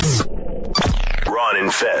Ron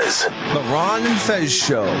and Fez. The Ron and Fez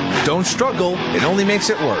Show. Don't struggle. It only makes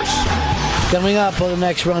it worse. Coming up on the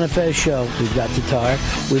next Ron and Fez Show, we've got the tar,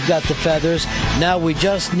 we've got the feathers. Now we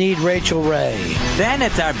just need Rachel Ray. Then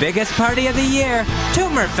it's our biggest party of the year,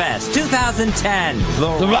 Tumor Fest 2010.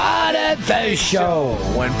 The Ron and Fez Show.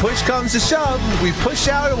 When push comes to shove, we push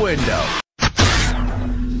out a window.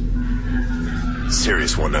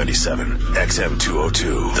 Sirius 197, XM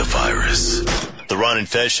 202, The Virus. The Ron and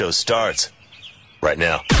Fez Show starts right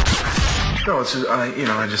now. No, it's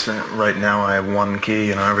just, right now I have one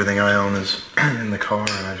key, everything I own is in the car,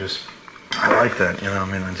 and I like that,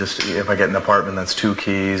 if I get an apartment, that's 2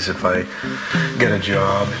 keys. If I get a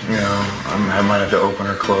job, I might have to open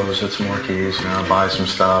or close, it's more keys, buy some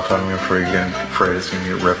stuff, I'm afraid it's going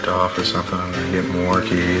to get ripped off or something, I'm going to get more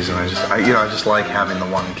keys, and I just like having the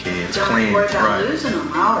one key, it's clean, right? Losing them,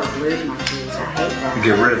 I always lose my keys, I hate that. You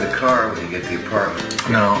get rid of the car when you get the apartment.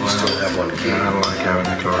 No, you still have one key. I don't like having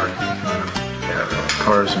the car. Yeah, really.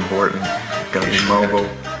 Car is important, got to be mobile.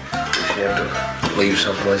 You have to leave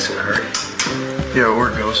someplace in a hurry. Yeah, or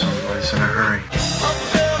go someplace in a hurry.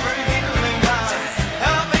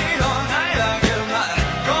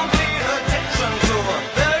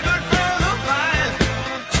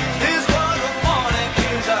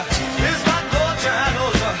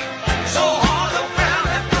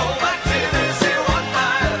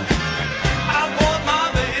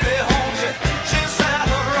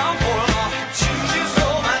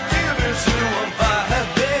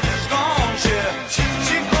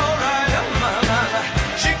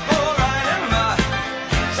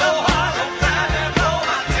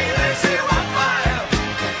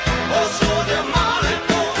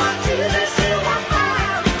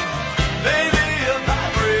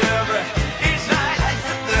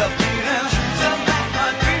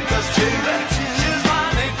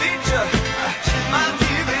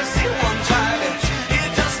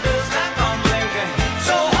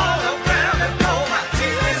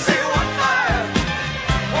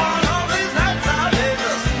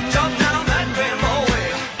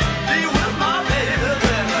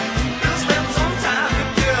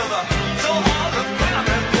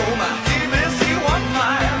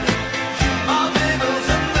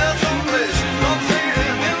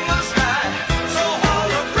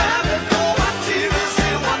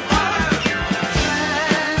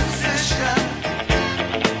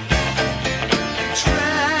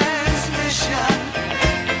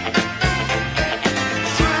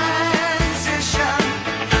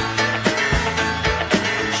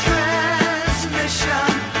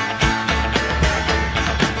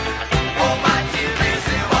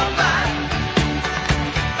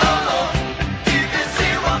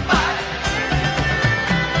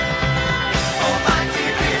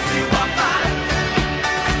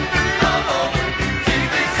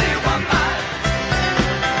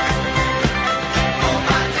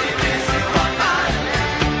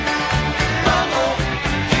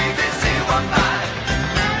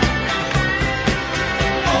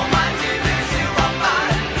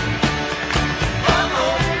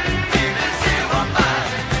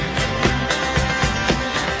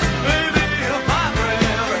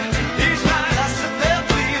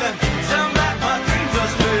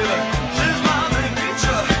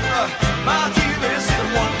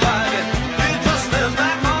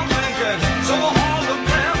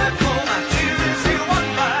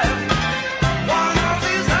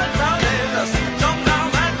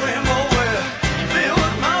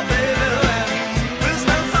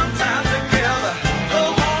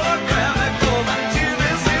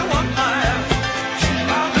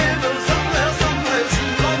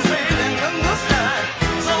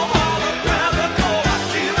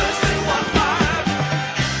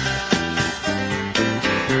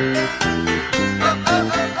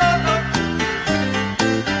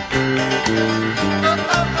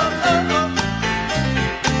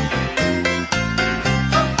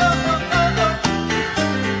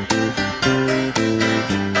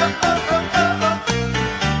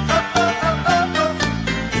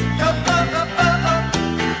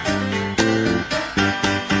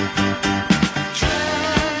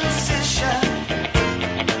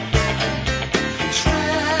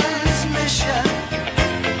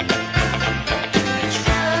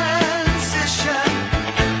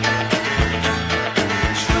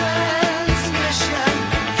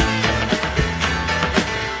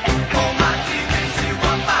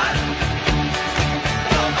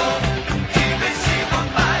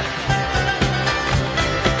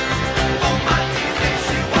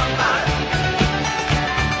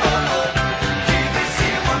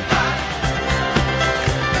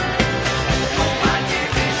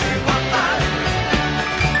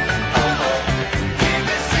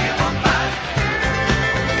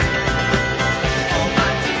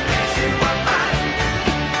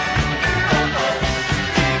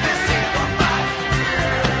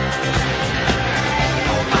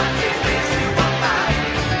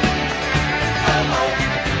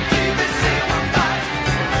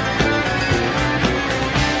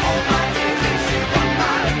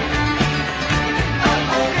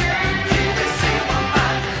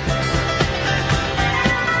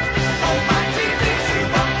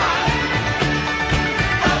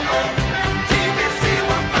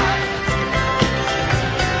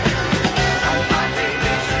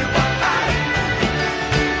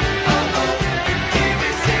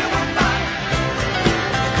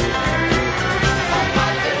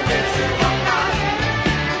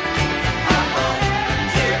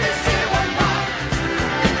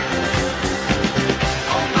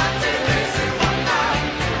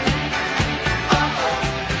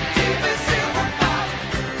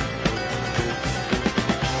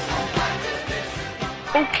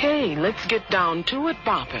 Okay, let's get down to it,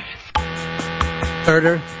 Boppers.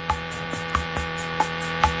 Herder.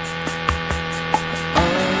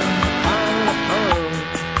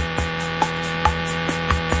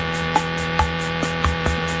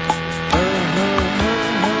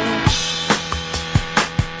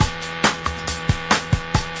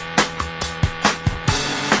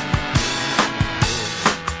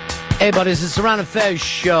 Hey, buddies, it's the Ron and Fez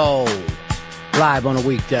show. Live on a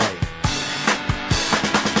weekday.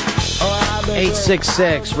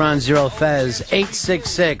 866 Ron Zero Fez.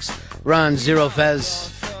 866 Ron Zero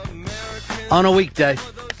Fez. On a weekday.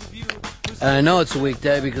 And I know it's a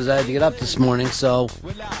weekday because I had to get up this morning, so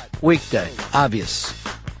weekday. Obvious.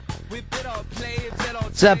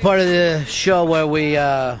 It's that part of the show where we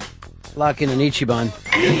lock in an Ichiban.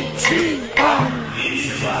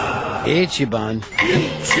 Ichiban.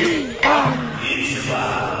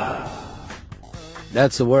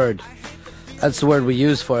 That's the word. That's the word we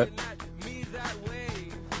use for it.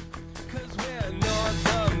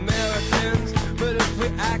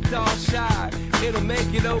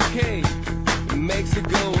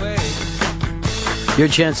 Your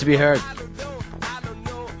chance to be heard.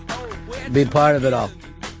 Be part of it all.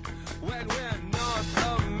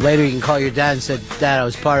 Later you can call your dad and say, Dad, I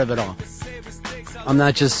was part of it all. I'm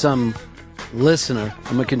not just some listener.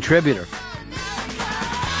 I'm a contributor.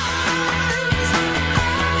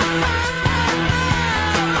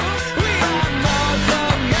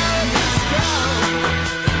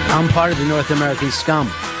 I'm part of the North American scum.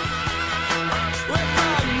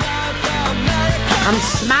 I'm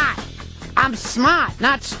smart. I'm smart.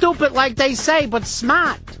 Not stupid like they say, but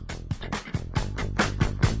smart.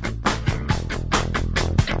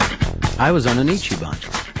 I was on an Ichiban.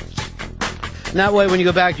 And that way, when you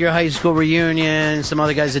go back to your high school reunion, some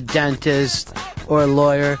other guy's a dentist or a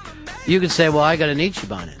lawyer, you could say, well, I got an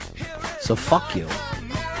Ichiban in. So fuck you.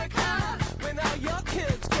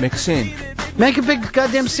 Make a scene. Make a big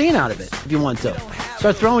goddamn scene out of it, if you want to.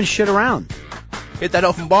 Start throwing shit around. Hit that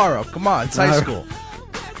open bar up. Come on, it's high school.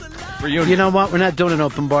 Reunion. You know what? We're not doing an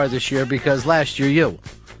open bar this year because last year you.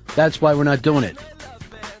 That's why we're not doing it.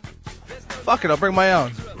 Fuck it, I'll bring my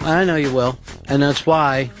own. I know you will. And that's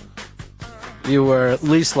why you were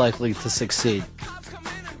least likely to succeed.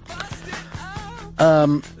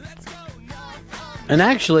 And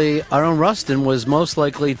actually, our own Rustin was most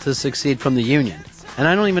likely to succeed from the Union. And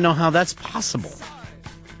I don't even know how that's possible.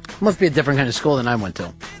 It must be a different kind of school than I went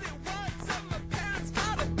to.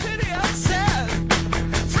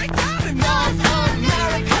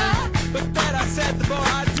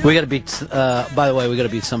 We got to beat, by the way, we got to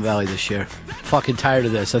beat Sun Valley this year. Fucking tired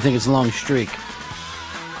of this. I think it's a long streak.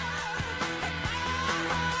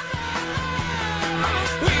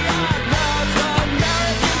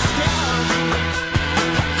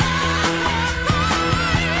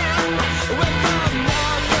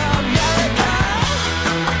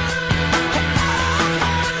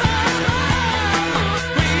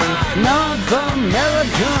 North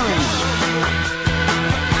American.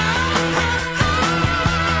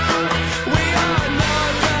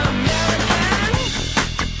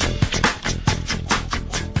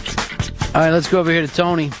 All right, let's go over here to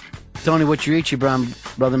Tony. Tony, what's your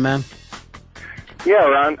Ichiban, brother man? Yeah,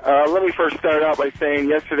 Ron. Let me first start out by saying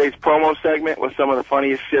yesterday's promo segment was some of the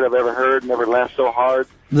funniest shit I've ever heard. Never laughed so hard.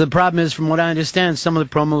 The problem is, from what I understand, some of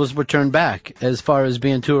the promos were turned back as far as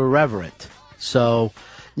being too irreverent. So,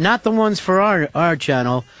 not the ones for our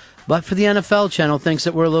channel, but for the NFL channel, thinks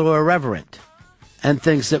that we're a little irreverent and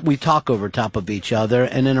thinks that we talk over top of each other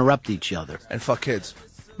and interrupt each other. And fuck kids.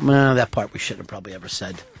 Well, that part we shouldn't have probably ever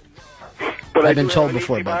said. But I've been told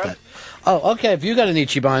before about that. Oh, okay, if you got an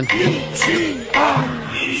Ichiban.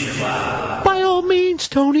 By all means,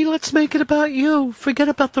 Tony, let's make it about you. Forget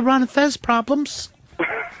about the Ron and Fez problems.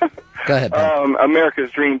 Go ahead, Ben.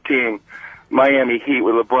 America's dream team, Miami Heat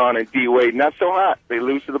with LeBron and D-Wade. Not so hot. They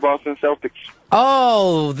lose to the Boston Celtics.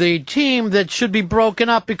 Oh, the team that should be broken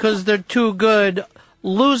up because they're too good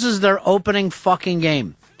loses their opening fucking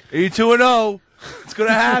game. 82-0. It's going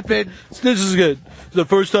to happen. This is good. It's the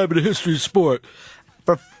first time in the history of sport.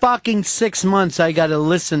 For fucking 6 months, I got to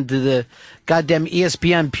listen to the goddamn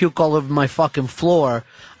ESPN puke all over my fucking floor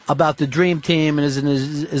about the dream team and is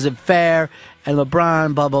it fair and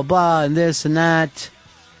LeBron, blah, blah, blah, and this and that.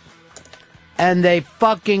 And they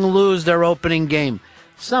fucking lose their opening game.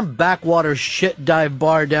 Some backwater shit dive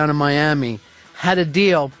bar down in Miami had a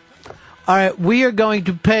deal. All right, we are going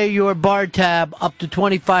to pay your bar tab up to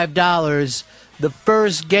 $25 the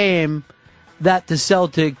first game that the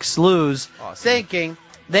Celtics lose, awesome. Thinking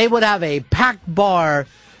they would have a packed bar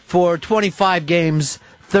for 25 games,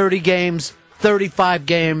 30 games, 35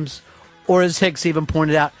 games, or as Hicks even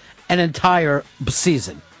pointed out, an entire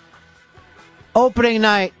season. Opening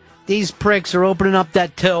night, these pricks are opening up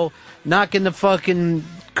that till, knocking the fucking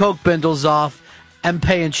Coke bindles off, and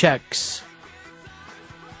paying checks.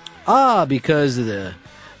 Because of the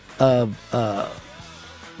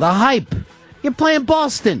hype. You're playing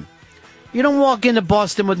Boston. You don't walk into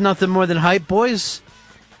Boston with nothing more than hype, boys.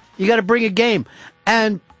 You got to bring a game.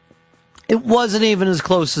 And it wasn't even as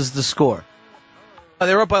close as the score.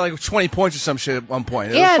 They were up by like 20 points or some shit at one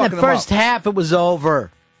point. Yeah, in the first half, it was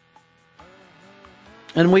over.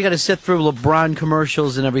 And we got to sit through LeBron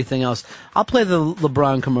commercials and everything else. I'll play the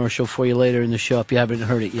LeBron commercial for you later in the show if you haven't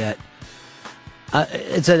heard it yet.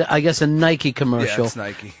 It's, I guess, a Nike commercial. Yeah, it's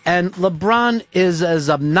Nike. And LeBron is as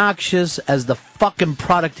obnoxious as the fucking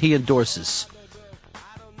product he endorses.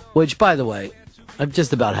 Which, by the way, I've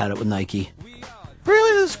just about had it with Nike.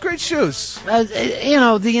 Really? Those great shoes.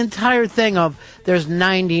 The entire thing of there's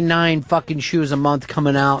 99 fucking shoes a month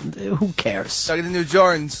coming out. Who cares? Like the new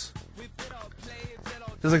Jordans.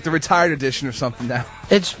 There's like the retired edition or something now.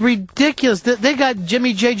 It's ridiculous. They got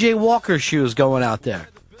Jimmy J.J. Walker shoes going out there.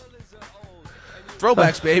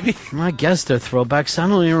 Throwbacks, baby. I guess they're throwbacks. I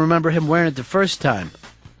don't even remember him wearing it the first time.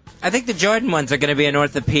 I think the Jordan ones are going to be an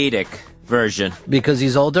orthopedic version. Because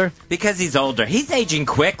he's older? Because he's older. He's aging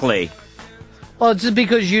quickly. Well, it's just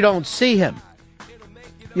because you don't see him.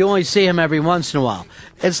 You only see him every once in a while.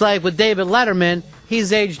 It's like with David Letterman,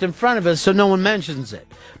 he's aged in front of us, so no one mentions it.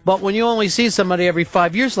 But when you only see somebody every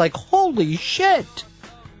 5 years, like, holy shit.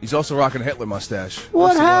 He's also rocking a Hitler mustache.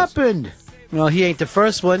 What happened? Well, he ain't the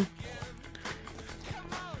first one.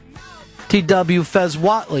 T.W. Fez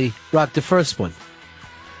Watley rocked the first one.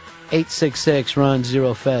 866 Ron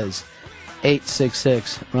Zero Fez.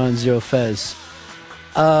 866 Ron Zero Fez.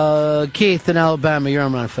 Keith in Alabama, you're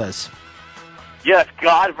on Ron Fez. Yes,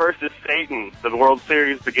 God versus Satan. The World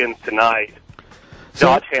Series begins tonight.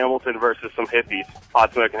 Josh Hamilton versus some hippies,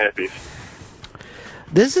 pot-smoking hippies.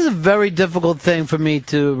 This is a very difficult thing for me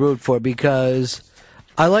to root for because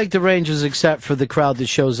I like the Rangers except for the crowd that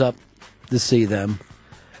shows up to see them.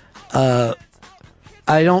 I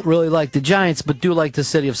don't really like the Giants, but do like the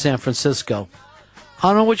city of San Francisco. I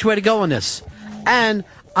don't know which way to go on this. And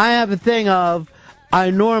I have a thing of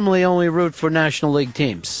I normally only root for National League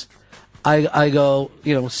teams. I go,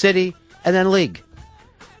 city and then league.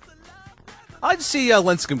 I'd see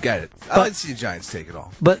Lincecum get it. I'd see the Giants take it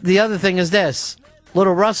all. But the other thing is this.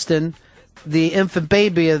 Little Rustin, the infant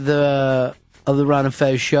baby of the Ron and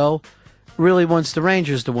Fez show, really wants the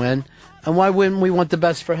Rangers to win. And why wouldn't we want the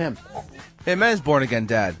best for him? Him and his born-again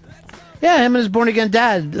dad. Yeah, him and his born-again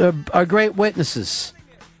dad are great witnesses.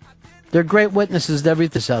 They're great witnesses to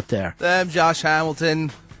everything out there. Them, Josh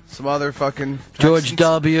Hamilton, some other fucking... George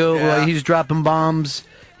W., yeah. He's dropping bombs.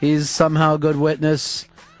 He's somehow a good witness.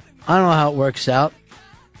 I don't know how it works out.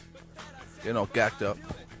 Gacked up.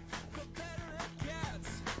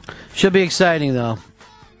 Should be exciting, though.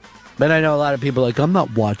 But I know a lot of people are like, I'm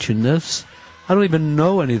not watching this. I don't even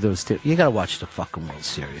know any of those teams. You got to watch the fucking World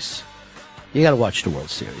Series. You got to watch the World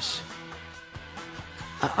Series.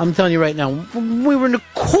 I'm telling you right now, we were in the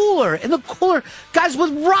cooler. Guys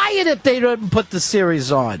would riot if they didn't put the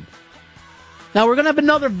series on. Now, we're going to have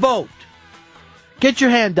another vote. Get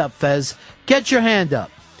your hand up, Fez. Get your hand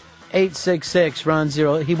up. 866 Ron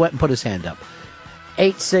Zero. He went and put his hand up.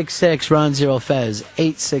 866 Ron Zero Fez.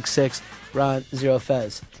 866 Ron Zero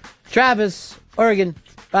Fez. Travis, Oregon,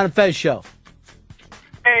 Ron and Fez show.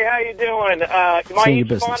 Hey, how you doing? My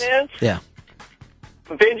each one is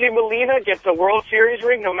Benji Molina gets a World Series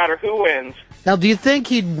ring no matter who wins. Now, do you think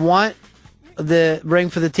he'd want the ring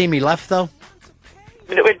for the team he left, though?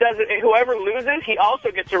 It doesn't. Whoever loses, he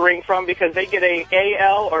also gets a ring from because they get a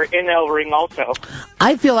AL or NL ring also.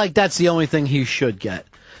 I feel like that's the only thing he should get.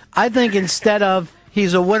 I think instead of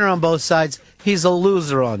he's a winner on both sides, he's a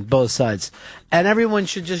loser on both sides. And everyone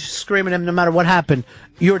should just scream at him no matter what happened,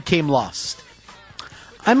 your team lost.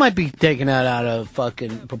 I might be taking that out of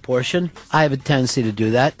fucking proportion. I have a tendency to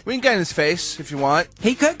do that. We can get in his face if you want.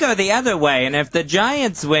 He could go the other way, and if the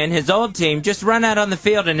Giants win, his old team, just run out on the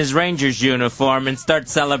field in his Rangers uniform and start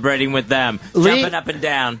celebrating with them, jumping up and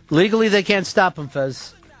down. Legally, they can't stop him,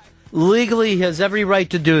 Fez. Legally, he has every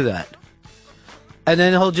right to do that. And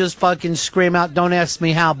then he'll just fucking scream out, don't ask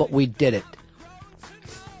me how, but we did it.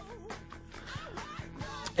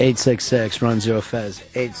 866 Run Zero Fez.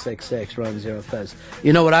 866 Run Zero Fez.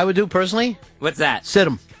 You know what I would do personally? What's that? Sit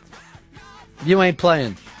him. You ain't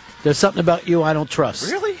playing. There's something about you I don't trust.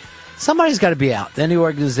 Really? Somebody's got to be out. Any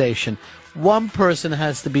organization. One person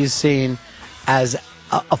has to be seen as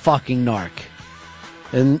a fucking narc.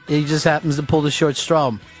 And he just happens to pull the short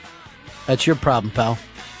straw. That's your problem, pal.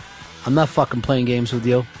 I'm not fucking playing games with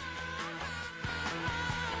you.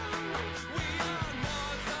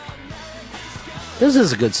 This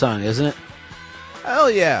is a good song, isn't it?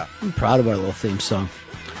 Hell yeah. I'm proud of our little theme song.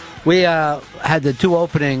 We had the two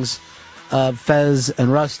openings, Fez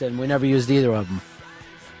and Rustin. We never used either of them.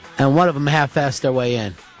 And one of them half-assed their way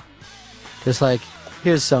in. Just like,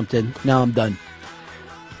 here's something, now I'm done.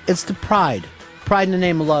 It's the pride. Pride in the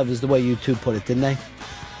name of love is the way you two put it, didn't they?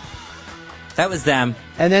 That was them.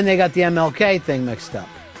 And then they got the MLK thing mixed up.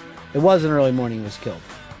 It wasn't early morning he was killed.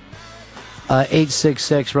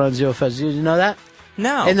 866 Run Zero Fez. Did you know that?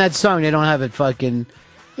 No. In that song, they don't have it fucking,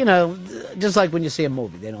 just like when you see a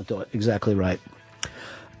movie, they don't do it exactly right.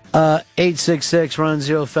 866 Run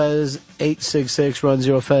Zero Fez. 866 Run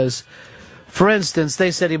Zero Fez. For instance,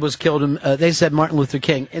 they said he was killed in, they said Martin Luther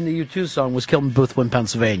King in the U2 song was killed in Boothwyn,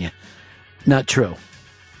 Pennsylvania. Not true.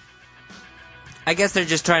 I guess they're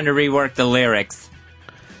just trying to rework the lyrics.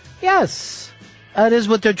 Yes. That is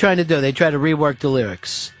what they're trying to do. They try to rework the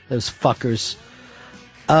lyrics. Those fuckers.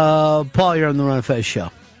 Paul, you're on the Ron and Fez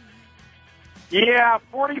show. Yeah,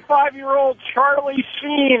 45-year-old Charlie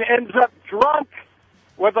Sheen ends up drunk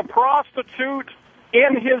with a prostitute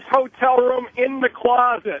in his hotel room in the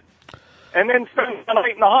closet. And then spends the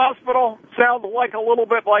night in the hospital. Sounds like a little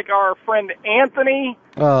bit like our friend Anthony.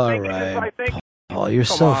 All right. I think. Oh, you're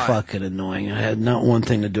so fucking annoying. I had not one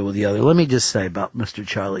thing to do with the other. Let me just say about Mr.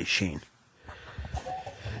 Charlie Sheen.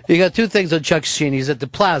 You got two things on Chuck Sheen. He's at the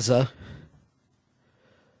Plaza,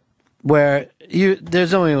 where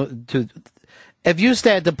there's only two. If you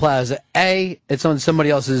stay at the Plaza, A, it's on somebody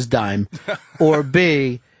else's dime, or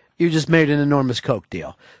B, you just made an enormous coke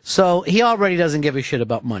deal. So he already doesn't give a shit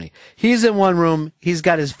about money. He's in one room. He's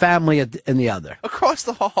got his family in the other. Across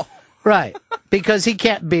the hall. Right. Because he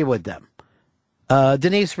can't be with them.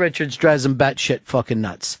 Denise Richards drives him batshit fucking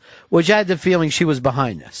nuts, which I had the feeling she was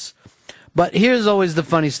behind this. But here's always the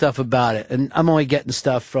funny stuff about it, and I'm only getting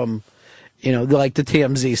stuff from, like the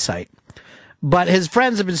TMZ site. But his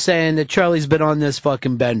friends have been saying that Charlie's been on this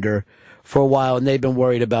fucking bender for a while, and they've been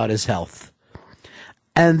worried about his health.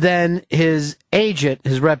 And then his agent,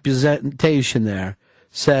 his representation there,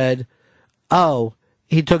 said, oh,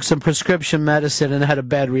 he took some prescription medicine and had a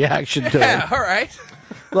bad reaction to it. Yeah, all right.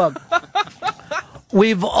 Look,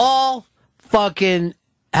 we've all fucking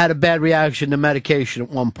had a bad reaction to medication at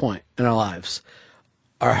one point in our lives.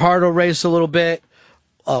 Our heart will race a little bit.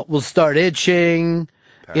 We'll start itching.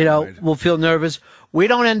 Paranoid. We'll feel nervous. We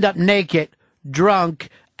don't end up naked, drunk,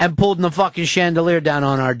 and pulled the fucking chandelier down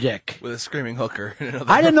on our dick. With a screaming hooker.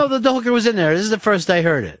 I didn't know that the hooker was in there. This is the first I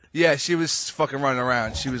heard it. Yeah, she was fucking running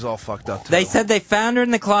around. She was all fucked up, too. They said they found her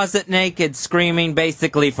in the closet naked, screaming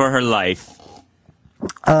basically for her life.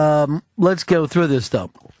 Let's go through this,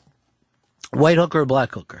 though. White hooker or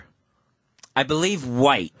black hooker? I believe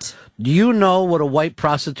white. Do you know what a white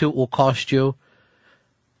prostitute will cost you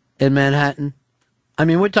in Manhattan? I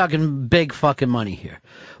mean, we're talking big fucking money here.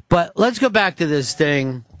 But let's go back to this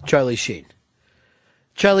thing, Charlie Sheen.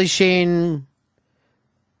 Charlie Sheen,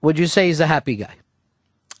 would you say he's a happy guy?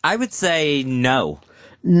 I would say no.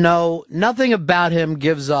 No, nothing about him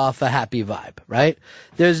gives off a happy vibe, right?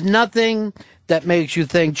 There's nothing that makes you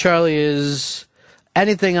think Charlie is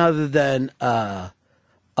anything other than a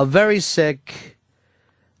very sick,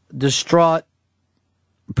 distraught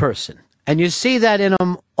person. And you see that in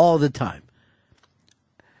him all the time.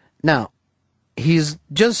 Now, he's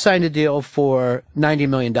just signed a deal for $90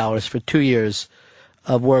 million for 2 years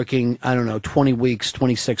of working, 20 weeks,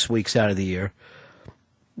 26 weeks out of the year,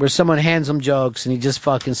 where someone hands him jokes and he just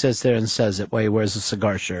fucking sits there and says it while he wears a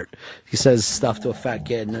cigar shirt. He says stuff to a fat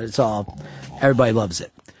kid and everybody loves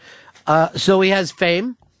it. So he has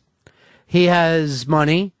fame, he has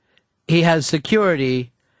money, he has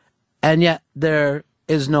security, and yet there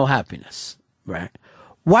is no happiness, right?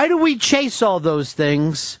 Why do we chase all those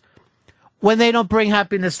things when they don't bring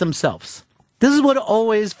happiness themselves? This is what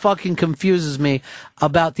always fucking confuses me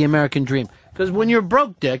about the American dream. Because when you're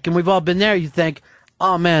broke, Dick, and we've all been there, you think,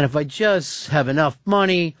 oh man, if I just have enough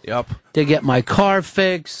money to get my car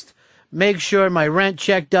fixed, make sure my rent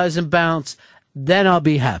check doesn't bounce, then I'll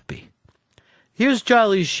be happy. Here's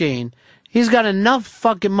Charlie Sheen. He's got enough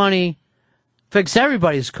fucking money, fix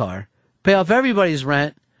everybody's car, pay off everybody's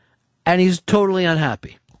rent, and he's totally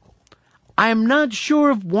unhappy. I'm not sure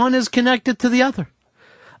if one is connected to the other.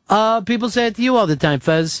 People say it to you all the time,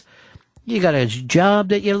 Fez. You got a job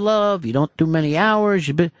that you love, you don't do many hours,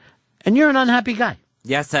 and you're an unhappy guy.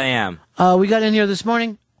 Yes, I am. We got in here this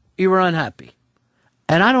morning, you were unhappy.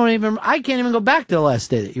 And I can't even go back to the last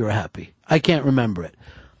day that you were happy. I can't remember it.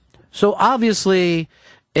 So obviously,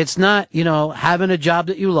 it's not, having a job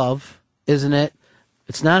that you love, isn't it?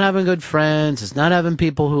 It's not having good friends. It's not having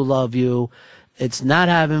people who love you. It's not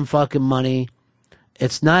having fucking money.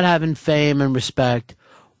 It's not having fame and respect.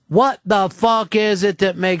 What the fuck is it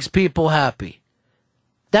that makes people happy?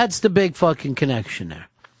 That's the big fucking connection there.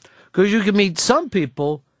 Because you can meet some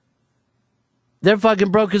people, they're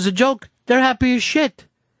fucking broke as a joke. They're happy as shit.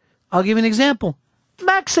 I'll give you an example.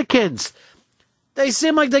 Mexicans. They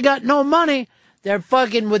seem like they got no money. They're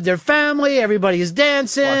fucking with their family. Everybody's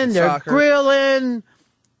dancing. Watching they're soccer. grilling.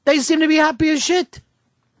 They seem to be happy as shit.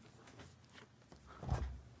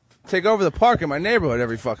 Take over the park in my neighborhood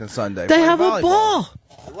every fucking Sunday. They Play have a volleyball. ball.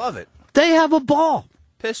 I love it. They have a ball.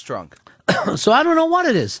 Piss drunk. So I don't know what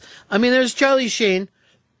it is. I mean, there's Charlie Sheen.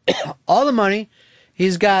 All the money.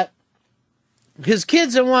 He's got his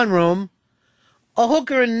kids in one room, a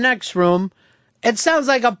hooker in the next room. It sounds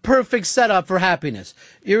like a perfect setup for happiness.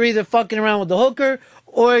 You're either fucking around with the hooker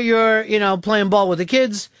or you're, playing ball with the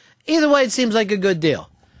kids. Either way, it seems like a good deal.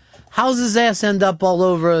 How's his ass end up all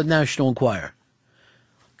over National Enquirer?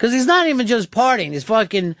 Because he's not even just partying. He's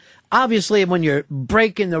fucking, obviously, when you're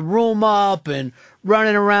breaking the room up and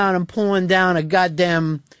running around and pulling down a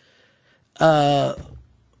goddamn, fucking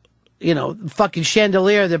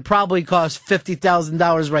chandelier that probably cost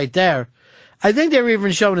 $50,000 right there. I think they were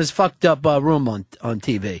even showing his fucked up room on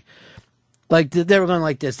TV. Like, they were going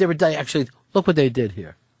like this. They were actually, look what they did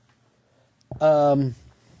here.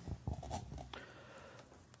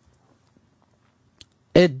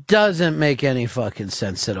 It doesn't make any fucking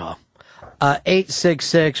sense at all.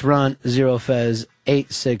 866 Ron Zero Fez.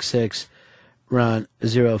 866 Ron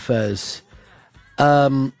Zero Fez.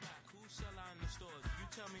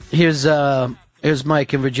 Here's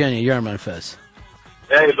Mike in Virginia. You're on Fez.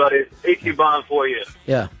 Hey, buddy. E.T. Bond for you.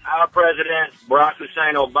 Yeah. Our president, Barack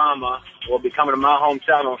Hussein Obama, will be coming to my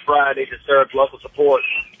hometown on Friday to serve local support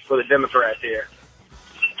for the Democrats here.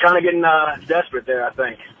 Kind of getting desperate there, I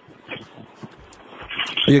think.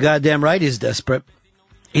 You're goddamn right he's desperate.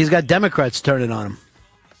 He's got Democrats turning on him.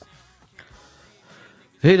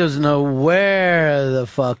 He doesn't know where the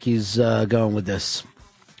fuck he's going with this.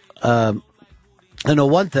 I know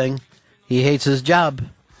one thing. He hates his job.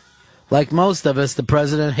 Like most of us, the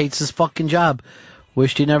president hates his fucking job.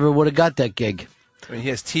 Wished he never would have got that gig. I mean, he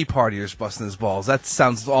has tea partiers busting his balls. That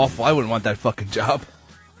sounds awful. I wouldn't want that fucking job.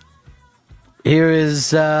 Here is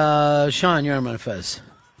Sean. You're on Fez.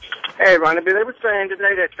 Hey, Ronnie, they were saying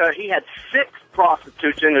today that he had 6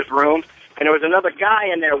 prostitutes in his room, and there was another guy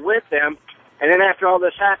in there with them. And then after all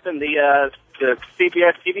this happened, the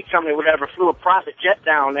CBS TV company, whatever, flew a private jet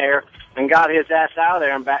down there and got his ass out of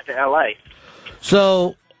there and back to L.A.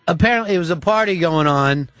 So, apparently it was a party going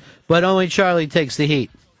on, but only Charlie takes the heat.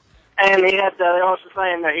 And he had, they're also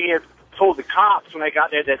saying that he had told the cops when they got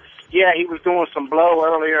there that, yeah, he was doing some blow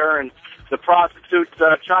earlier, and the prostitutes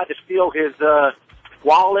tried to steal his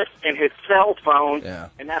wallet and his cell phone,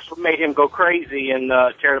 and that's what made him go crazy and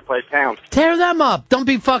tear the place down. Tear them up. Don't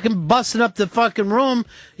be fucking busting up the fucking room,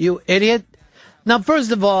 you idiot. Now,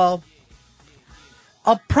 first of all,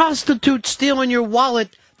 a prostitute stealing your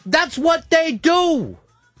wallet, that's what they do.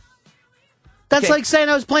 That's like saying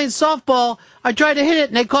I was playing softball, I tried to hit it,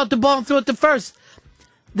 and they caught the ball and threw it to first.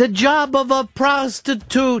 The job of a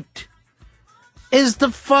prostitute is to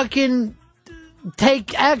fucking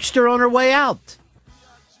take extra on her way out.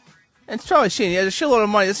 And it's Charlie Sheen. He has a shitload of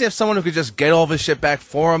money. Doesn't he have someone who could just get all of his shit back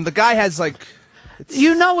for him? The guy has, like...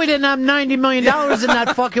 You know he didn't have $90 million in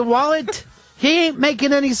that fucking wallet. He ain't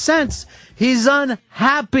making any sense. He's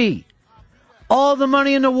unhappy. All the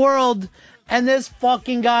money in the world, and this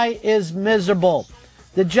fucking guy is miserable.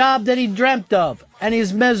 The job that he dreamt of, and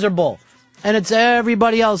he's miserable. And it's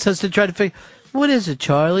everybody else has to try to figure... What is it,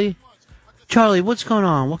 Charlie? Charlie, what's going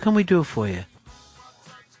on? What can we do for you?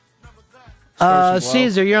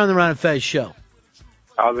 Caesar, you're on the Ron and Fez show.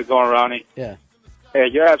 How's it going, Ronnie? Yeah. Hey,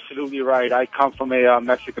 you're absolutely right. I come from a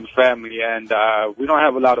Mexican family, and we don't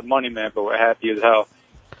have a lot of money, man, but we're happy as hell.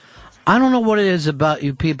 I don't know what it is about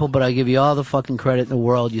you people, but I give you all the fucking credit in the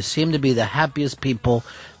world. You seem to be the happiest people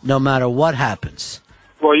no matter what happens.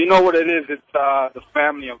 Well, you know what it is? It's the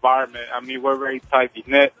family environment. I mean, we're very tightly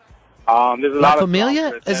knit. There's a La lot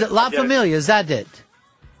Familia? of... Is it La Familia? Is that it?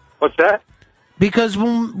 What's that? Because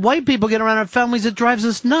when white people get around our families, it drives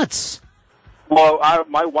us nuts. Well,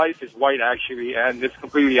 my wife is white, actually, and it's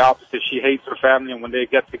completely opposite. She hates her family, and when they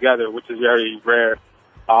get together, which is very rare,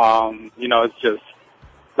 it's just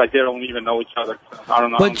like they don't even know each other. I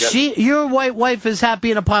don't know. But your white wife is happy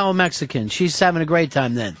in a pile of Mexicans. She's having a great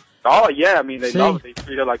time then. Oh, yeah. I mean, they love it. They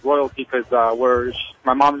treat her like royalty because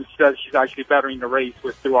my mom says she's actually bettering the race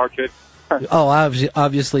through our kids. Oh,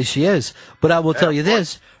 obviously she is. But I will tell you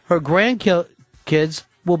this. Her grandkids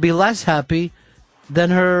will be less happy than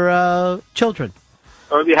her children.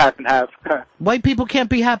 Or maybe half and half. White people can't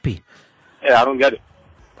be happy. Yeah, I don't get it.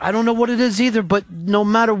 I don't know what it is either, but no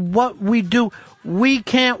matter what we do, we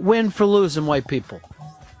can't win for losing, white people.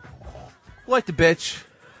 Like the bitch.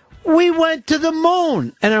 We went to the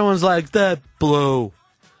moon, and everyone's like, that blew.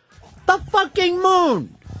 The fucking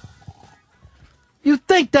moon! You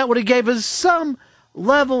think that would have gave us some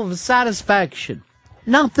level of satisfaction.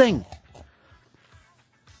 Nothing.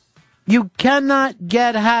 You cannot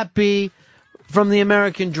get happy from the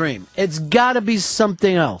American dream. It's got to be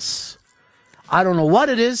something else. I don't know what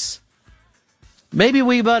it is. Maybe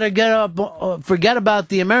we better forget about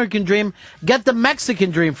the American dream, get the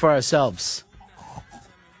Mexican dream for ourselves.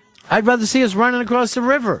 I'd rather see us running across the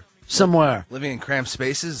river somewhere. Living in cramped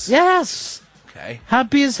spaces? Yes. Okay.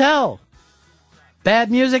 Happy as hell. Bad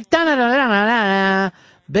music. Da-da-da-da-da-da.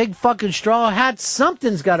 Big fucking straw hat.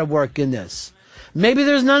 Something's got to work in this. Maybe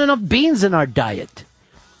there's not enough beans in our diet.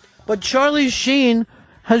 But Charlie Sheen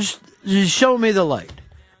has shown me the light.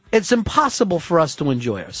 It's impossible for us to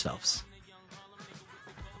enjoy ourselves.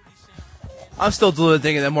 I'm still deluded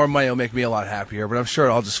thinking that more money will make me a lot happier, but I'm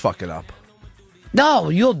sure I'll just fuck it up. No,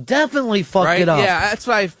 you'll definitely fuck it up. Yeah, that's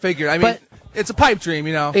what I figured. I mean, it's a pipe dream,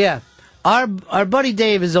 you know. Yeah. Our buddy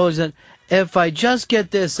Dave is always in, if I just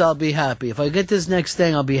get this, I'll be happy. If I get this next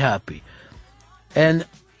thing, I'll be happy. And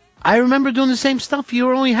I remember doing the same stuff. You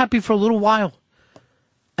were only happy for a little while.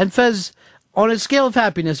 And Fez, on a scale of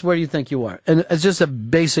happiness, where do you think you are? And it's just a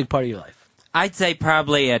basic part of your life. I'd say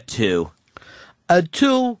probably a 2. A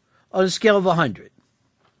 2 on a scale of 100.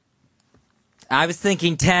 I was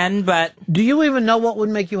thinking 10, but... Do you even know what would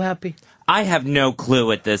make you happy? I have no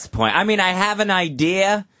clue at this point. I mean, I have an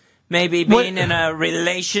idea. Maybe being in a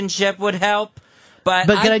relationship would help. But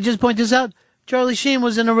can I just point this out? Charlie Sheen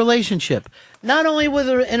was in a relationship. Not only with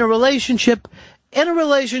her in a relationship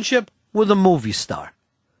with a movie star.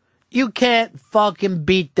 You can't fucking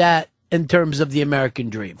beat that in terms of the American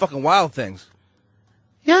dream. Fucking Wild Things.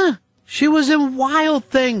 Yeah, she was in Wild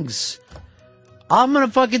Things. I'm gonna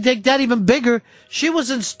fucking take that even bigger. She was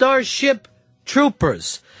in Starship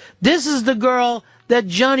Troopers. This is the girl that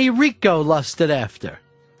Johnny Rico lusted after.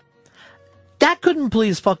 That couldn't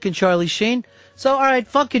please fucking Charlie Sheen. So, alright,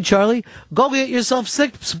 fucking Charlie, go get yourself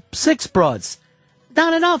six broads.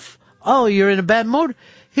 Not enough. Oh, you're in a bad mood?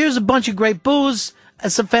 Here's a bunch of great booze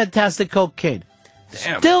and some fantastic cocaine.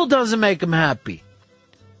 Damn. Still doesn't make him happy.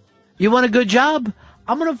 You want a good job?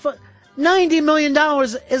 I'm gonna $90 million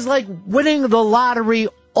is like winning the lottery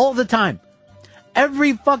all the time.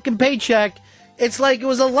 Every fucking paycheck, it's like it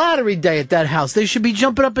was a lottery day at that house. They should be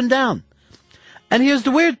jumping up and down. And here's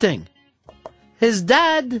the weird thing. His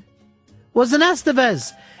dad was an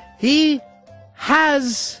Estevez. He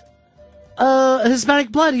has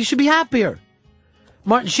Hispanic blood. He should be happier.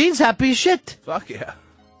 Martin Sheen's happy as shit. Fuck yeah.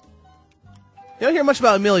 You don't hear much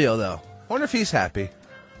about Emilio, though. I wonder if he's happy.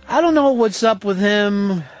 I don't know what's up with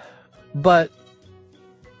him, but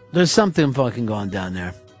there's something fucking going down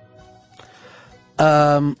there.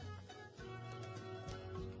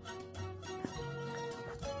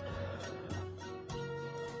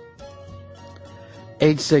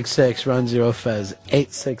 866-RUN-0-FEZ.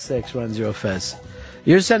 866-RUN-0-FEZ.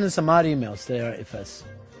 You're sending some odd emails today, aren't you, Fez?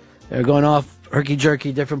 They're going off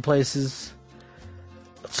herky-jerky, different places.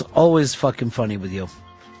 It's always fucking funny with you.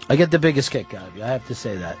 I get the biggest kick out of you. I have to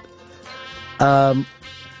say that.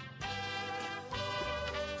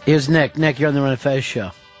 Here's Nick. Nick, you're on the Run and Fez show.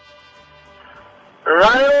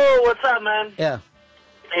 Ryan, what's up, man? Yeah.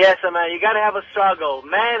 Yes, man. You got to have a struggle.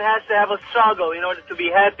 Man has to have a struggle in order to be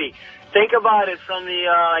happy. Think about it from the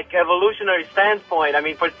evolutionary standpoint. I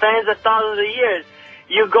mean, for tens of thousands of years,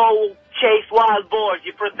 you go chase wild boars,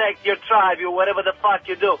 you protect your tribe, you whatever the fuck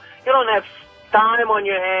you do. You don't have time on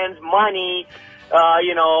your hands, money,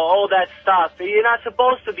 all that stuff. You're not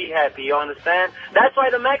supposed to be happy, you understand? That's why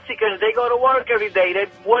the Mexicans, they go to work every day. They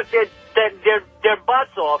work their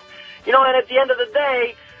butts off. And at the end of the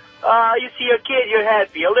day, you see your kid, you're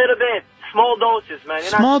happy. A little bit. Small doses, man.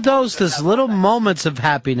 Small doses, little moments of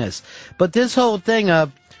happiness. But this whole thing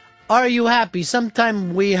of, are you happy?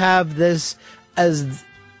 Sometimes we have this as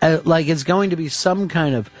like it's going to be some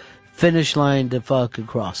kind of finish line to fucking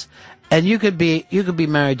cross. And you could be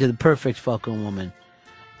married to the perfect fucking woman,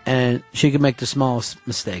 and she could make the smallest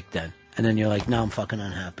mistake then. And then you're like, no, I'm fucking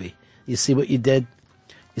unhappy. You see what you did?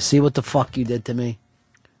 You see what the fuck you did to me?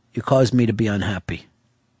 You caused me to be unhappy.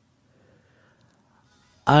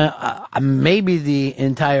 Maybe the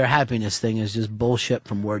entire happiness thing is just bullshit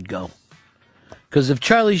from word go. Because if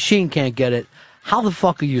Charlie Sheen can't get it, how the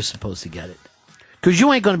fuck are you supposed to get it? Because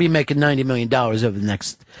you ain't going to be making $90 million over the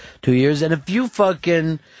next 2 years. And if you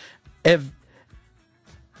fucking... If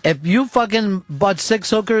If you fucking bought 6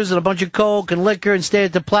 hookers and a bunch of coke and liquor and stayed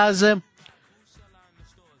at the plaza,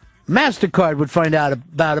 MasterCard would find out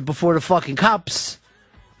about it before the fucking cops.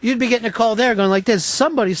 You'd be getting a call there going like this,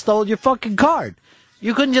 somebody stole your fucking card.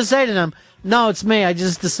 You couldn't just say to them, no, it's me, I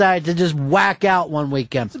just decided to just whack out one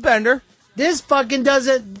weekend. It's a bender. This fucking does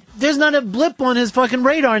it. There's not a blip on his fucking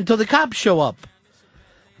radar until the cops show up.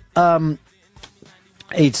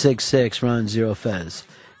 866 Ron Zero Fez.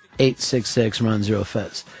 866 Ron Zero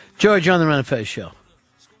Fez. George, you're on the Ron and Fez show.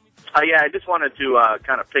 Yeah, I just wanted to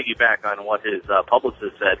kind of piggyback on what his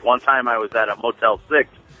publicist said. One time I was at a Motel 6,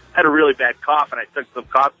 had a really bad cough, and I took some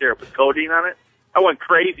cough syrup with codeine on it. I went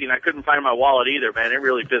crazy, and I couldn't find my wallet either, man. It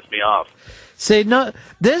really pissed me off. See, no,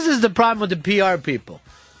 this is the problem with the PR people.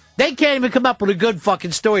 They can't even come up with a good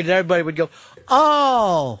fucking story that everybody would go,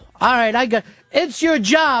 oh, all right, I got. It's your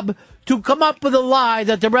job to come up with a lie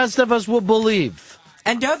that the rest of us will believe.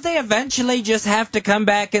 And don't they eventually just have to come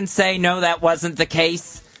back and say, no, that wasn't the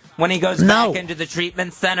case? When he goes back into the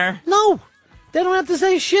treatment center? No. They don't have to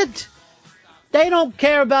say shit. They don't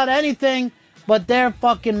care about anything but their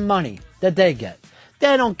fucking money that they get.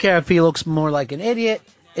 They don't care if he looks more like an idiot,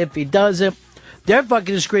 if he doesn't. They're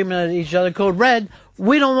fucking screaming at each other, code red,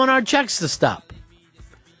 we don't want our checks to stop.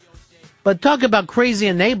 But talk about crazy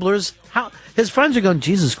enablers. How his friends are going,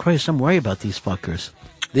 Jesus Christ, I'm worried about these fuckers.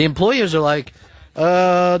 The employers are like,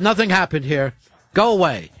 nothing happened here. Go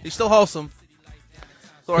away. He's still wholesome.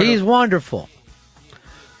 He's wonderful.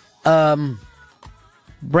 Brent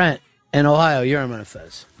in Ohio, you're on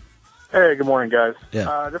Fez. Hey, good morning, guys.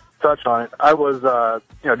 Yeah. Just to touch on it, I was,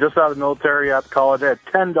 just out of the military after college. I had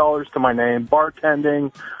 $10 to my name,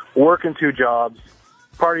 bartending, working 2 jobs,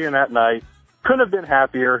 partying at night. Couldn't have been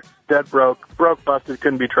happier. Dead broke, busted,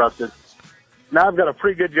 couldn't be trusted. Now I've got a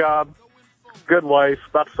pretty good job, good wife,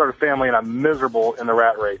 about to start a family, and I'm miserable in the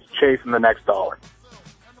rat race, chasing the next dollar.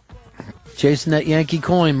 Chasing that Yankee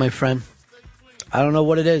coin, my friend. I don't know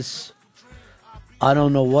what it is.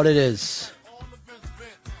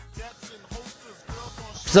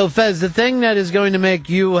 So, Fez, the thing that is going to make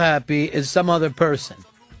you happy is some other person.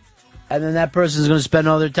 And then that person is going to spend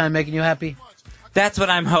all their time making you happy? That's what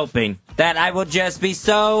I'm hoping. That I will just be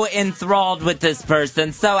so enthralled with this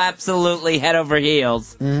person, so absolutely head over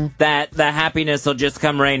heels, that the happiness will just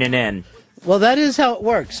come raining in. Well, that is how it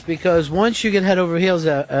works, because once you get head over heels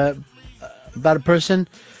about a person,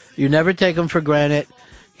 you never take them for granted,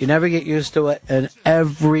 you never get used to it, and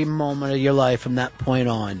every moment of your life from that point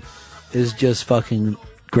on is just fucking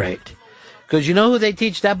great. Because you know who they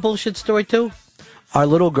teach that bullshit story to? Our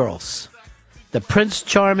little girls. The Prince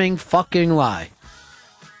Charming fucking lie.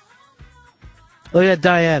 Look at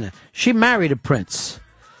Diana. She married a prince.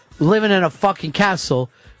 Living in a fucking castle,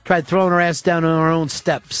 tried throwing her ass down on her own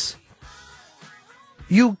steps.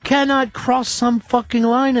 You cannot cross some fucking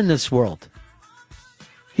line in this world.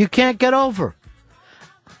 You can't get over.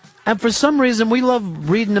 And for some reason, we love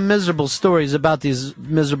reading the miserable stories about these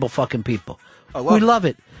miserable fucking people. We love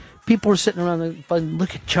it. People are sitting around and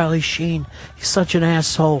look at Charlie Sheen. He's such an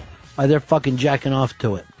asshole. Why, they're fucking jacking off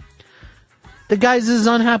to it. The guy's as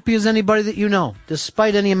unhappy as anybody that you know,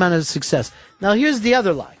 despite any amount of success. Now, here's the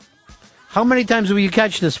other lie. How many times will you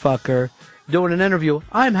catch this fucker doing an interview?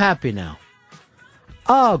 I'm happy now.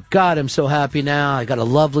 Oh, God, I'm so happy now. I got a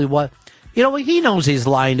lovely wife. You know, he knows he's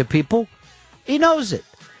lying to people. He knows it.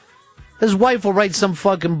 His wife will write some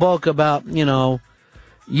fucking book about,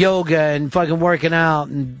 yoga and fucking working out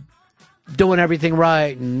and doing everything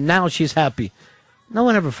right, and now she's happy. No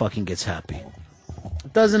one ever fucking gets happy.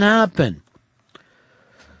 It doesn't happen.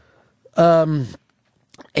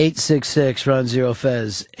 866 Ron Zero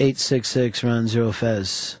Fez. 866 Ron Zero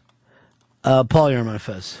Fez. Paul, you're on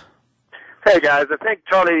Fez. Hey guys, I think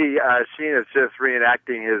Charlie Sheen is just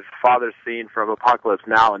reenacting his father's scene from Apocalypse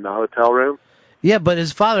Now in the hotel room. Yeah, but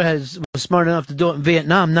his father was smart enough to do it in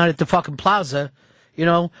Vietnam, not at the fucking plaza.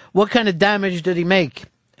 What kind of damage did he make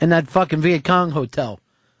in that fucking Viet Cong hotel?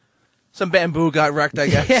 Some bamboo got wrecked, I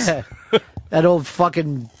guess. Yeah. That old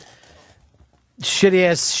fucking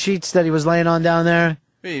shitty-ass sheets that he was laying on down there.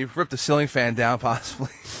 Maybe he ripped the ceiling fan down, possibly.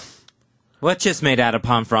 What's just made out of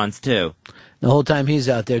palm fronds, too? The whole time he's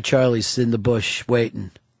out there, Charlie's in the bush, waiting,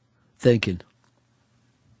 thinking.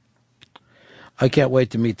 I can't wait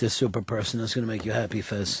to meet this super person that's going to make you happy,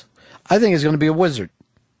 Fez. I think he's going to be a wizard.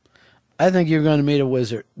 I think you're going to meet a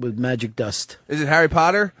wizard with magic dust. Is it Harry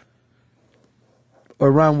Potter?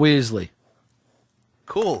 Or Ron Weasley.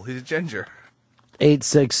 Cool, he's a ginger.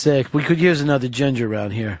 866. We could use another ginger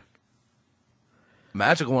around here.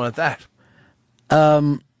 Magical one at that.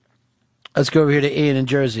 Let's go over here to Ian in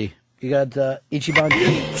Jersey. You got Ichiban.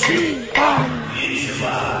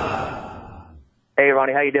 Hey Hey,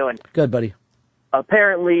 Ronnie, how you doing? Good, buddy.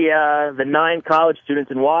 Apparently, the 9 college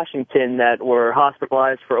students in Washington that were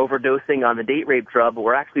hospitalized for overdosing on the date rape drug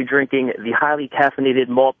were actually drinking the highly caffeinated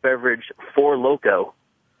malt beverage Four Loko.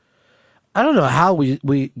 I don't know how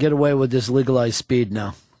we get away with this legalized speed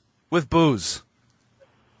now. With booze.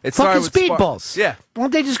 It Fucking started with speedballs. Yeah. Why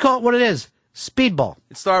don't they just call it what it is? Speedball.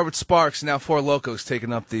 It started with Sparks, now Four Locos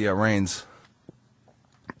taking up the reins.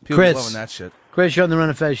 People Chris. loving that shit. Chris, you're on the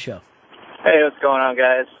Run of Fez show. Hey, what's going on,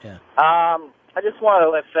 guys? Yeah. I just want to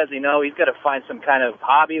let Fezzy know he's got to find some kind of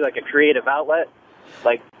hobby, like a creative outlet,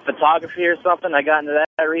 like photography or something. I got into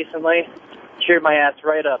that recently. Cheered my ass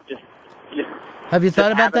right up. Just Have you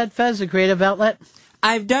thought about that, Fez, a creative outlet?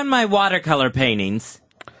 I've done my watercolor paintings.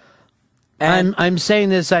 I'm saying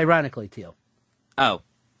this ironically to you. Oh.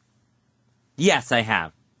 Yes, I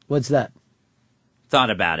have. What's that? Thought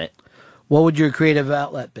about it. What would your creative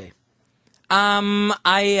outlet be? Let's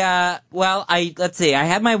see, I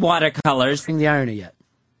have my watercolors. The irony yet?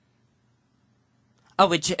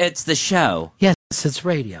 Oh, it's the show. Yes, it's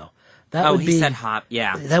radio. He said hop,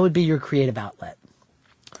 yeah. That would be your creative outlet.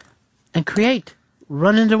 And create.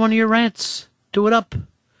 Run into one of your rants. Do it up.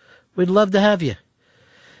 We'd love to have you.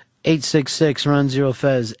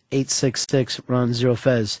 866-RUN-0-FEZ.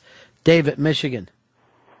 866-RUN-0-FEZ. David, Michigan.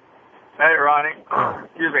 Hey, Ronnie.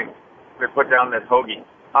 Excuse me. We put down this hoagie.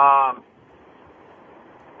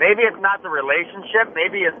 Maybe it's not the relationship.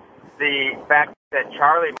 Maybe it's the fact that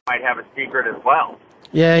Charlie might have a secret as well.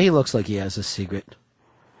 Yeah, he looks like he has a secret.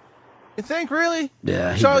 You think, really?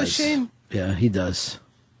 Yeah, he Charlie does. Sheen? Yeah, he does.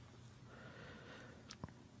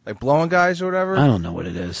 Like blowing guys or whatever? I don't know what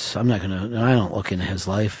it is. I don't look into his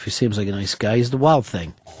life. He seems like a nice guy. He's the Wild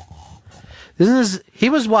Thing. He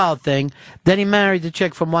was Wild Thing, then he married the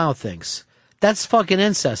chick from Wild Things. That's fucking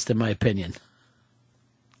incest, in my opinion.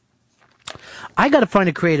 I gotta find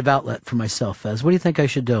a creative outlet for myself, Fez. What do you think I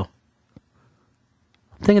should do?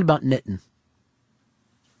 I'm thinking about knitting.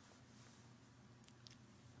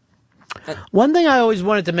 One thing I always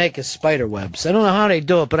wanted to make is spider webs. I don't know how they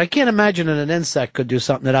do it, but I can't imagine that an insect could do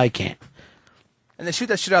something that I can't. And they shoot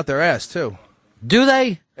that shit out their ass, too. Do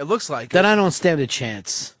they? It looks like Then I don't stand a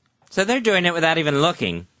chance. So they're doing it without even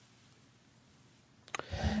looking.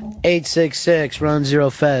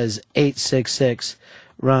 866-RUN-0-FEZ.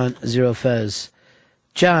 866-RUN-0-FEZ.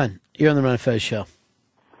 John, you're on the Run of Fez show.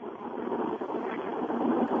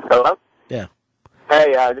 Hello? Yeah.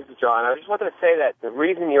 Hey, this is John. I just wanted to say that the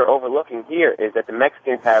reason you're overlooking here is that the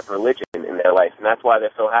Mexicans have religion in their life, and that's why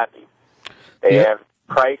they're so happy. They have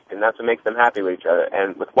Christ, and that's what makes them happy with each other.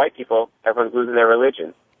 And with white people, everyone's losing their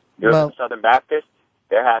religion. You're a Southern Baptist,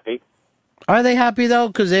 they're happy. Are they happy, though?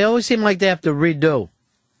 Because they always seem like they have to redo.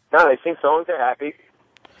 No, they sing songs, they're happy.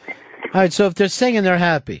 All right, so if they're singing, they're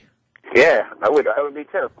happy. Yeah, I would be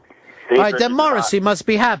too. All right, then Morrissey must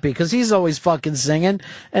be happy, because he's always fucking singing,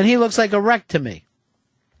 and he looks like a wreck to me.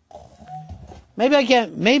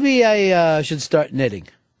 Maybe I should start knitting.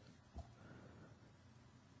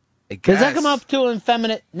 Does that come up to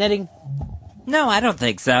effeminate knitting? No, I don't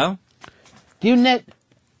think so. Do you knit?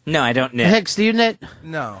 No, I don't knit. Hicks, do you knit?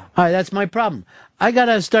 No. All right, that's my problem. I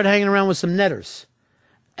gotta start hanging around with some knitters.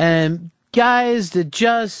 And guys that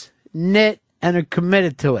just knit and are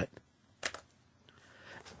committed to it.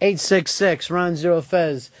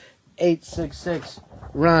 866-RUN-0-FEZ.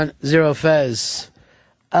 866-RUN-0-FEZ.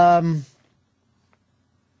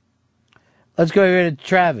 Let's go here to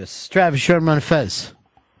Travis. Travis, you're on Run of Fez.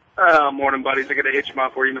 Morning, buddies. I got a hitch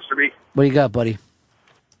for you, Mr. B. What do you got, buddy?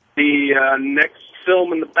 The next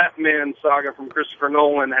film in the Batman saga from Christopher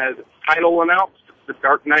Nolan has its title announced. It's The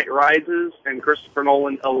Dark Knight Rises, and Christopher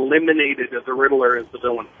Nolan eliminated the Riddler as the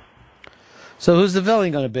villain. So who's the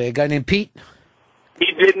villain going to be? A guy named Pete?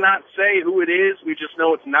 He did not say who it is. We just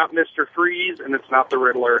know it's not Mr. Freeze, and it's not the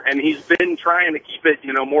Riddler. And he's been trying to keep it,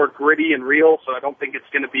 more gritty and real, so I don't think it's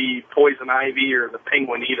going to be Poison Ivy or the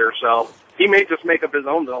Penguin either. So he may just make up his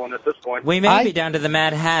own villain at this point. We may be down to the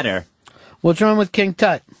Mad Hatter. What's wrong with King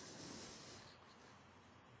Tut?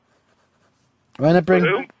 Why not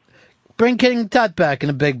bring King Tut back in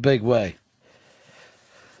a big, big way?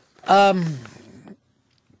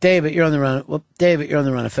 David, you're on the Run. Well, David, you're on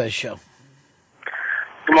the Run of Fez show.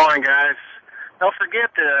 Good morning, guys. Don't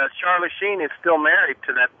forget that Charlie Sheen is still married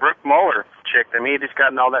to that Brooke Muller chick that he just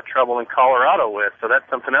got in all that trouble in Colorado with, so that's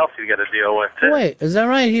something else he's got to deal with, too. Wait, is that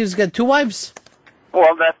right? He's got 2 wives?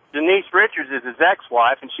 Well, that Denise Richards is his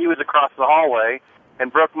ex-wife, and she was across the hallway,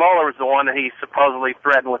 and Brooke Muller was the one that he supposedly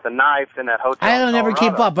threatened with a knife in that hotel I don't in ever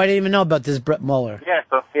Colorado. keep up. I didn't even know about this Brett Mueller. Yeah,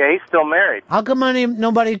 he's still married. How come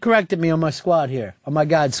nobody corrected me on my squad here? On my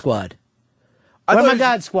God squad? Where my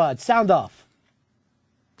God squad? Sound off.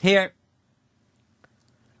 Here.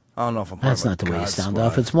 I don't know if I'm part That's of not the way you God sound squad.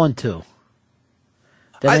 off. It's 1-2.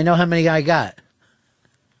 Then I know how many I got.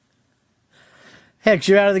 Heck,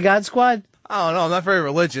 you're out of the God Squad? I don't know. I'm not very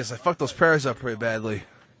religious. I fucked those prayers up pretty badly.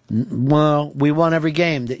 Well, we won every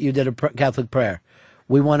game that you did a Catholic prayer.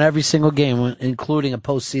 We won every single game, including a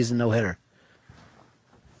postseason no-hitter.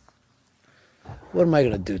 What am I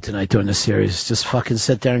going to do tonight during the series? Just fucking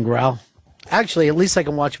sit there and growl? Actually, at least I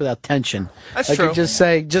can watch without tension. That's I true. can just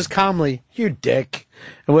say, just calmly, you dick.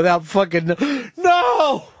 And without fucking,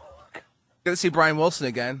 no! Good to see Brian Wilson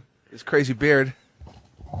again. His crazy beard.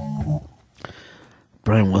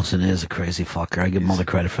 Brian Wilson is a crazy fucker. I give him all the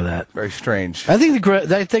credit for that. Very strange. I think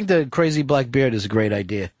the crazy black beard is a great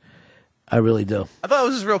idea. I really do. I thought it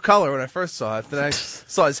was his real color when I first saw it. Then I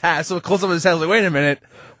saw his hat. So close up his head. I was like, wait a minute.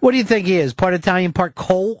 What do you think he is? Part Italian, part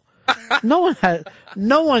coal? No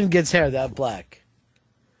one gets hair that black.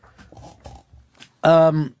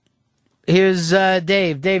 Here's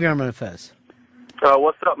Dave. Dave, you're on Manifest.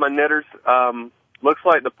 What's up, my knitters? Looks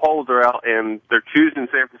like the polls are out, and they're choosing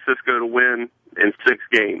San Francisco to win in 6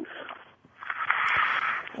 games.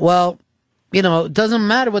 Well, it doesn't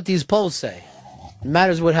matter what these polls say. It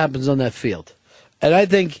matters what happens on that field. And I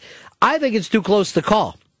think it's too close to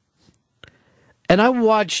call. And I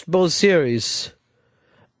watched both series,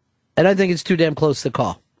 and I think it's too damn close to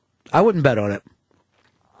call. I wouldn't bet on it.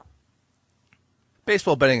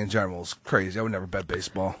 Baseball betting in general is crazy. I would never bet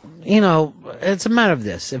baseball. It's a matter of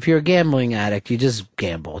this. If you're a gambling addict, you just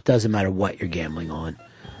gamble. It doesn't matter what you're gambling on.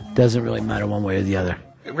 It doesn't really matter one way or the other.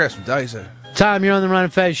 Grab some dice. Tom, you're on the Ron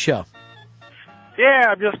and Fez show.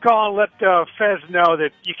 Yeah, I'm just calling to let Fez know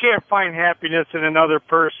that you can't find happiness in another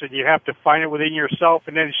person. You have to find it within yourself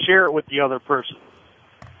and then share it with the other person.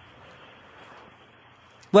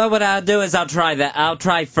 Well, what I'll do is I'll try that. I'll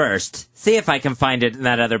try first. See if I can find it in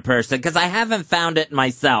that other person, because I haven't found it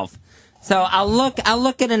myself. So I'll look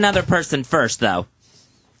at another person first, though.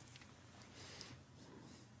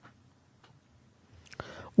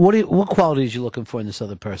 What qualities are you looking for in this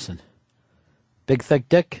other person? Big, thick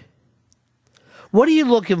dick? What are you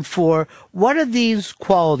looking for? What are these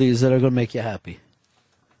qualities that are going to make you happy?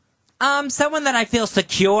 Someone that I feel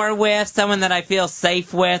secure with, someone that I feel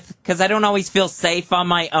safe with, because I don't always feel safe on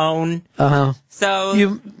my own. Uh-huh.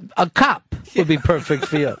 So a cop would be perfect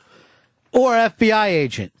for you. Or FBI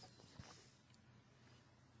agent.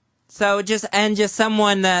 So just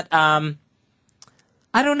someone that, I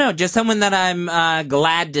don't know, just someone that I'm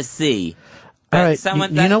glad to see. All right,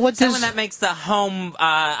 Someone that makes the home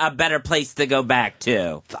a better place to go back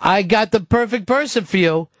to. I got the perfect person for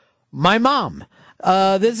you. My mom.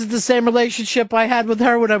 This is the same relationship I had with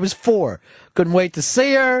her when I was 4. Couldn't wait to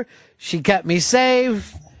see her. She kept me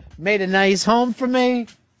safe, made a nice home for me.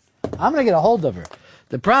 I'm going to get a hold of her.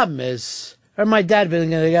 The problem is, her and my dad have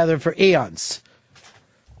been together for eons.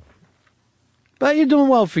 But you're doing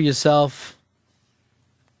well for yourself.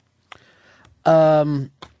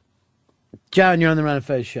 John, you're on the Ron and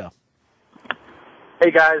Fez show.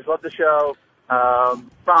 Hey guys, love the show.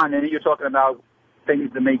 Ron, I know you're talking about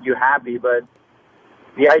things that make you happy, but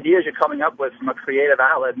the ideas you're coming up with from a creative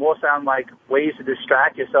outlet more sound like ways to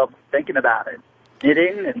distract yourself from thinking about it.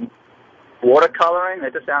 Knitting and watercoloring,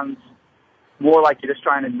 it just sounds more like you're just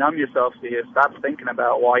trying to numb yourself so you stop thinking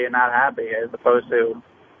about why you're not happy as opposed to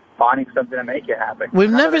finding something to make you happy.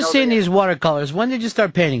 We've never seen these watercolors. When did you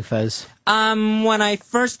start painting, Fez? When I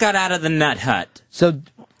first got out of the Nut Hut. So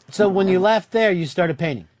when you left there, you started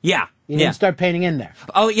painting? Yeah. You didn't start painting in there?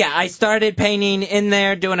 Oh, yeah. I started painting in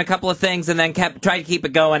there, doing a couple of things, and then tried to keep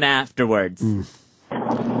it going afterwards.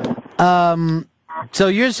 So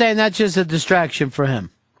you're saying that's just a distraction for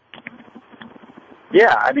him?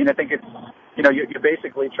 Yeah, I mean, I think it's, you're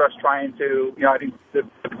basically just trying to, I think the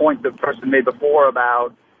point the person made before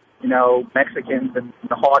about, Mexicans and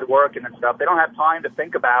the hard work and stuff, they don't have time to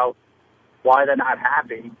think about why they're not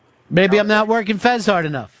happy. Maybe I'm not working Fez hard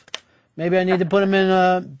enough. Maybe I need to put him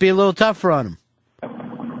in, be a little tougher on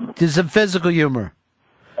him. Do some physical humor.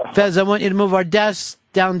 Fez, I want you to move our desk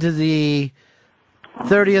down to the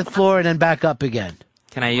 30th floor and then back up again.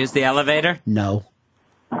 Can I use the elevator? No.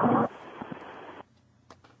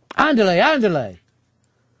 Andale.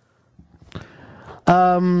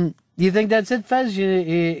 You think that's it, Fez?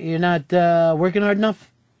 You're not working hard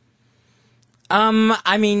enough?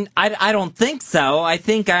 I mean, I don't think so. I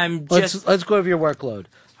think I'm just... Let's go over your workload.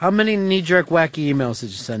 How many knee-jerk wacky emails did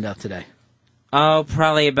you send out today? Oh,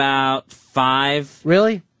 probably about 5.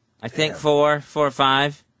 Really? I think 4 or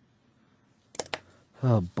 5.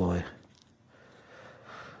 Oh, boy.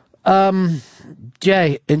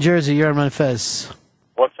 Jay, in Jersey, you're on my Fez.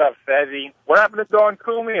 What's up, Fezzy? What happened to Don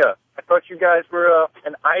Cumia? I thought you guys were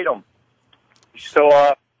an item. You still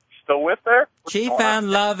still with there? She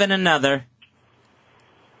found love in another.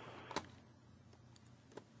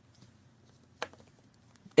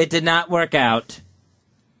 It did not work out.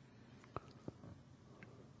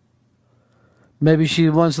 Maybe she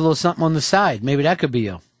wants a little something on the side. Maybe that could be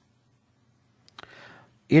you.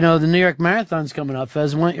 You know, the New York Marathon's coming up,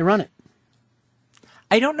 Fez. Why don't you run it?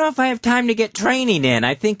 I don't know if I have time to get training in.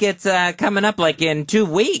 I think it's coming up like in 2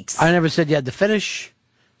 weeks. I never said you had to finish.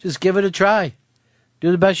 Just give it a try.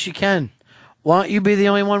 Do the best you can. Why don't you be the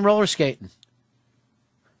only one roller skating?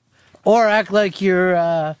 Or act like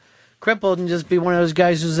you're crippled and just be one of those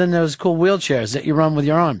guys who's in those cool wheelchairs that you run with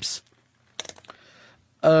your arms.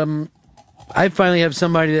 I finally have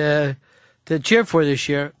somebody to cheer for this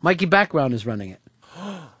year. Mikey Background is running it.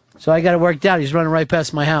 So I got it worked out. He's running right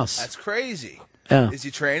past my house. That's crazy. Yeah. Is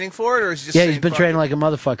he training for it, or is he just Yeah, saying he's been fuck training it? like a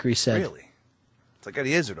motherfucker, he said. Really? It's like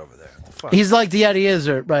Eddie Izzard over there. What the fuck? He's like the Eddie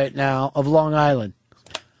Izzard right now of Long Island.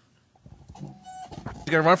 You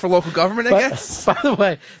gonna run for local government, I guess? By the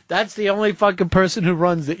way, that's the only fucking person who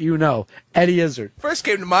runs that you know. Eddie Izzard. First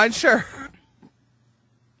came to mind, sure.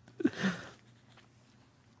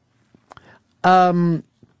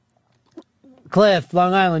 Cliff,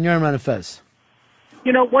 Long Island, you're in Run Fez.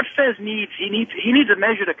 You know what Fez needs? He needs a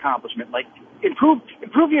measured accomplishment. Like improve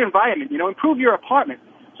your environment. You know, improve your apartment.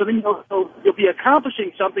 So then you'll be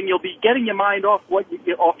accomplishing something. You'll be getting your mind off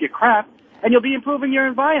off your crap, and you'll be improving your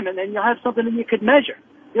environment. And you'll have something that you could measure.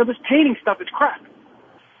 You know, this painting stuff is crap.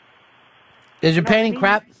 Is your painting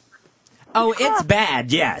crap? Oh, it's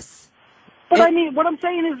bad. Yes. But I mean, what I'm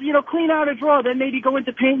saying is, you know, clean out a drawer, then maybe go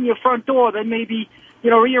into painting your front door, then maybe, you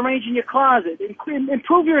know, rearranging your closet, and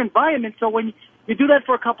improve your environment. So when you do that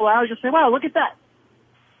for a couple hours, you'll say, "Wow, look at that."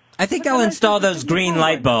 I think I'll install those green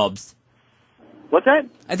light bulbs. What's that?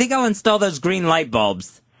 I think I'll install those green light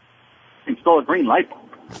bulbs. Install a green light bulb?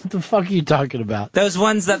 What the fuck are you talking about? Those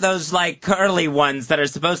like curly ones that are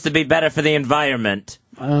supposed to be better for the environment.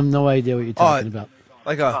 I have no idea what you're talking about.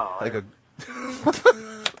 Like a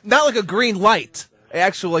not like a green light.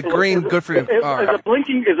 Actual like green, good for you. Is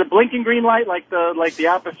a blinking green light like the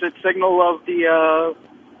opposite signal of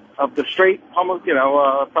the straight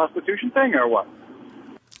prostitution thing, or what?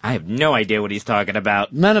 I have no idea what he's talking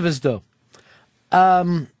about. None of us do.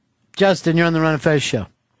 Justin, you're on the Run and Fez show.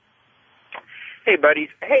 Hey, buddies.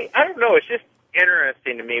 Hey, I don't know. It's just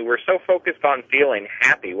interesting to me. We're so focused on feeling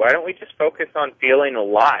happy. Why don't we just focus on feeling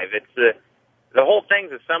alive? It's the whole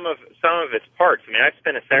thing's some of its parts. I mean, I've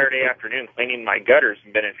spent a Saturday afternoon cleaning my gutters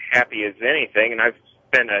and been as happy as anything, and I've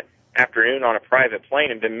spent an afternoon on a private plane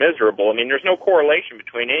and been miserable. I mean, there's no correlation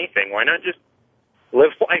between anything. Why not just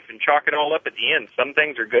live life and chalk it all up at the end? Some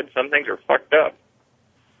things are good, some things are fucked up.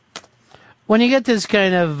 When you get this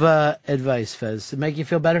kind of advice, Fez, does it make you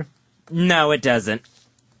feel better? No, it doesn't.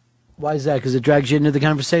 Why is that? Because it drags you into the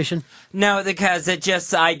conversation? No, because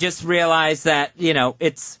I just realized that, you know,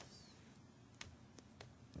 it's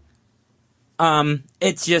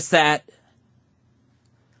just that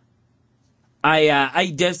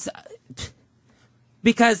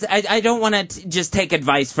because I don't want to just take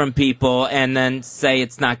advice from people and then say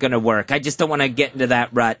it's not going to work. I just don't want to get into that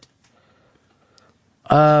rut.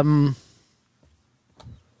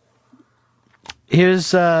 Here's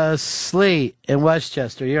Slee in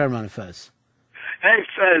Westchester. You're on Run and Fez. Hey,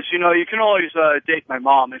 Fez, you know, you can always date my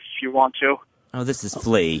mom if you want to. Oh, this is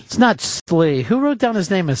Flea. It's not Slee. Who wrote down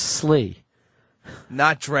his name as Slee?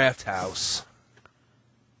 Not Draft House.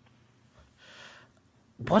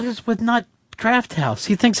 What is with not Draft House?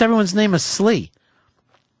 He thinks everyone's name is Slee.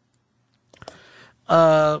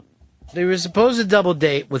 They were supposed to double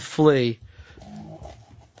date with Flea.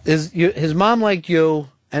 His mom liked you,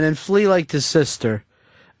 and then Flea liked his sister,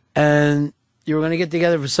 and you were going to get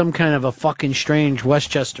together for some kind of a fucking strange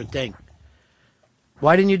Westchester thing.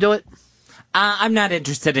 Why didn't you do it? I'm not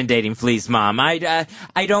interested in dating Flea's mom. I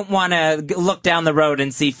don't want to look down the road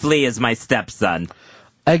and see Flea as my stepson.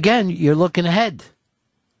 Again, you're looking ahead.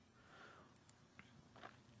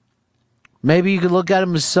 Maybe you could look at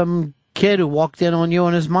him as some kid who walked in on you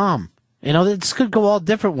and his mom. You know, this could go all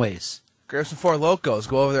different ways. Grab some Four Locos,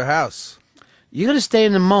 go over their house. You got to stay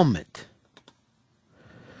in the moment.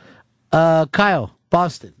 Kyle,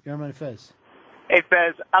 Boston, you're on my Fez. Hey,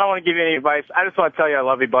 Fez, I don't want to give you any advice. I just want to tell you I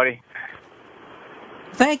love you, buddy.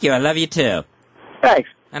 Thank you. I love you too. Thanks.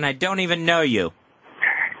 And I don't even know you.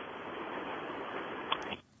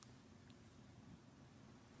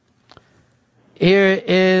 Here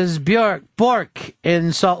is Bork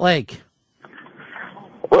in Salt Lake.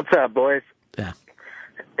 What's up, boys? Yeah.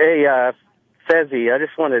 Hey, Fezzy, I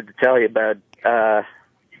just wanted to tell you about, I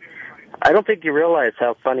don't think you realize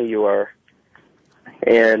how funny you are.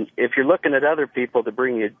 And if you're looking at other people to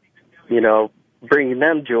bring you bringing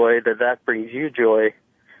them joy, that brings you joy.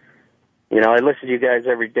 I listen to you guys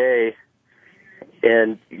every day,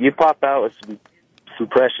 and you pop out with some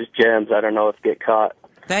precious gems. I don't know if get caught.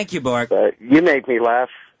 Thank you, Bork. But you make me laugh.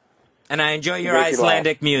 And I enjoy your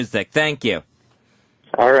Icelandic music. Thank you.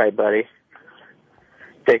 All right, buddy.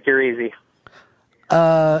 Take her easy.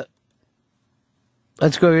 Let's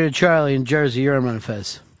go to Charlie in Jersey. You're on Ron and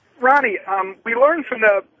Fez. Ronnie, we learned from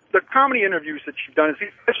the comedy interviews that you've done is these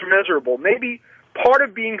guys are miserable. Maybe part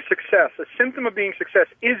of being success, a symptom of being success,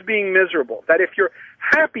 is being miserable. That if you're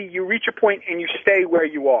happy, you reach a point and you stay where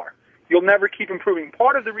you are. You'll never keep improving.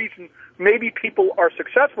 Part of the reason maybe people are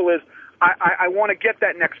successful is I want to get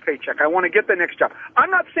that next paycheck. I want to get the next job.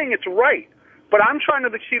 I'm not saying it's right, but I'm trying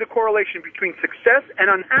to see the correlation between success and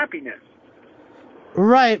unhappiness.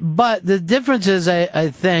 Right, but the difference is, I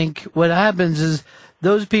think, what happens is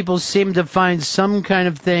those people seem to find some kind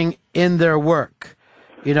of thing in their work,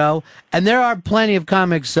 And there are plenty of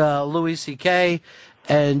comics, Louis C.K.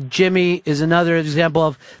 and Jimmy is another example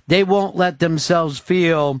of they won't let themselves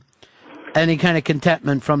feel any kind of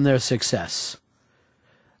contentment from their success.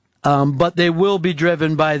 But they will be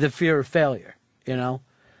driven by the fear of failure,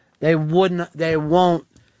 They won't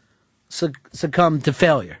succumb to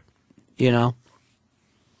failure, To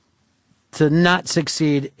not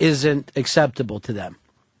succeed isn't acceptable to them.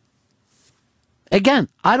 Again,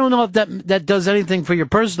 I don't know if that does anything for your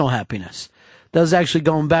personal happiness. That's actually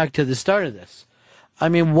going back to the start of this. I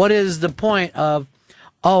mean, what is the point of,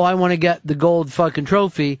 I want to get the gold fucking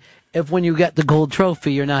trophy, if when you get the gold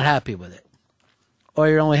trophy, you're not happy with it? Or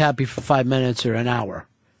you're only happy for 5 minutes or an hour.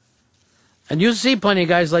 And you'll see plenty of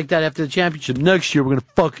guys like that after the championship. Next year, we're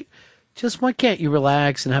going to Just why can't you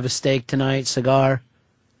relax and have a steak tonight, cigar?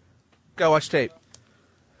 Go watch tape.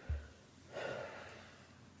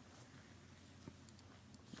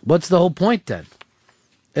 What's the whole point then?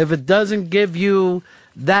 If it doesn't give you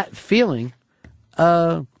that feeling,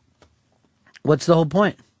 what's the whole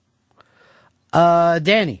point?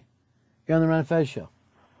 Danny, you're on the Ron and Fez show.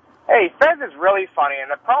 Hey, Fez is really funny, and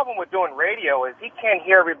the problem with doing radio is he can't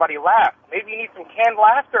hear everybody laugh. Maybe you need some canned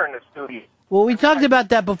laughter in the studio. Well, we talked about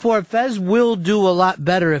that before. Fez will do a lot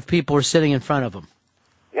better if people are sitting in front of him.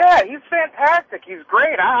 Yeah, he's fantastic. He's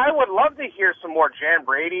great. I would love to hear some more Jan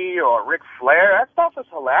Brady or Ric Flair. That stuff is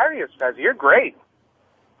hilarious, Fez. You're great.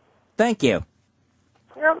 Thank you.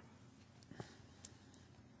 Yeah.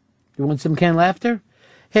 You want some canned laughter?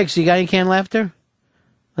 Hicks, you got any canned laughter?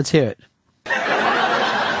 Let's hear it.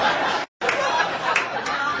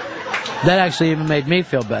 That actually even made me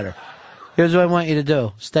feel better. Here's what I want you to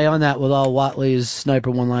do. Stay on that with all Watley's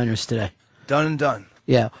sniper one-liners today. Done and done.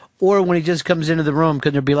 Yeah. Or when he just comes into the room,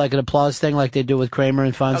 could there be like an applause thing like they do with Kramer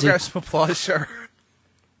and Fonzie? I'll grab some applause, sure.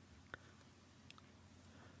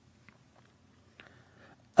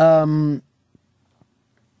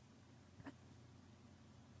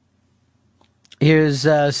 Here's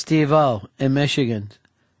Steve-O in Michigan.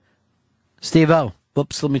 Steve-O.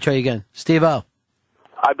 Whoops, let me try again. Steve-O.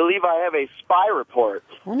 I believe I have a spy report.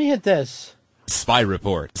 Let me hit this. Spy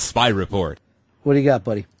report. Spy report. What do you got,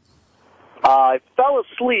 buddy? I fell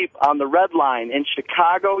asleep on the Red Line in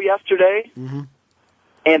Chicago yesterday,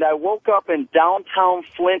 and I woke up in downtown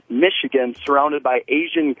Flint, Michigan, surrounded by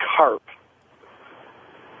Asian carp.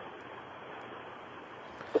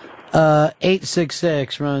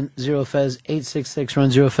 866 run 0 Fez. 866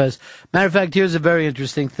 run 0 Fez. Matter of fact, here's a very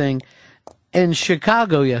interesting thing. In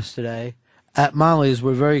Chicago yesterday, at Molly's,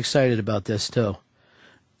 we're very excited about this too.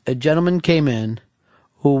 A gentleman came in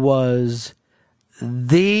who was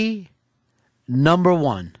the number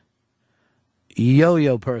one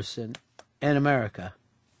yo-yo person in America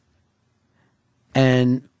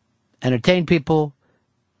and entertained people,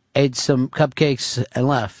 ate some cupcakes, and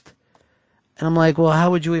left. And I'm like, well, how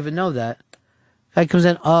would you even know that? Guy comes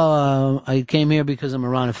in, I came here because I'm a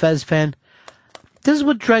Ron and Fez fan. This is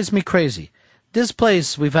what drives me crazy. This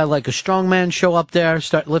place, we've had like a strongman show up there,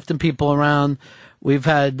 start lifting people around. We've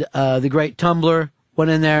had the great Tumbler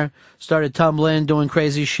went in there, started tumbling, doing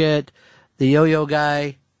crazy shit. The yo-yo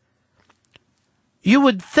guy. You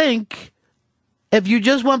would think if you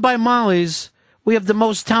just went by Molly's, we have the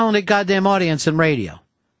most talented goddamn audience in radio.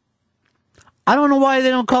 I don't know why they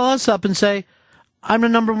don't call us up and say, I'm the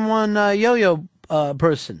number one yo-yo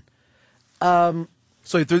person.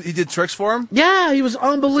 So he did tricks for him? Yeah, he was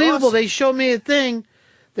unbelievable. Awesome. They showed me a thing.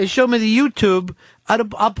 They showed me the YouTube.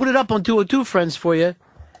 I'll put it up on 202 Friends for you.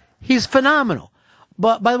 He's phenomenal.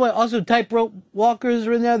 But, by the way, also tightrope walkers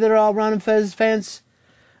are in there that are all Ron and Fez fans.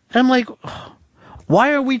 And I'm like,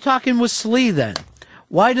 why are we talking with Slee then?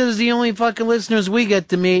 Why does the only fucking listeners we get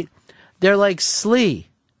to meet, they're like Slee?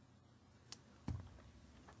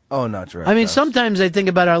 Oh, not direct. I mean, sometimes I think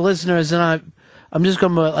about our listeners, and I'm just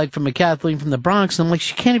going to, like, from a Kathleen from the Bronx, and I'm like,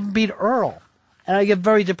 she can't even beat Earl. And I get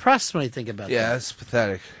very depressed when I think about that. Yeah, that's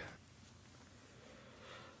pathetic.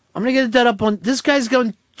 I'm going to get that up on... This guy's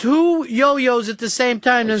going 2 yo-yos at the same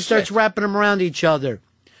time and then starts wrapping them around each other.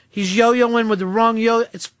 He's yo-yoing with the wrong yo...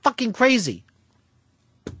 It's fucking crazy.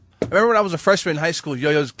 I remember when I was a freshman in high school,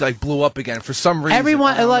 yo-yos like blew up again for some reason.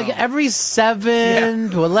 Everyone, like, every 7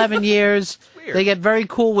 to 11 years, they get very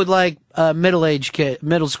cool with, like,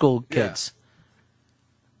 middle school kids.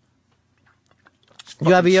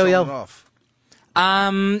 You have a yo-yo?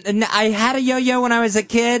 I had a yo-yo when I was a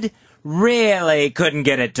kid. Really couldn't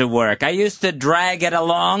get it to work. I used to drag it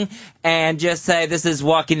along and just say, "This is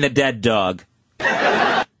walking the dead dog."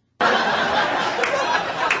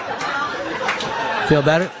 Feel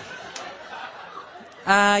better?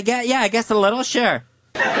 Yeah, I guess a little, sure.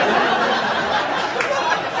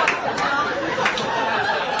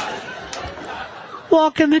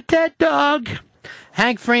 Walking the dead dog.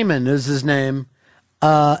 Hank Freeman is his name.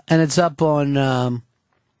 And it's up on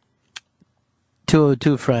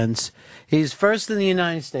 202 Friends. He's first in the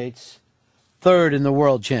United States, third in the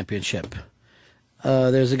World Championship.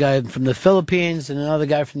 There's a guy from the Philippines and another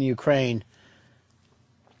guy from the Ukraine.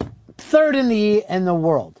 Third in the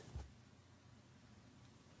world.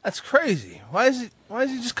 That's crazy. Why is he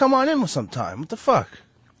just come on in with some time? What the fuck?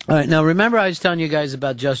 All right, now remember I was telling you guys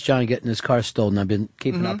about Just John getting his car stolen. I've been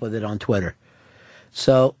keeping up with it on Twitter.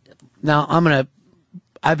 So now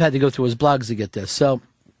I've had to go through his blogs to get this. So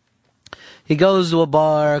he goes to a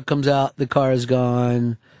bar, comes out, the car is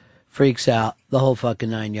gone, freaks out, the whole fucking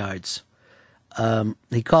 9 yards.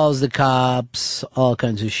 He calls the cops, all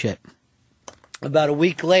kinds of shit. About a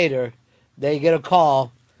week later, they get a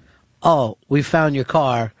call. Oh, we found your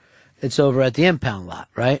car. It's over at the impound lot,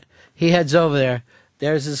 right? He heads over there.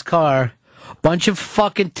 There's his car. Bunch of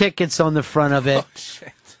fucking tickets on the front of it. Oh,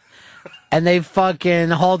 shit. And they fucking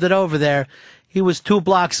hauled it over there. He was 2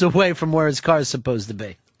 blocks away from where his car is supposed to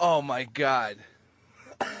be. Oh, my God.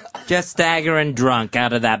 Just staggering drunk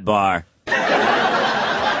out of that bar.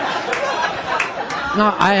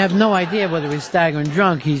 No, I have no idea whether he's staggering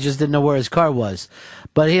drunk. He just didn't know where his car was.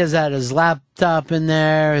 But he has had his laptop in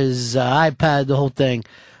there, his iPad, the whole thing.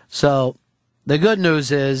 So the good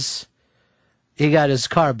news is he got his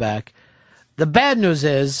car back. The bad news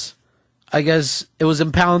is, I guess it was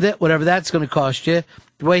impounded, whatever that's going to cost you.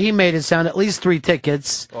 The way he made it sound, at least 3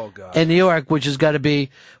 tickets in New York, which has got to be,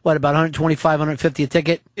 about 125, 150 a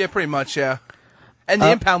ticket? Yeah, pretty much, yeah. And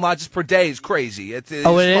the impound lot just per day is crazy. It is?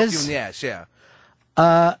 You in the ass, yeah.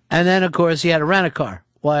 And then, of course, he had to rent a car.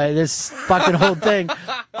 Why, this fucking whole thing,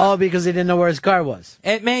 all because he didn't know where his car was.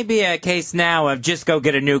 It may be a case now of just go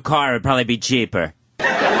get a new car. It'd probably be cheaper.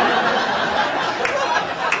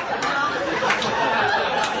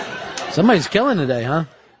 Somebody's killing today, huh?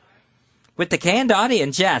 With the canned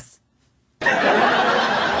audience, yes.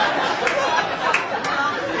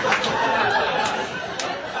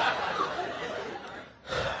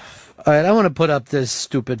 All right, I want to put up this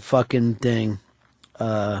stupid fucking thing,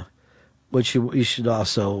 which you should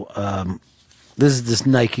also. This is this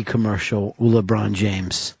Nike commercial with LeBron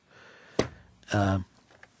James. And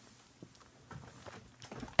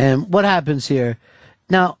what happens here?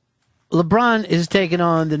 Now, LeBron is taking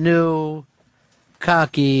on the new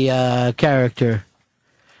cocky character,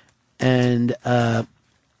 and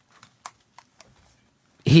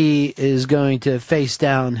he is going to face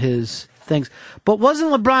down his things. But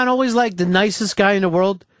wasn't LeBron always like the nicest guy in the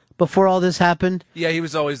world before all this happened? Yeah, he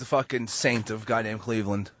was always the fucking saint of goddamn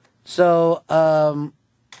Cleveland. So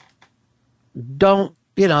don't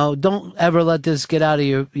ever let this get out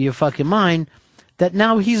of your fucking mind that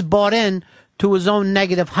now he's bought in to his own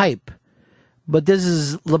negative hype. But this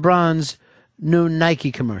is LeBron's new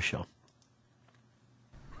Nike commercial.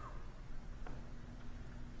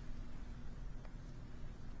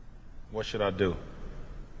 What should I do?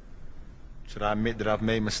 Should I admit that I've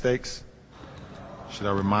made mistakes? Should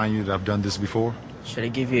I remind you that I've done this before? Should I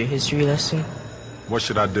give you a history lesson? What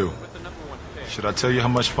should I do? Should I tell you how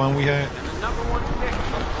much fun we had?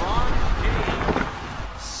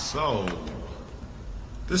 So,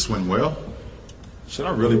 this went well. Should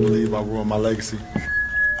I really believe I ruined my legacy?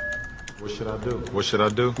 What should I do? What should I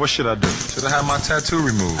do? What should I do? Should I have my tattoo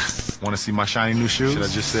removed? Want to see my shiny new shoes? Should I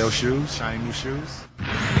just sell shoes? Shiny new shoes?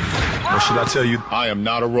 Or should I tell you I am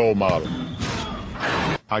not a role model?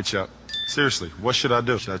 Hi, Chuck. Seriously, what should I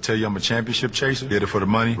do? Should I tell you I'm a championship chaser? Did it for the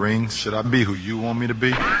money, rings? Should I be who you want me to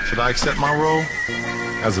be? Should I accept my role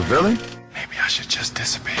as a villain? Maybe I should just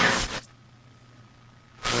disappear.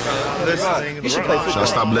 listening. Should I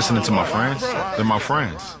stop listening to my friends? They're my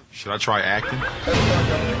friends. Should I try acting?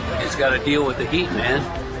 You just gotta deal with the heat, man.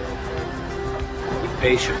 Be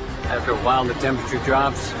patient. After a while, the temperature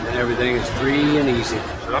drops, and everything is free and easy.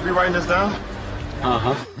 Should I be writing this down?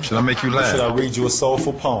 Uh-huh. Should I make you laugh? Should I read you a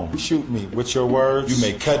soulful poem? Shoot me with your words. You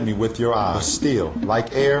may cut me with your eyes. But still,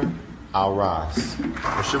 like air, I'll rise.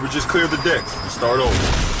 Or should we just clear the decks and start over?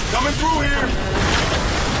 Coming through here!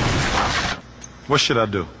 What should I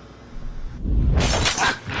do?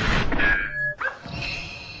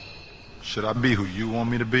 Should I be who you want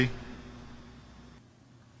me to be?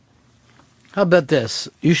 How about this?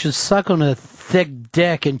 You should suck on a thick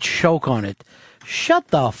dick and choke on it. Shut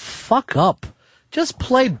the fuck up. Just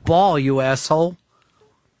play ball, you asshole.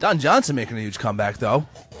 Don Johnson making a huge comeback, though.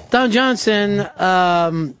 Don Johnson,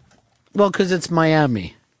 well, because it's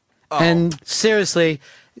Miami. Oh. And seriously,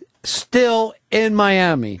 still in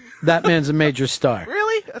Miami, that man's a major star.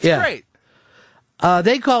 Really? That's Yeah. great.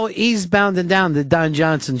 They call Eastbound and Down the Don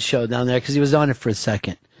Johnson show down there because he was on it for a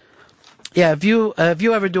second. Yeah, if you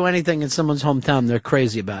ever do anything in someone's hometown, they're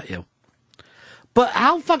crazy about you. But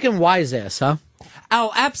how fucking wise ass, huh?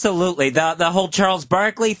 Oh, absolutely. The whole Charles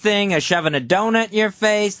Barkley thing, shoving a donut in your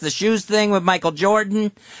face, the shoes thing with Michael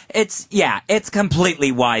Jordan. It's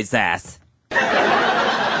completely wise ass.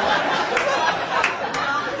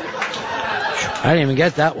 I didn't even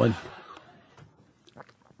get that one.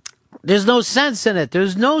 There's no sense in it.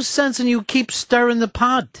 There's no sense in you keep stirring the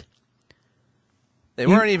pot. They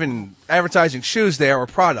weren't even advertising shoes there or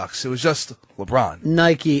products. It was just LeBron.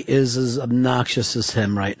 Nike is as obnoxious as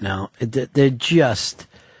him right now. They're just...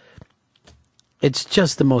 It's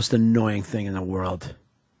just the most annoying thing in the world.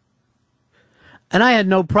 And I had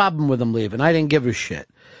no problem with him leaving. I didn't give a shit.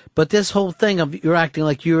 But this whole thing of you're acting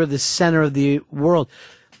like you're the center of the world.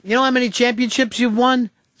 You know how many championships you've won?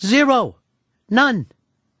 0. None.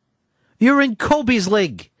 You're in Kobe's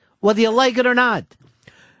league, whether you like it or not.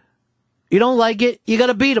 You don't like it, you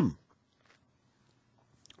gotta beat him.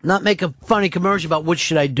 Not make a funny commercial about what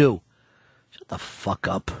should I do. Shut the fuck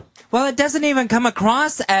up. Well, it doesn't even come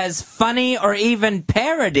across as funny or even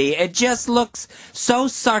parody. It just looks so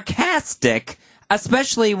sarcastic,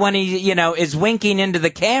 especially when he, is winking into the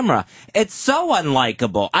camera. It's so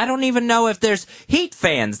unlikable. I don't even know if there's Heat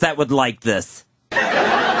fans that would like this.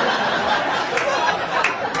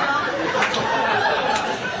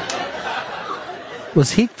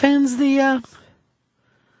 Was Heat fans the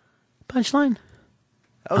punchline?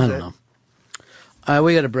 That was I don't know. All right,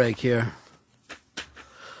 we got a break here.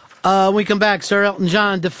 When we come back, Sir Elton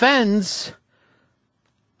John defends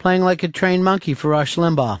playing like a trained monkey for Rush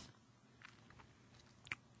Limbaugh.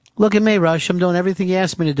 Look at me, Rush. I'm doing everything you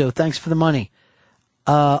asked me to do. Thanks for the money.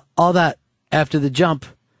 All that after the jump.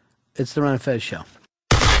 It's the Ron and Fez Show.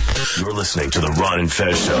 You're listening to the Ron and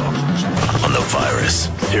Fez Show on the Virus,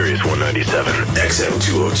 Sirius 197, XM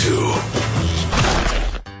 202.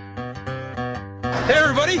 Hey,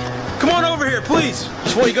 everybody, come on over here, please.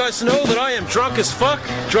 Just want you guys to know that I am drunk as fuck,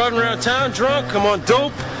 driving around town drunk, I'm on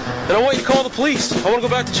dope, and I want you to call the police. I want to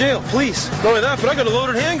go back to jail, please. Not only that, but I got a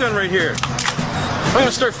loaded handgun right here. I'm going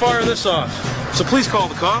to start firing this off, so please call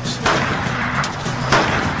the cops.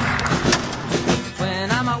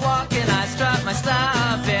 When I'm out walking, I strut my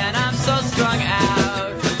stuff, and I'm so strung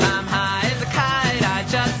out. I'm high as a kite, I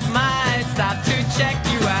just might stop to check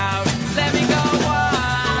you out. Let me go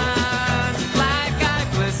on, like I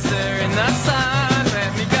glister in the sun.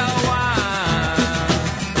 Let me go on,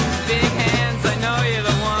 big hands, I know you're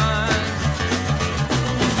the one.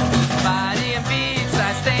 Body and beats,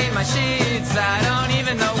 I stain my sheets, I don't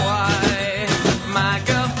even know why. My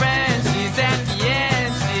girlfriend, she's at the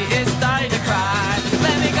end, she is starting to cry.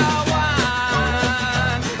 Let me go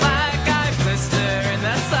on, like I blister in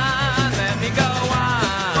the sun. Let me go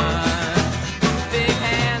on, big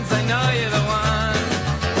hands, I know you're the one.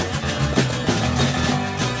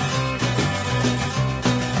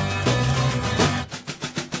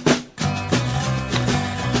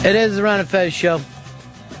 It is the Ron and Fez Show.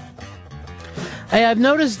 Hey, I've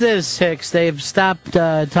noticed this, Hicks. They've stopped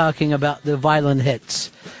talking about the violent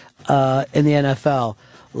hits in the NFL.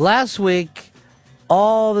 Last week,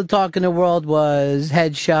 all the talk in the world was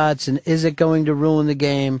headshots and is it going to ruin the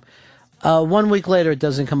game. 1 week later, it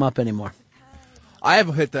doesn't come up anymore. I have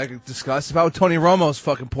a hit that I could discuss about Tony Romo's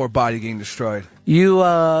fucking poor body getting destroyed.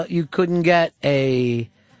 You couldn't get a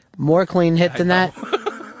more clean hit than that,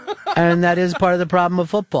 and that is part of the problem of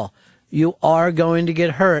football. You are going to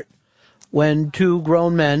get hurt when two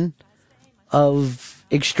grown men of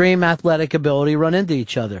extreme athletic ability run into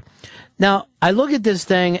each other. Now, I look at this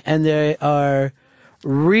thing, and they are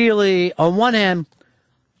really, on one hand,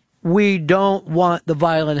 we don't want the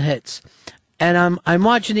violent hits. And I'm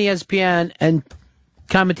watching ESPN and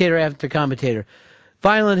commentator after commentator.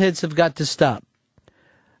 Violent hits have got to stop.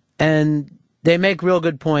 And they make real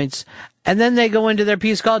good points. And then they go into their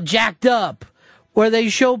piece called Jacked Up, where they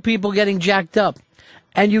show people getting jacked up.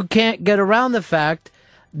 And you can't get around the fact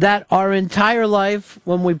that our entire life,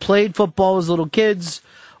 when we played football as little kids,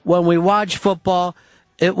 when we watched football,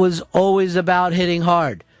 it was always about hitting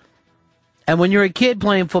hard. And when you're a kid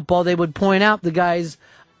playing football, they would point out the guys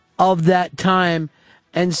of that time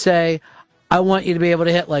and say, I want you to be able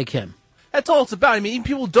to hit like him. That's all it's about. I mean, even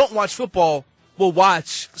people who don't watch football will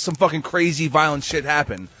watch some fucking crazy violent shit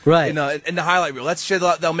happen. Right. In the highlight reel. That's shit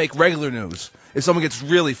they'll make regular news. If someone gets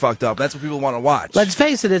really fucked up, that's what people want to watch. Let's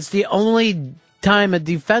face it, it's the only time a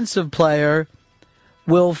defensive player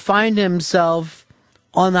will find himself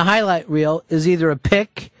on the highlight reel is either a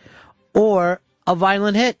pick or a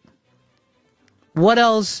violent hit. What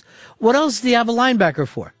else do you have a linebacker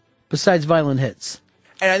for besides violent hits?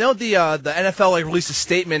 And I know the NFL released a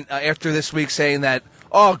statement after this week saying that,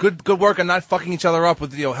 oh, good work on not fucking each other up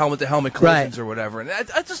with helmet-to-helmet collisions or whatever. And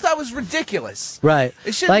I just thought it was ridiculous. Right.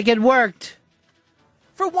 Like it worked.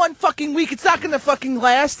 For one fucking week. It's not going to fucking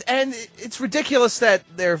last, and it's ridiculous that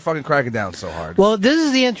they're fucking cracking down so hard. Well, this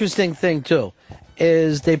is the interesting thing, too,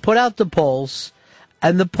 is they put out the polls,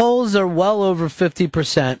 and the polls are well over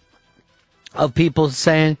 50% of people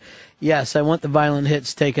saying, yes, I want the violent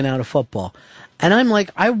hits taken out of football. And I'm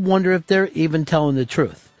like, I wonder if they're even telling the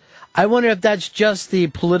truth. I wonder if that's just the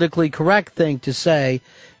politically correct thing to say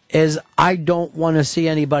is I don't want to see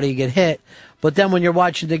anybody get hit. But then when you're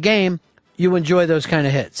watching the game, you enjoy those kind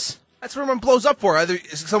of hits. That's what everyone blows up for. Either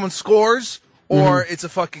someone scores or it's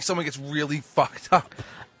someone gets really fucked up.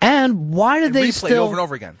 And why did they replay still over and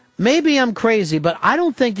over again? Maybe I'm crazy, but I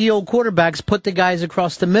don't think the old quarterbacks put the guys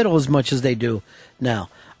across the middle as much as they do now.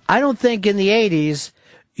 I don't think in the 80s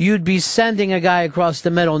you'd be sending a guy across the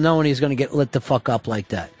middle knowing he's going to get lit the fuck up like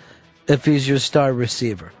that if he's your star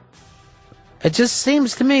receiver. It just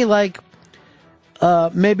seems to me like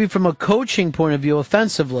maybe from a coaching point of view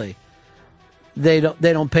offensively, they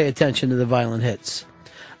don't pay attention to the violent hits.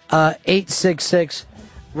 866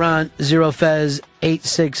 Ron Zero Fez,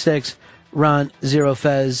 866 Ron Zero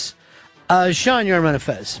Fez. Sean, you're on Ron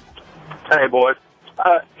Fez. Hey, boys.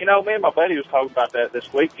 Me and my buddy was talking about that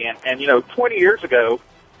this weekend, and 20 years ago,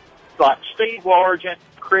 like Steve Largent,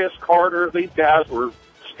 Chris Carter, these guys were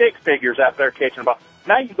stick figures out there catching the ball.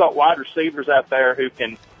 Now you've got wide receivers out there who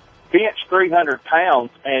can bench 300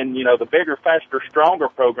 pounds, and, the bigger, faster, stronger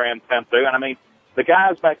programs come through. And, I mean, the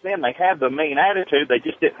guys back then, they had the mean attitude. They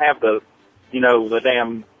just didn't have the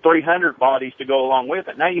damn 300 bodies to go along with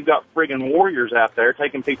it. Now you've got friggin' warriors out there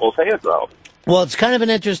taking people's heads off. Well, it's kind of an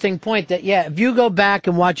interesting point that, if you go back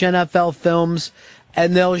and watch NFL films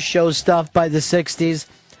and they'll show stuff by the 60s,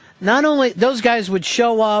 not only those guys would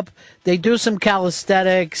show up, they do some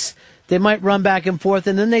calisthenics, they might run back and forth,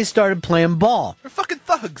 and then they started playing ball. They're fucking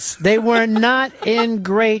thugs. They were not in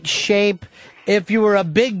great shape. If you were a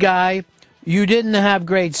big guy, you didn't have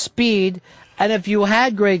great speed, and if you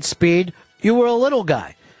had great speed, you were a little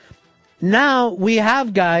guy. Now we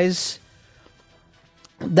have guys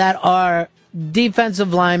that are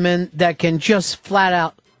defensive linemen that can just flat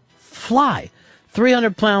out fly.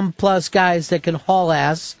 300-pound plus guys that can haul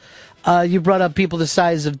ass. You brought up people the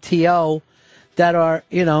size of T.O. that are,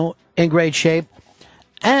 in great shape.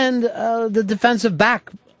 And the defensive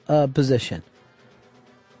back position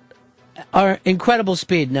are incredible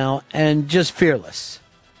speed now and just fearless.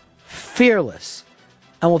 Fearless.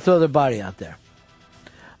 And will throw their body out there.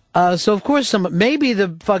 So, of course, maybe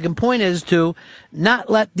the fucking point is to not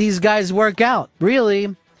let these guys work out.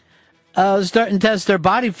 Really, start and test their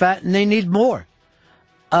body fat, and they need more.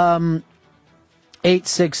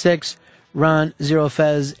 866 Ron Zero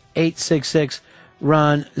Fez, 866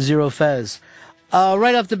 Ron Zero Fez.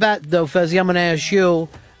 Right off the bat, though, Fezzy, I'm going to ask you,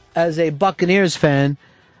 as a Buccaneers fan,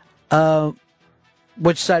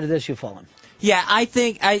 which side of this you fall on? Yeah, I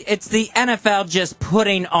think it's the NFL just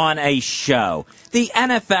putting on a show. The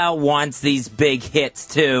NFL wants these big hits,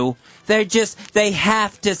 too. They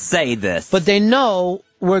have to say this. But they know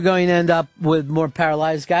we're going to end up with more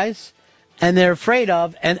paralyzed guys, and they're afraid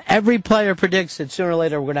of, and every player predicts that sooner or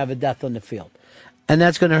later we're going to have a death on the field. And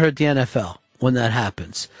that's going to hurt the NFL when that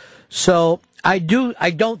happens. So I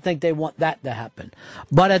don't think they want that to happen.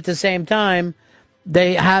 But at the same time,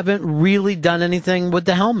 they haven't really done anything with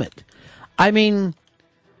the helmet. I mean,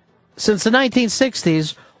 since the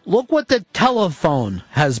 1960s, look what the telephone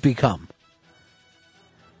has become.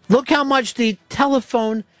 Look how much the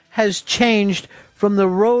telephone has changed from the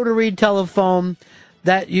rotary telephone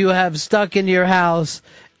that you have stuck into your house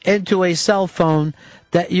into a cell phone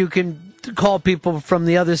that you can call people from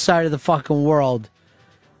the other side of the fucking world.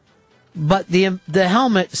 But the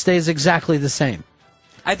helmet stays exactly the same.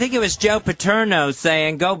 I think it was Joe Paterno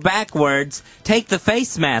saying, go backwards, take the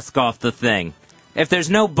face mask off the thing. If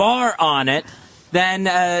there's no bar on it, then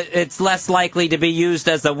it's less likely to be used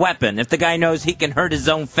as a weapon, if the guy knows he can hurt his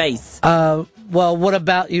own face. Well, what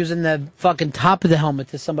about using the fucking top of the helmet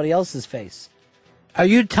to somebody else's face? Are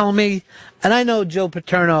you telling me, and I know Joe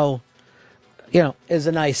Paterno, is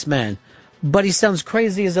a nice man, but he sounds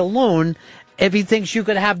crazy as a loon if he thinks you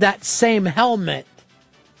could have that same helmet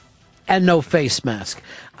and no face mask.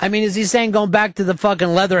 I mean, is he saying going back to the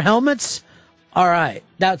fucking leather helmets? All right,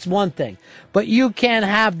 that's one thing. But you can't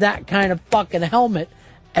have that kind of fucking helmet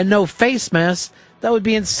and no face mask. That would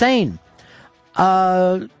be insane.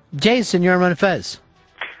 Jason, you're on Run Fez.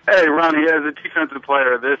 Hey, Ronnie, as a defensive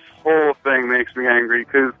player, this whole thing makes me angry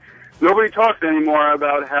because nobody talks anymore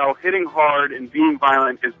about how hitting hard and being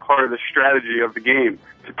violent is part of the strategy of the game.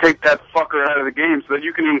 To take that fucker out of the game so that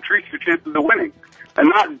you can increase your chances of winning. And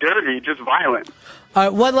not dirty, just violent. All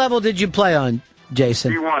right, what level did you play on,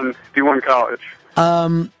 Jason? D1 college.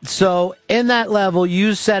 So in that level,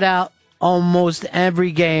 you set out almost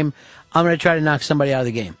every game, I'm going to try to knock somebody out of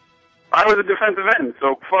the game. I was a defensive end,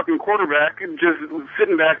 so fucking quarterback just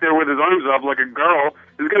sitting back there with his arms up like a girl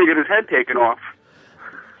is going to get his head taken off.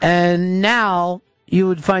 And now you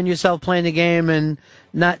would find yourself playing the game and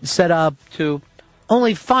not set up to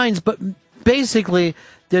only fines, but basically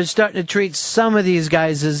they're starting to treat some of these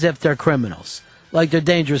guys as if they're criminals, like they're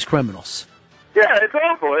dangerous criminals. Yeah, it's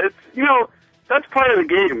awful. It's, that's part of the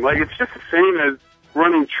game. Like, it's just the same as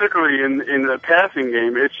running trickery in the passing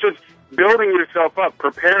game. It's just building yourself up,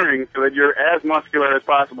 preparing so that you're as muscular as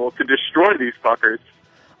possible to destroy these fuckers.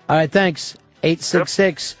 All right, thanks.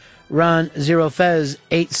 866-RON-0-FEZ,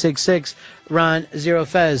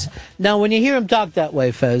 866-RON-0-FEZ. Now, when you hear him talk that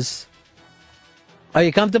way, Fez, are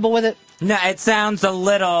you comfortable with it? No, it sounds a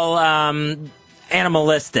little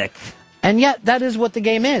animalistic. And yet, that is what the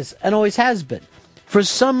game is, and always has been. For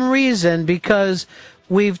some reason, because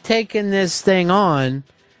we've taken this thing on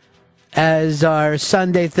as our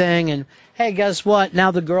Sunday thing, and hey, guess what?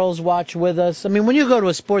 Now the girls watch with us. I mean, when you go to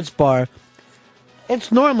a sports bar, it's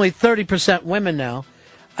normally 30% women now.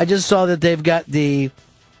 I just saw that they've got the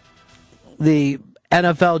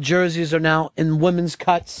NFL jerseys are now in women's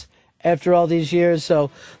cuts after all these years, so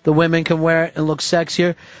the women can wear it and look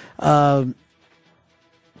sexier. 20%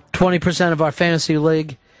 of our fantasy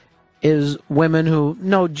league is women who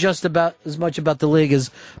know just about as much about the league as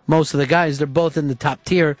most of the guys. They're both in the top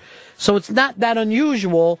tier. So it's not that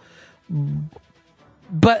unusual,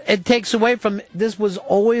 but it takes away from, this was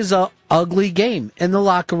always a ugly game. In the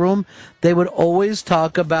locker room, they would always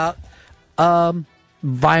talk about violent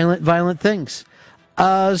things.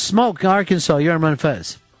 Smoke, Arkansas, you're on Run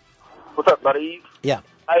Fez. What's up, buddy? Yeah.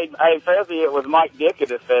 Hey, Fezzy, it was Mike Dickett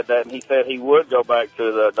that said that, and he said he would go back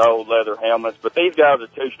to the old leather helmets, but these guys are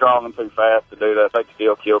too strong and too fast to do that. They could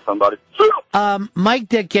still kill somebody. Mike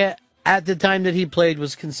Dickett, at the time that he played,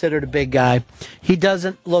 was considered a big guy. He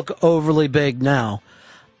doesn't look overly big now.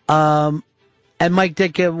 And Mike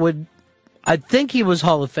Dickett would, I think he was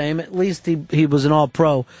Hall of Fame, at least he was an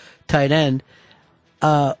all-pro tight end,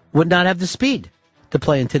 would not have the speed to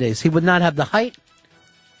play in today's. He would not have the height,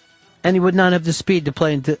 and he would not have the speed to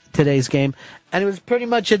play in today's game. And he was pretty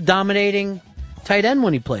much a dominating tight end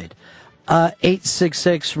when he played.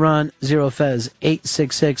 866-RON-0-FEZ.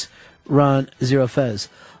 866-RON-0-FEZ.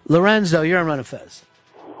 Lorenzo, you're on Run Fez.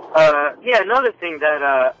 Yeah, another thing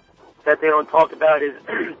that they don't talk about is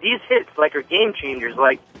these hits, like, are game changers.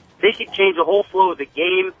 Like, they could change the whole flow of the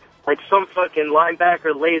game. Like, some fucking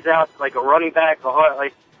linebacker lays out, like, a running back,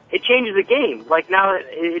 it changes the game. Like, now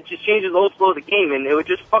it just changes the whole flow of the game, and it would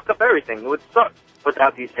just fuck up everything. It would suck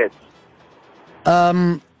without these hits.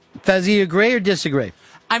 Fez, you agree or disagree?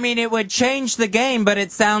 I mean, it would change the game, but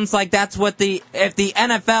it sounds like that's what if the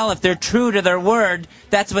NFL, if they're true to their word,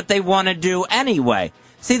 that's what they want to do anyway.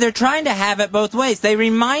 See, they're trying to have it both ways. They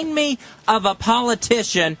remind me of a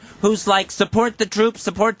politician who's like, support the troops,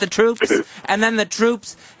 and then the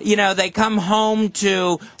troops, they come home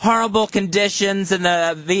to horrible conditions in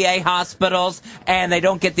the VA hospitals, and they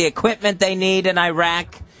don't get the equipment they need in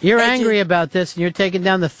Iraq. You're angry about this, and you're taking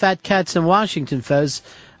down the fat cats in Washington, Fez.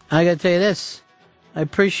 I gotta tell you this. I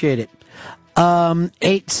appreciate it.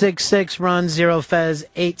 866-RON-0-FEZ,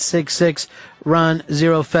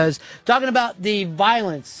 866-RON-0-FEZ. Talking about the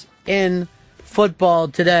violence in football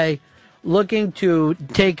today, looking to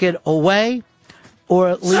take it away, or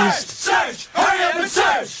at least... Search! Hurry up and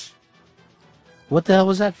search! What the hell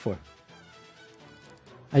was that for?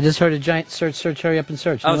 I just heard a giant search, hurry up and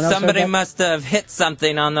search. Oh, Anyone else heard somebody that? must have hit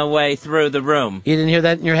something on the way through the room. You didn't hear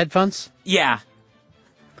that in your headphones? Yeah.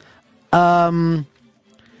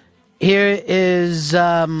 Here is,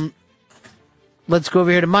 let's go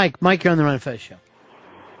over here to Mike. Mike, you're on the Ron and Fez show.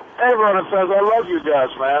 Hey, Ron and Fez, I love you guys,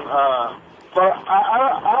 man. But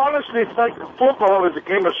I honestly think football is a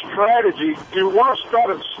game of strategy. You want to try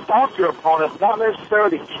to stop your opponent, not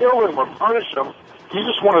necessarily kill them or punish them. You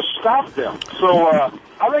just want to stop them. So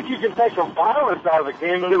I think you can take the violence out of the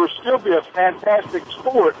game, and it will still be a fantastic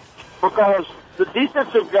sport because the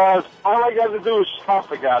defensive guys, all they got to do is stop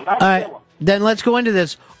the guy, not All right, kill him. then let's go into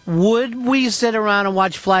this. Would we sit around and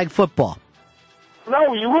watch flag football?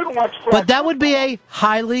 No, you wouldn't watch flag But that would be a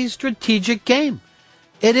highly strategic game.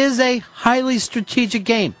 It is a highly strategic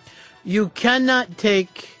game. You cannot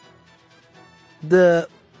take the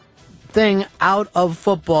thing out of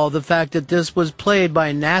football, the fact that this was played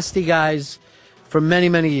by nasty guys for many,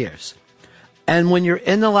 many years. And when you're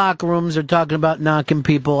in the locker rooms, they're talking about knocking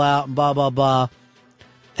people out and blah, blah, blah,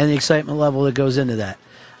 and the excitement level that goes into that.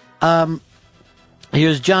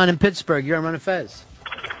 Here's John in Pittsburgh. You're on Ron and Fez.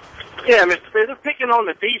 Yeah, Mr. Fizz, they're picking on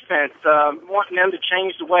the defense, wanting them to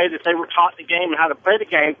change the way that they were taught the game and how to play the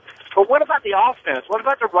game. But what about the offense? What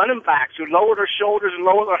about the running backs who lower their shoulders and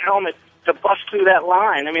lower their helmet to bust through that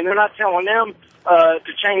line? I mean, they're not telling them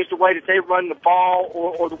to change the way that they run the ball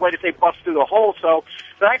or the way that they bust through the hole. So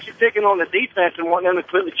they're actually picking on the defense and wanting them to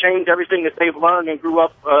completely change everything that they've learned and grew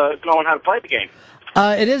up knowing how to play the game.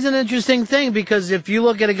 It is an interesting thing because if you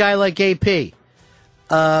look at a guy like AP,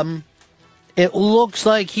 it looks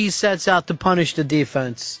like he sets out to punish the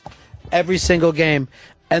defense every single game.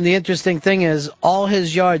 And the interesting thing is, all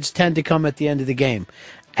his yards tend to come at the end of the game.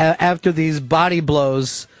 After these body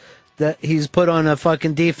blows that he's put on a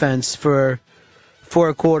fucking defense for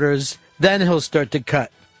 4 quarters, then he'll start to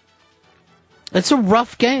cut. It's a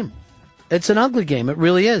rough game. It's an ugly game. It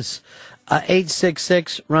really is.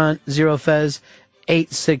 866-RON-0-FEZ.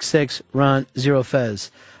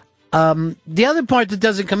 866-RON-0-FEZ. The other part that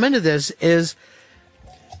doesn't come into this is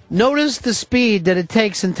notice the speed that it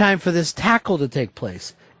takes in time for this tackle to take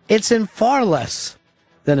place. It's in far less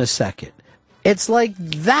than a second. It's like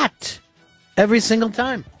that every single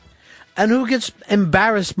time. And who gets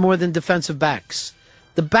embarrassed more than defensive backs?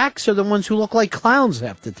 The backs are the ones who look like clowns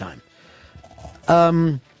half the time.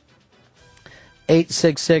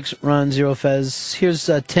 866-RON-0-FEZ. Here's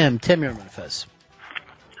Tim. Tim, you're on Fez.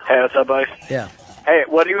 Hey, what's up, buddy? Yeah. Hey,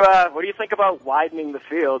 what do you think about widening the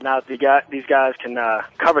field now that these guys can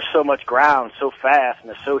cover so much ground so fast and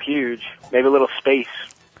they're so huge? Maybe a little space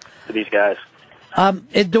for these guys.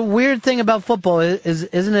 The weird thing about football is,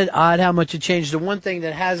 isn't it odd how much it changed? The one thing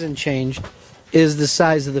that hasn't changed is the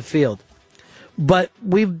size of the field. But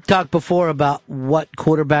we've talked before about what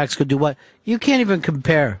quarterbacks could do what. You can't even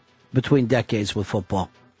compare between decades with football.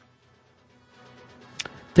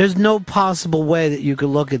 There's no possible way that you could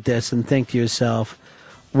look at this and think to yourself,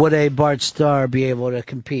 would a Bart Starr be able to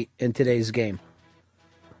compete in today's game?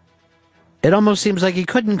 It almost seems like he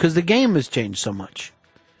couldn't because the game has changed so much.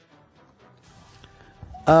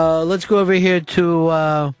 Let's go over here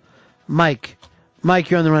to Mike. Mike,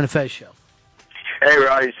 you're on the Ron and Fez show. Hey,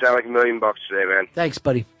 Rod, you sound like $1 million today, man. Thanks,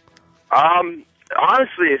 buddy.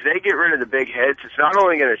 Honestly, if they get rid of the big hits, it's not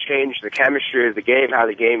only going to change the chemistry of the game, how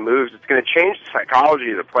the game moves, it's going to change the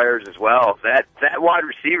psychology of the players as well. That wide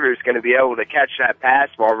receiver is going to be able to catch that pass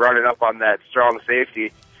while running up on that strong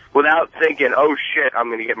safety without thinking, oh, shit, I'm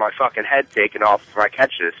going to get my fucking head taken off if I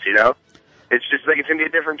catch this, you know? It's just like it's going to be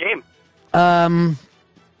a different game.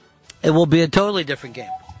 It will be a totally different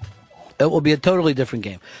game. It will be a totally different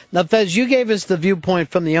game. Now, Fez, you gave us the viewpoint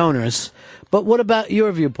from the owners, but what about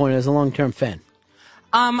your viewpoint as a long-term fan?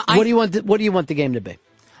 What do you want? What do you want the game to be?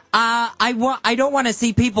 I don't want to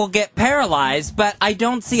see people get paralyzed, but I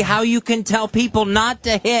don't see how you can tell people not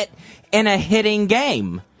to hit in a hitting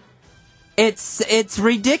game. It's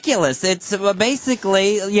ridiculous. It's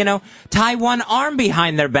basically, tie one arm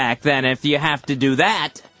behind their back then if you have to do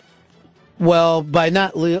that. Well, by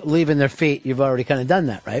not leaving their feet, you've already kind of done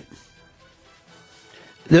that, right?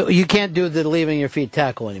 You can't do the leaving your feet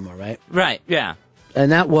tackle anymore, right? Right, yeah.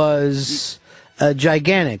 And that was a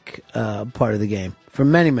gigantic part of the game for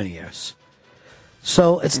many, many years.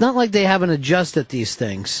 So it's not like they haven't adjusted these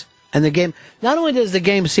things. And the game, not only does the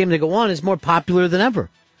game seem to go on, it's more popular than ever.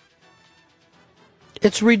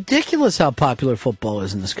 It's ridiculous how popular football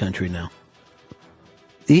is in this country now.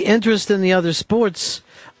 The interest in the other sports,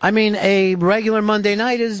 I mean, a regular Monday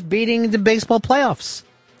night is beating the baseball playoffs.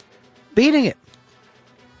 Beating it.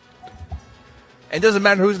 And it doesn't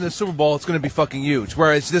matter who's in the Super Bowl, it's going to be fucking huge.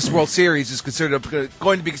 Whereas this World Series is going to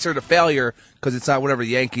be considered a failure because it's not whatever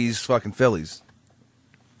Yankees, fucking Phillies.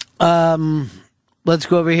 Let's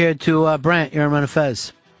go over here to Brent. You're on Run of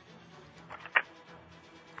Fez.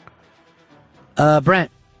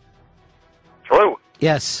 Brent. Hello.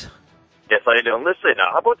 Yes. Yes, how you doing? Listen,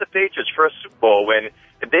 how about the Patriots' first Super Bowl when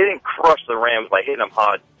if they didn't crush the Rams by hitting them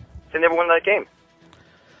hard, they never won that game?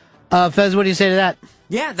 Fez, what do you say to that?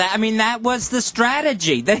 Yeah, that was the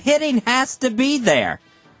strategy. The hitting has to be there.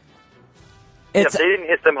 If they didn't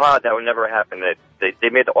hit them hard, that would never happen. They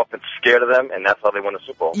made the offense scared of them, and that's how they won the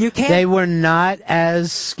Super Bowl. They were not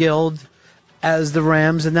as skilled as the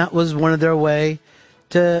Rams, and that was one of their way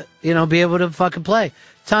to, be able to fucking play.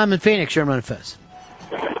 Tom in Phoenix, you're on Run of Fez.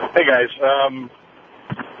 Hey guys,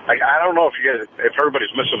 I don't know if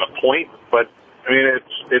everybody's missing the point, but I mean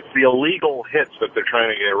it's the illegal hits that they're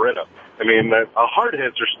trying to get rid of. I mean, the hard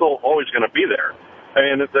hits are still always going to be there. I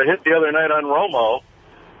mean, the hit the other night on Romo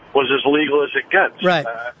was as legal as it gets. Right.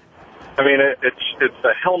 I mean, it's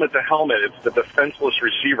the helmet to helmet. It's the defenseless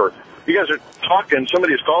receiver. You guys are talking. Some of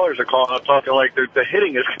these callers are talking like the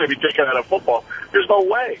hitting is going to be taken out of football. There's no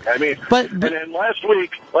way. I mean, and then last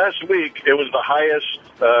week it was the highest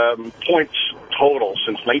points total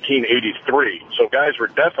since 1983. So guys were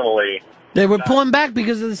definitely. They were pulling back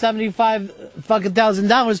because of the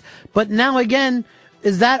 $75,000. But now again,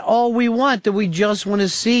 is that all we want? Do we just want to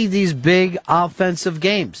see these big offensive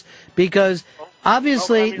games? Because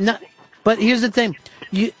obviously, but here's the thing.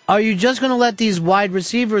 Are you just going to let these wide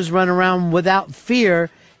receivers run around without fear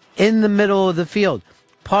in the middle of the field?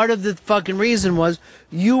 Part of the fucking reason was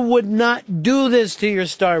you would not do this to your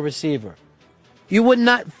star receiver. You would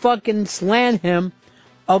not fucking slant him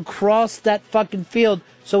across that fucking field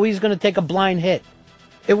so he's going to take a blind hit.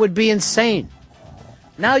 It would be insane.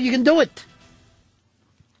 Now you can do it.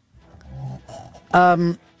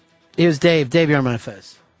 Here's Dave. Dave, you're on my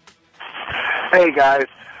Fez. Hey, guys.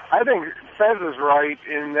 I think Fez is right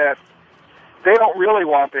in that they don't really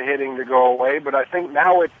want the hitting to go away, but I think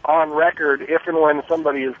now it's on record, if and when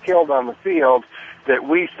somebody is killed on the field, that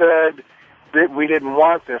we said that we didn't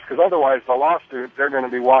want this, because otherwise the lawsuit, they're going to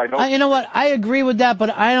be wide open. You know what? I agree with that, but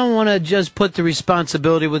I don't want to just put the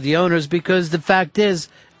responsibility with the owners, because the fact is,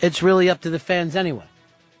 it's really up to the fans anyway.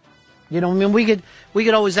 You know, I mean, we could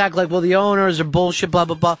always act like, well, the owners are bullshit, blah,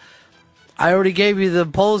 blah, blah. I already gave you the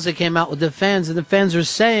polls that came out with the fans, and the fans are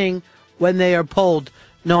saying when they are polled,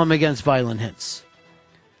 no, I'm against violent hits.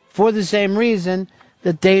 For the same reason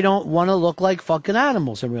that they don't want to look like fucking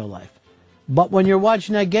animals in real life. But when you're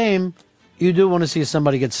watching that game, you do want to see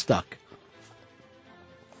somebody get stuck.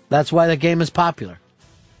 That's why that game is popular.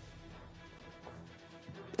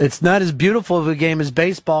 It's not as beautiful of a game as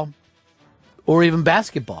baseball or even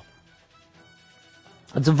basketball.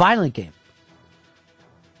 It's a violent game.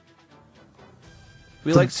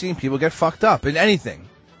 We like seeing people get fucked up in anything.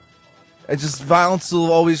 It's just violence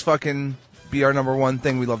will always fucking be our number one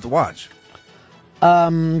thing we love to watch.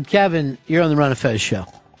 Kevin, you're on the Run of Fez show.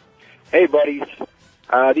 Hey, buddies.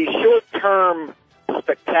 These short-term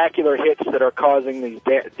spectacular hits that are causing these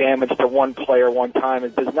damage to one player one time,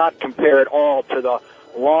 it does not compare at all to the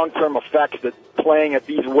long-term effects that playing at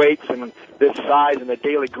these weights and this size and the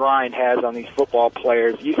daily grind has on these football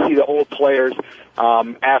players. You see the old players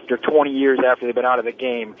after 20 years after they've been out of the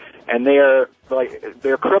game, and they're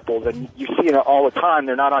crippled, and you see it all the time.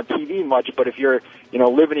 They're not on TV much, but if you're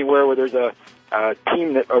live anywhere where there's a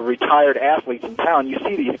team of retired athletes in town, you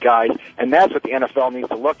see these guys, and that's what the NFL needs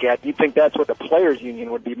to look at. You'd think that's what the players'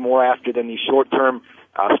 union would be more after than these short-term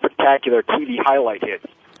spectacular TV highlight hits.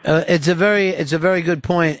 It's a very good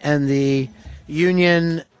point, and the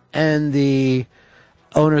union and the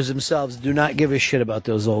owners themselves do not give a shit about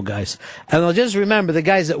those old guys. And I'll just remember the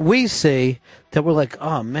guys that we see that we're like,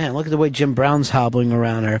 oh man, look at the way Jim Brown's hobbling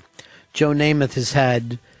around, or Joe Namath has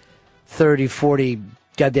had 30, 40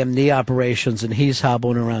 goddamn knee operations and he's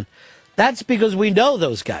hobbling around. That's because we know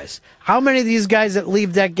those guys. How many of these guys that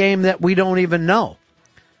leave that game that we don't even know?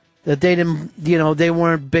 That they didn't, they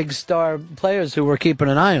weren't big star players who we're keeping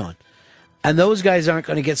an eye on. And those guys aren't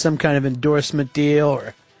going to get some kind of endorsement deal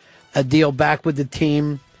or a deal back with the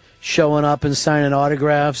team, showing up and signing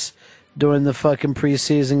autographs during the fucking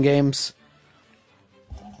preseason games.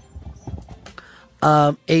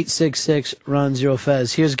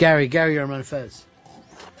 866-RON-0-FEZ. Here's Gary. Gary, you're on Run Fez.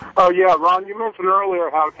 Oh, yeah, Ron, you mentioned earlier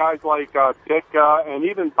how guys like Dick and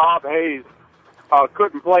even Bob Hayes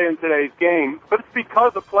couldn't play in today's game, but it's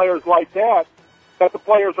because of players like that the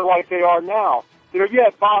players are like they are now. You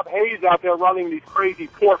had Bob Hayes out there running these crazy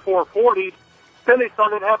 4.4 40s, then they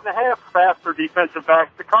started having to have faster defensive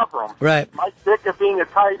backs to cover him. Right. Mike Ditka being a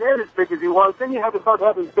tight end as big as he was, then you had to start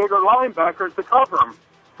having bigger linebackers to cover him.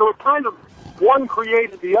 So it kind of, one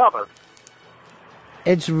created the other.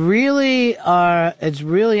 It's really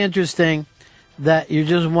interesting that you're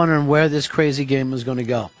just wondering where this crazy game is going to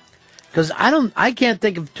go. Because I can't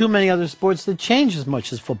think of too many other sports that change as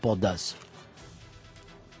much as football does.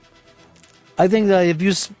 I think that if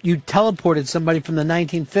you teleported somebody from the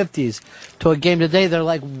 1950s to a game today, they're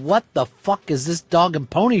like, what the fuck is this dog and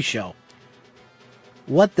pony show?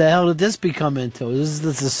 What the hell did this become into? Is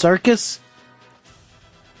this a circus?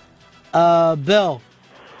 Bill,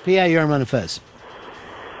 P.I., you're on Run and Fez.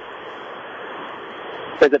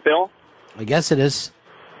 Is it Bill? I guess it is.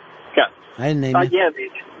 Yeah. I didn't name it.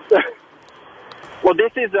 Yeah. Well,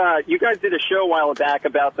 this is, you guys did a show a while back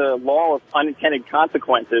about the law of unintended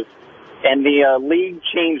consequences, and the league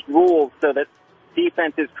changed rules so that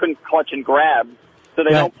defenses couldn't clutch and grab, so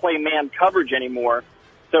they don't play man coverage anymore.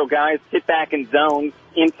 So guys sit back in zones,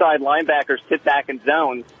 inside linebackers sit back in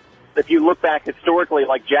zones. If you look back historically,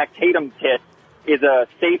 like Jack Tatum's hit is a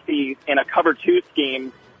safety in a cover 2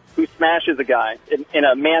 scheme who smashes a guy in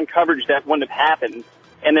a man coverage that wouldn't have happened.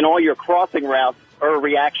 And then all your crossing routes are a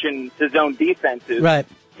reaction to zone defenses,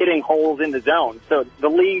 hitting holes in the zone. So the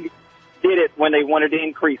league did it when they wanted to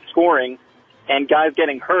increase scoring, and guys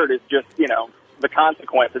getting hurt is just, the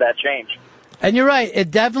consequence of that change. And you're right.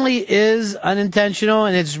 It definitely is unintentional,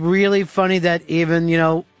 and it's really funny that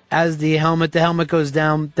even, as the helmet goes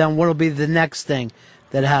down, what will be the next thing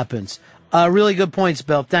that happens. Really good points,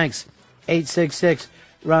 Bill. Thanks. 866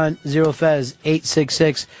 Ron Zero Fez.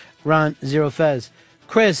 866 Ron Zero Fez.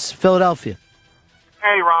 Chris, Philadelphia.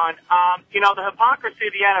 Hey, Ron. The hypocrisy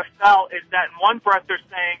of the NFL is that in one breath they're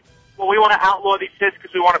saying, well, we want to outlaw these hits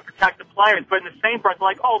because we want to protect the players. But in the same breath, they're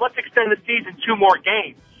like, oh, let's extend the season 2 more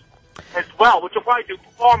games as well, which will probably do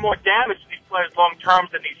far more damage to these players long term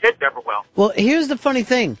than these hits ever will. Well, here's the funny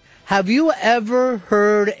thing. Have you ever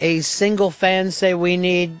heard a single fan say we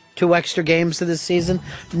need 2 extra games to this season?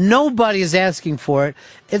 Nobody is asking for it.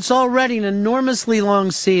 It's already an enormously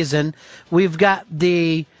long season. We've got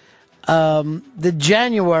the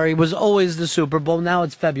January was always the Super Bowl. Now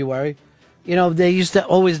it's February. They used to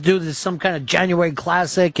always do this, some kind of January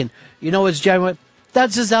classic, and it's January.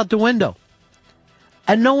 That's just out the window.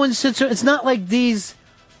 And no one sits there. It's not like these.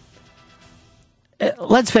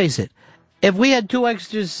 Let's face it. If we had 2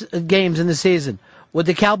 extra games in the season, would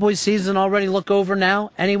the Cowboys season already look over now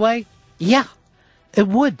anyway? Yeah, it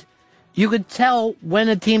would. You could tell when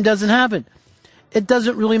a team doesn't have it. It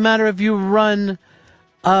doesn't really matter if you run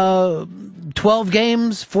 12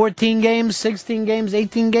 games, 14 games, 16 games,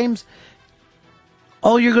 18 games.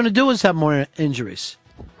 All you're going to do is have more injuries.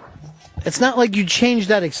 It's not like you change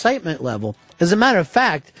that excitement level. As a matter of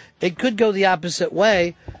fact, it could go the opposite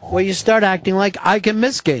way, where you start acting like I can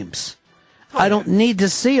miss games. I don't need to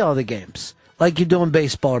see all the games like you do in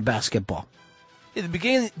baseball or basketball. Yeah, the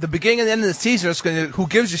beginning and the end of the season are just going to, who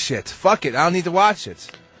gives a shit? Fuck it. I don't need to watch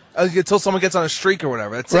it. Until someone gets on a streak or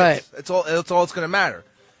whatever. That's it. That's all it's going to matter.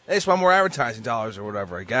 They just want more advertising dollars or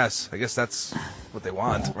whatever, I guess. I guess that's what they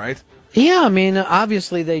want, right? Yeah, I mean,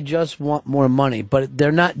 obviously they just want more money, but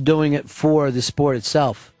they're not doing it for the sport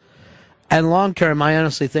itself. And long term, I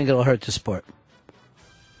honestly think it'll hurt the sport.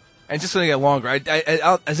 And it's just going to get longer.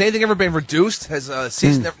 Has anything ever been reduced? Has a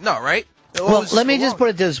season ever? No, right? Well, let me just put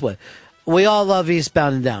it this way. We all love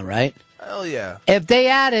Eastbound and Down, right? Hell yeah. If they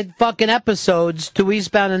added fucking episodes to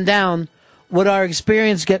Eastbound and Down, would our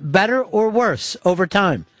experience get better or worse over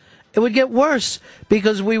time? It would get worse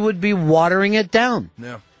because we would be watering it down.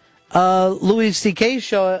 Yeah. Louis C.K.'s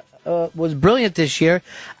show was brilliant this year.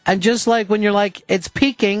 And just like when you're like, it's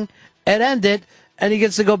peaking, it ended, and he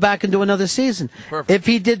gets to go back and do another season. Perfect. If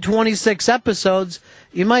he did 26 episodes,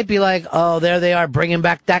 you might be like, oh, there they are, bringing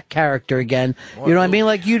back that character again. You know what I mean?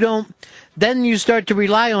 Like, you don't... Then you start to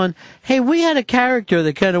rely on, hey, we had a character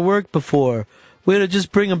that kind of worked before. We had to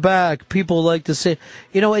just bring him back. People like to say...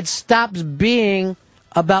 it stops being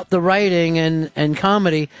about the writing and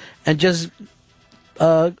comedy and just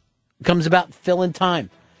comes about filling time.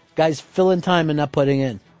 Guys filling time and not putting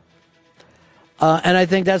in. And I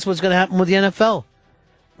think that's what's going to happen with the NFL,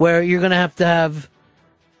 where you're going to have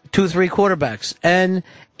 2-3 quarterbacks. And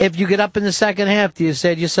if you get up in the second half, do you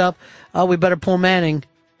say to yourself, oh, we better pull Manning?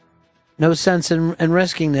 No sense in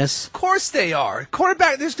risking this. Of course they are.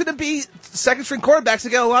 There's going to be second-string quarterbacks that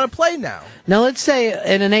get a lot of play now. Now, let's say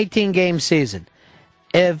in an 18-game season,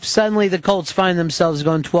 if suddenly the Colts find themselves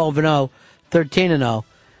going 12-0, 13-0,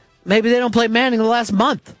 maybe they don't play Manning the last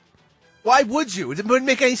month. Why would you? It wouldn't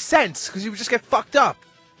make any sense because you would just get fucked up.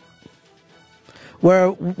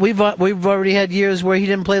 Where we've already had years where he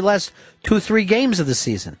didn't play the last 2-3 games of the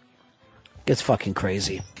season. Gets fucking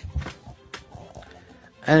crazy.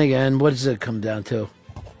 And again, what does it come down to?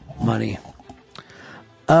 Money.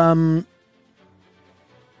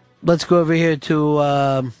 Let's go over here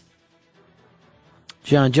to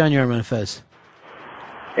John. John, you're on Manifest.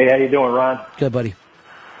 Hey, how you doing, Ron? Good, buddy.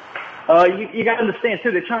 You got to understand,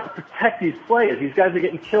 too, they're trying to protect these players. These guys are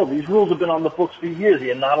getting killed. These rules have been on the books for years.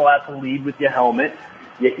 You're not allowed to lead with your helmet.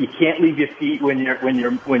 You can't leave your feet when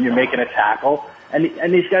you're making a tackle. And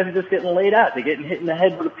these guys are just getting laid out. They're getting hit in the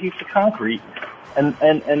head with a piece of concrete, and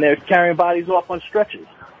they're carrying bodies off on stretchers.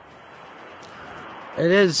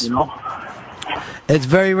 It is. You know? It's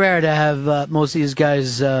very rare to have most of these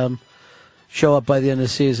guys show up by the end of the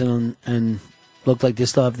season and look like they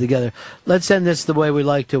still have it together. Let's end this the way we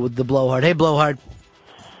like to with the Blowhard. Hey, Blowhard.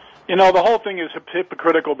 You know, the whole thing is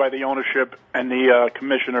hypocritical by the ownership and the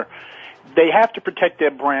commissioner. They have to protect their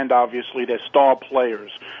brand, obviously, their star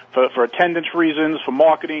players, for attendance reasons, for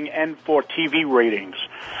marketing, and for TV ratings.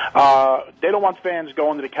 They don't want fans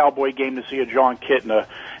going to the Cowboy game to see a John Kitna.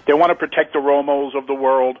 They want to protect the Romos of the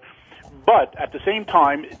world. But at the same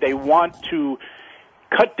time, they want to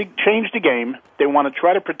change the game. They want to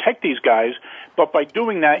try to protect these guys. But by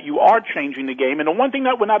doing that, you are changing the game. And the one thing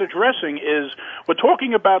that we're not addressing is we're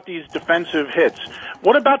talking about these defensive hits.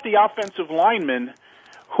 What about the offensive linemen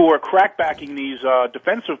who are crackbacking these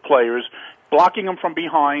defensive players, blocking them from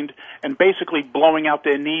behind, and basically blowing out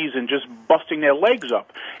their knees and just busting their legs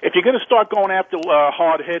up? If you're going to start going after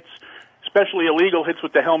hard hits, especially illegal hits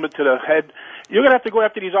with the helmet to the head, you're going to have to go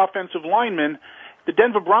after these offensive linemen. The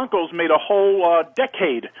Denver Broncos made a whole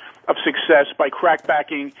decade of success by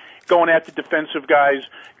crackbacking, going after defensive guys,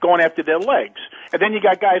 going after their legs. And then you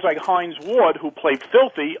got guys like Hines Ward who play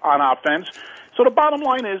filthy on offense. So the bottom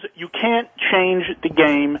line is you can't change the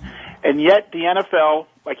game, and yet the NFL,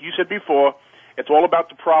 like you said before, it's all about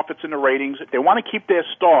the profits and the ratings. They want to keep their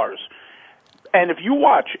stars. And if you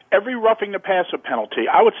watch every roughing the passer penalty,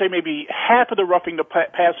 I would say maybe half of the roughing the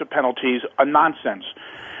passer penalties are nonsense.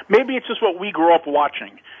 Maybe it's just what we grew up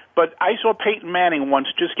watching. But I saw Peyton Manning once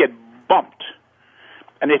just get bumped,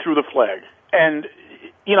 and they threw the flag. And,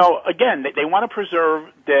 you know, again, they want to preserve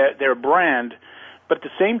their brand, but at the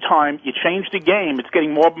same time, you change the game. It's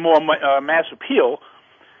getting more and more mass appeal.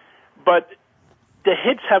 But the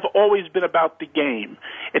hits have always been about the game.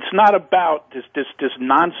 It's not about this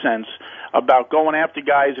nonsense about going after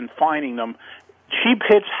guys and finding them. Cheap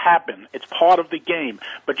hits happen. It's part of the game.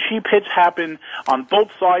 But cheap hits happen on both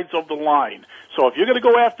sides of the line. So if you're going to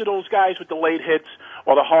go after those guys with the late hits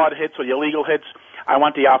or the hard hits or the illegal hits, I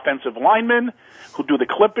want the offensive linemen who do the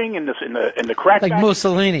clipping and the crackback. Like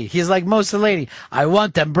Mussolini. He's like Mussolini. I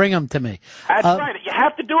want them. Bring them to me. That's right. You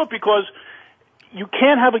have to do it because you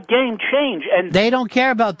can't have a game change. And they don't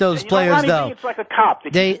care about those players, though. It's like a cop.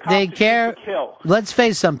 They care. Let's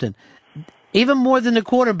face something. Even more than the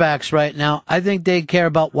quarterbacks right now, I think they care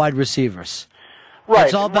about wide receivers. Right.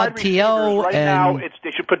 It's all and about T.O. Right and now,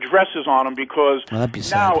 they should put dresses on them because that'd be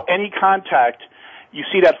sad. now any contact, you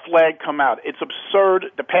see that flag come out. It's absurd.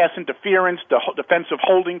 The pass interference, the defensive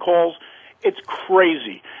holding calls, it's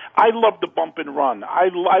crazy. I love the bump and run. I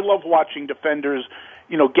love watching defenders,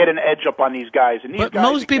 you know, get an edge up on these guys. And these But guys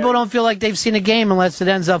most people don't feel like they've seen a game unless it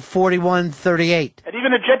ends up 41-38. And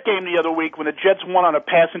even the Jet game the other week when the Jets won on a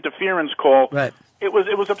pass interference call, right. it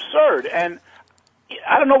was absurd. And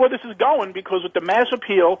I don't know where this is going because with the mass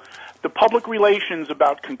appeal, the public relations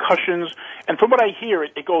about concussions, and from what I hear,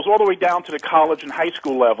 it goes all the way down to the college and high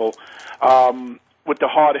school level with the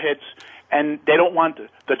hard hits, and they don't want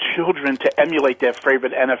the children to emulate their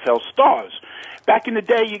favorite NFL stars. Back in the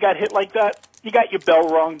day, you got hit like that, you got your bell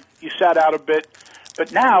rung, you sat out a bit.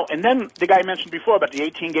 But now, and then the guy mentioned before about the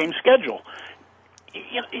 18-game schedule,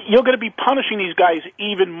 you're going to be punishing these guys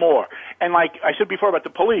even more. And like I said before about the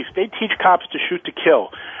police, they teach cops to shoot to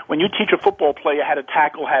kill. When you teach a football player how to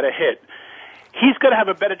tackle, how to hit, he's going to have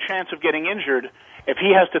a better chance of getting injured if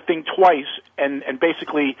he has to think twice and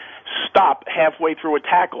basically stop halfway through a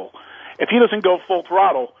tackle. If he doesn't go full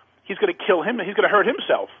throttle, he's going to kill him and he's going to hurt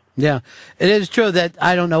himself. Yeah, it is true that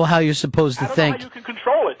I don't know how you're supposed to think. I don't know how you can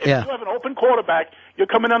control it. If Yeah. you have an open quarterback, you're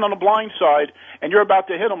coming in on the blind side, and you're about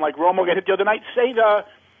to hit him like Romo got hit the other night. Say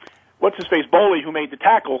what's-his-face, Boley, who made the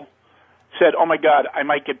tackle, said, oh, my God, I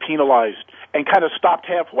might get penalized, and kind of stopped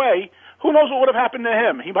halfway. Who knows what would have happened to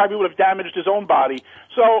him? He probably would have damaged his own body.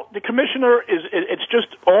 So the commissioner, it's just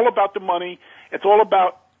all about the money. It's all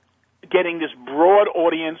about getting this broad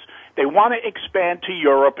audience. They want to expand to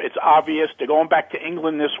Europe. It's obvious. They're going back to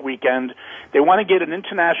England this weekend. They want to get an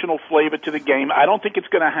international flavor to the game. I don't think it's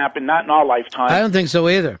going to happen, not in our lifetime. I don't think so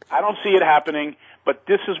either. I don't see it happening. but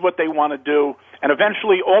this is what they want to do. And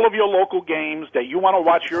eventually, all of your local games that you want to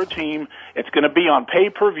watch your team, it's going to be on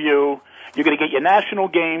pay-per-view. You're going to get your national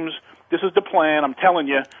games. This is the plan, I'm telling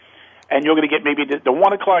you. And you're going to get maybe the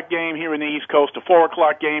 1 o'clock game here in the East Coast, the 4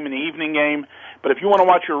 o'clock game and the evening game. But if you want to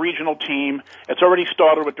watch your regional team, it's already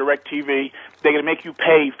started with DirecTV. They're going to make you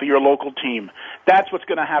pay for your local team. That's what's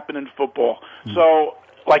going to happen in football. So,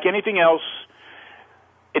 like anything else,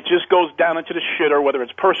 it just goes down into the shitter, whether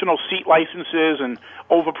it's personal seat licenses and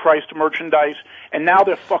overpriced merchandise. And now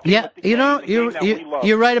they're fucking. Yeah, you know,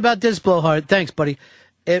 you're right about this, Blowhard. Thanks, buddy.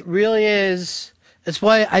 It really is. That's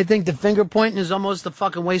why I think the finger pointing is almost a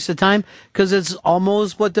fucking waste of time, because it's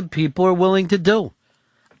almost what the people are willing to do.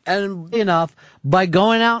 And enough, by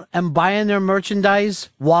going out and buying their merchandise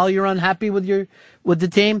while you're unhappy with the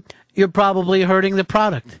team, you're probably hurting the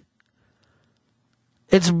product.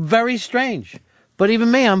 It's very strange. But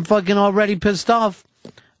even me, I'm fucking already pissed off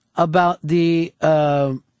about the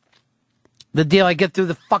deal I get through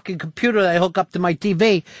the fucking computer that I hook up to my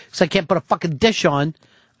TV, because I can't put a fucking dish on.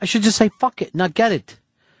 I should just say fuck it, not get it.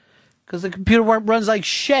 Because the computer runs like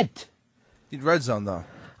shit. You need Red Zone, though.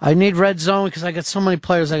 I need Red Zone because I got so many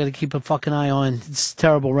players I got to keep a fucking eye on. It's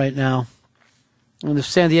terrible right now. And if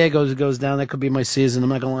San Diego goes down, that could be my season. I'm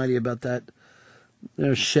not going to lie to you about that.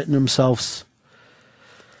 They're shitting themselves.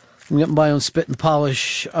 I'm getting by on spit and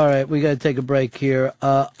polish. All right, we got to take a break here.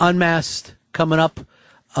 Unmasked coming up.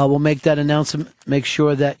 We'll make that announcement. Make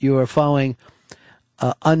sure that you are following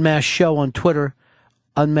Unmasked Show on Twitter.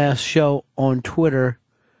 Unmasked Show on Twitter.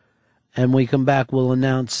 And when we come back, we'll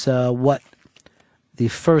announce what the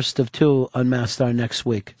first of 2 Unmasked are next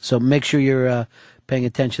week. So make sure you're paying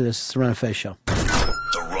attention to this. It's the Ron and Fez Show.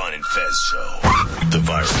 The Ron and Fez Show. The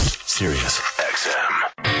Virus. Sirius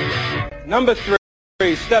XM. Number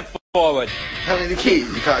 3, step forward. How many keys,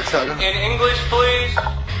 you cocksucker? In English, please.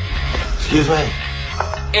 Excuse me?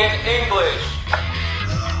 In English.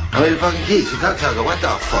 How many fucking keys, you cocksucker? What the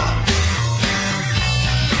fuck?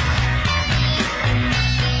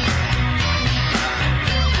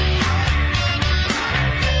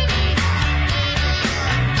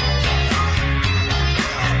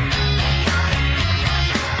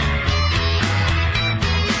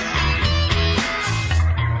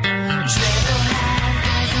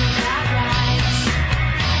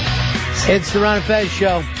 It's the Ron and Fez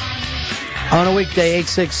Show. On a weekday,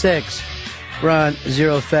 866 Ron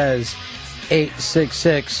Zero Fez.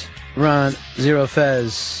 866 Ron Zero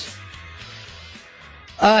Fez.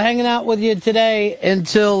 Hanging out with you today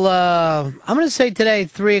until, I'm going to say today,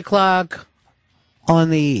 3 o'clock on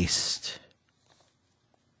the East.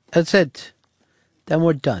 That's it. Then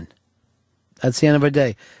we're done. That's the end of our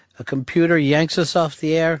day. A computer yanks us off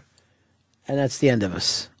the air, and that's the end of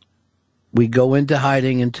us. We go into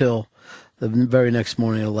hiding until the very next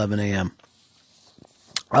morning at 11 a.m.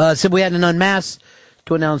 So we had an Unmasked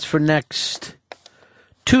to announce for next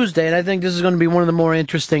Tuesday, and I think this is going to be one of the more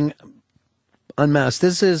interesting Unmasked.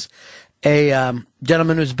 This is a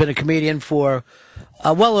gentleman who's been a comedian for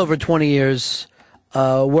well over 20 years,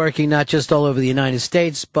 working not just all over the United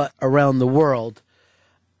States, but around the world.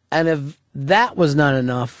 And if that was not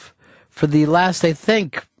enough, for the last, I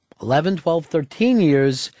think, 11, 12, 13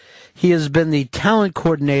 years, he has been the talent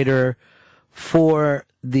coordinator for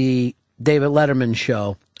the David Letterman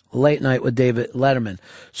show, Late Night with David Letterman.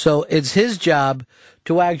 So it's his job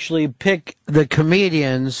to actually pick the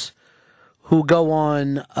comedians who go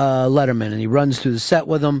on Letterman, and he runs through the set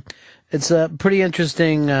with them. It's a pretty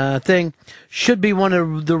interesting thing. Should be one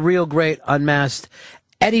of the real great Unmasked.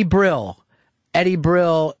 Eddie Brill. Eddie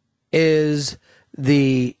Brill is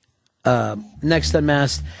the next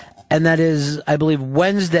Unmasked, and that is, I believe,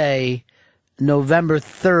 Wednesday, November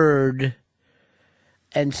 3rd,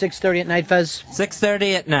 and 6:30 at night, Fez?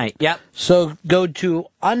 6:30 at night, yep. So go to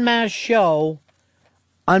Unmasked Show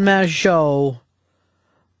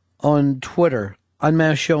on Twitter.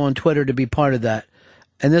 Unmasked Show on Twitter to be part of that.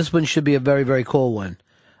 And this one should be a very, very cool one.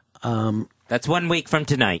 That's 1 week from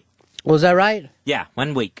tonight. Was that right? Yeah,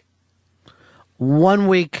 1 week. 1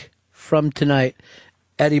 week from tonight.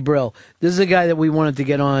 Eddie Brill. This is a guy that we wanted to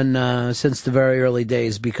get on since the very early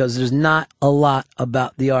days, because there's not a lot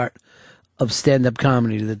about the art of stand-up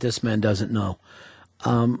comedy that this man doesn't know.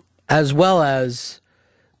 As well as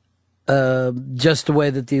just the way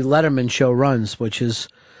that the Letterman show runs, which is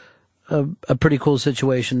a pretty cool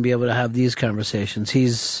situation to be able to have these conversations.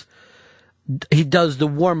 He does the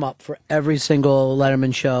warm-up for every single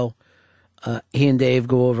Letterman show. He and Dave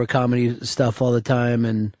go over comedy stuff all the time,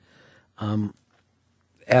 and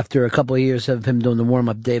after a couple of years of him doing the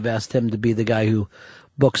warm-up, Dave asked him to be the guy who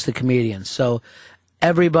books the comedians. So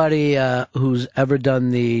everybody who's ever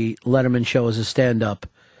done the Letterman show as a stand-up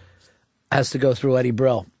has to go through Eddie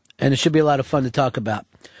Brill. And it should be a lot of fun to talk about.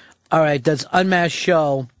 All right, that's Unmasked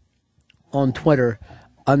Show on Twitter.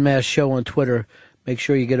 Unmasked Show on Twitter. Make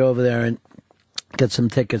sure you get over there and get some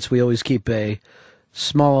tickets. We always keep a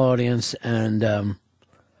small audience, and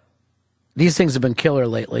these things have been killer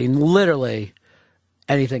lately. Literally,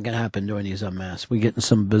 anything can happen during these Unmasked. We get in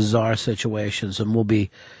some bizarre situations, and we'll be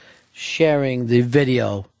sharing the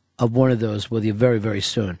video of one of those with you very, very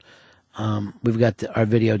soon. We've got our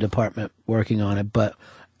video department working on it, but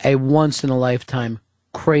a once-in-a-lifetime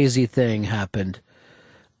crazy thing happened.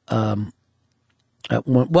 The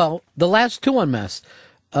last two Unmasked.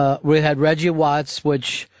 We had Reggie Watts,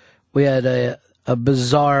 which we had a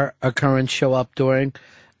bizarre occurrence show up during.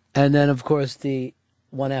 And then, of course, the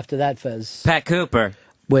one after that, Fez. Pat Cooper.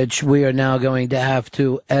 Which we are now going to have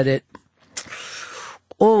to edit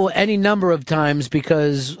any number of times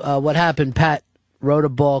because what happened, Pat wrote a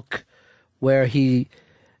book where he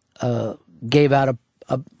gave out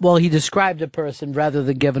he described a person rather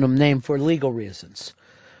than giving them name for legal reasons.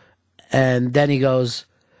 And then he goes,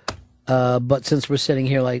 but since we're sitting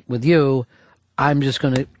here like with you, I'm just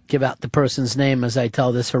going to give out the person's name as I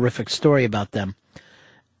tell this horrific story about them.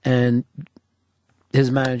 And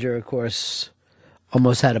his manager, of course,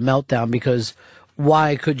 almost had a meltdown because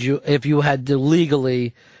why could you, if you had to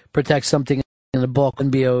legally protect something in the book,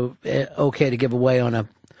 and be okay to give away on a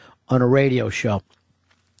radio show?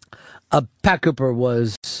 Pat Cooper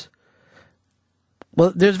was,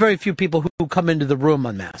 there's very few people who come into the room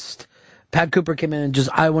unmasked. Pat Cooper came in and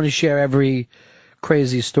I want to share every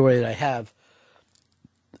crazy story that I have.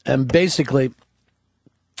 And basically,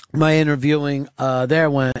 my interviewing there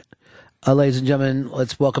went, ladies and gentlemen,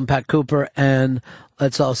 let's welcome Pat Cooper, and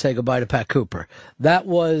let's all say goodbye to Pat Cooper. That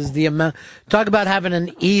was the amount. Talk about having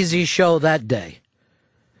an easy show that day,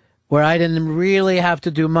 where I didn't really have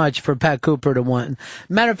to do much for Pat Cooper to want.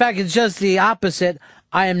 Matter of fact, it's just the opposite.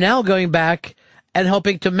 I am now going back and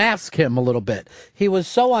hoping to mask him a little bit. He was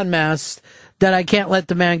so unmasked that I can't let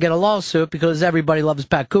the man get a lawsuit because everybody loves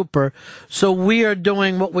Pat Cooper. So we are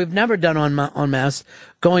doing what we've never done on Masked,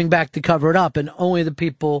 going back to cover it up, and only the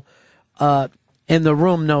people in the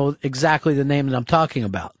room know exactly the name that I'm talking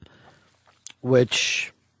about.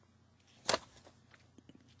 Which,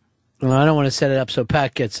 well, I don't want to set it up so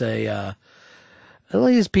Pat gets all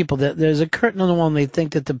these people, there's a curtain on the wall and they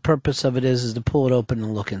think that the purpose of it is to pull it open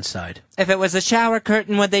and look inside. If it was a shower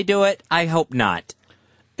curtain, would they do it? I hope not.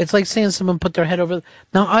 It's like seeing someone put their head over.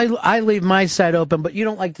 Now, I leave my side open, but you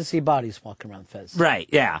don't like to see bodies walking around, Fez. Right,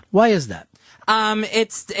 yeah. Why is that?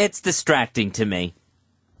 It's distracting to me.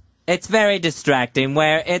 It's very distracting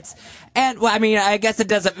I guess it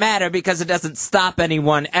doesn't matter because it doesn't stop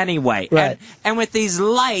anyone anyway. Right. And with these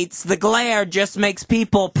lights, the glare just makes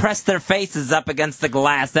people press their faces up against the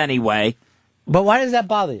glass anyway. But why does that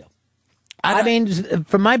bother you? I mean,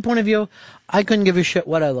 from my point of view, I couldn't give a shit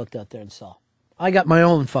what I looked out there and saw. I got my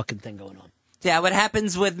own fucking thing going on. Yeah, what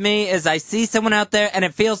happens with me is I see someone out there and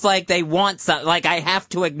it feels like they want something, like I have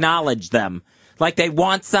to acknowledge them. Like they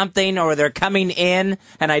want something or they're coming in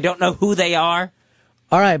and I don't know who they are.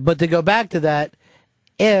 All right, but to go back to that,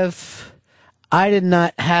 if I did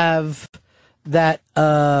not have that,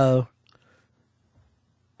 if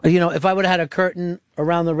I would have had a curtain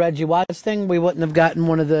around the Reggie Watts thing, we wouldn't have gotten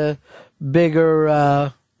one of the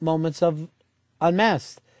bigger moments of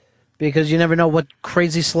Unmasked. Because you never know what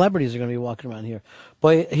crazy celebrities are going to be walking around here.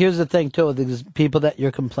 But here's the thing, too, these people that you're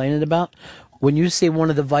complaining about. When you see one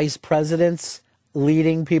of the vice presidents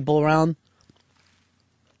leading people around,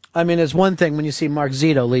 I mean, it's one thing when you see Mark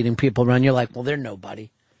Zito leading people around, you're like, well, they're nobody.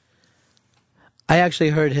 I actually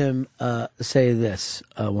heard him say this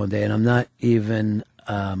one day, and I'm not even...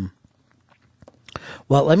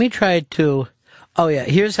 let me try to... Oh, yeah,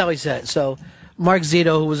 here's how he said it. So, Mark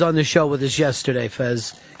Zito, who was on the show with us yesterday,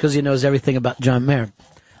 Fez, because he knows everything about John Mayer.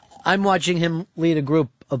 I'm watching him lead a group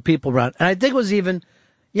of people around. And I think it was even...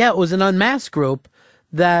 Yeah, it was an unmasked group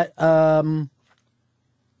that... and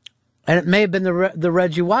it may have been the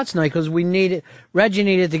Reggie Watts night because Reggie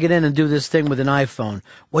needed to get in and do this thing with an iPhone,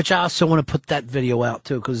 which I also want to put that video out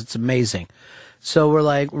too because it's amazing. So we're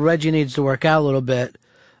like, Reggie needs to work out a little bit,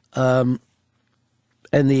 and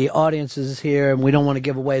the audience is here, and we don't want to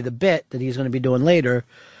give away the bit that he's going to be doing later.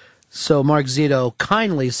 So Mark Zito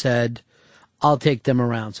kindly said, I'll take them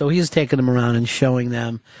around. So he's taking them around and showing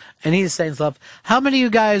them. And he's saying stuff. How many of you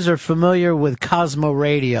guys are familiar with Cosmo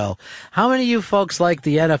Radio? How many of you folks like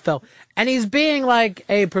the NFL? And he's being like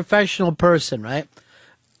a professional person, right?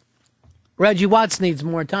 Reggie Watts needs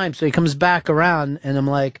more time. So he comes back around and I'm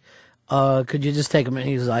like, could you just take him? And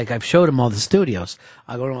he's like, I've showed him all the studios.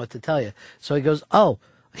 I don't know what to tell you. So he goes, oh,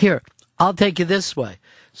 here, I'll take you this way.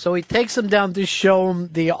 So he takes him down to show him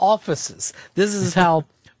the offices. This is how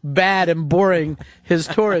bad and boring his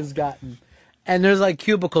tour has gotten. And there's like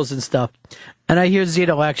cubicles and stuff. And I hear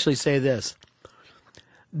Zito actually say this.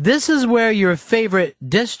 This is where your favorite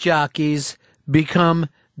disc jockeys become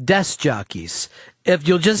desk jockeys. If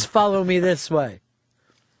you'll just follow me this way.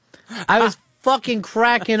 I was fucking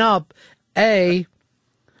cracking up,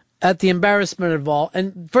 at the embarrassment of all.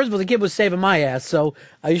 And first of all, the kid was saving my ass, so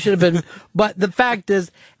I should have been. But the fact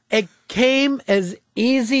is, it came as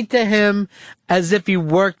easy to him as if he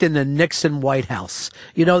worked in the Nixon White House.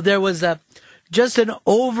 You know, there was just an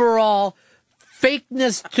overall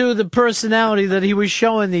fakeness to the personality that he was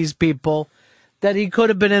showing these people that he could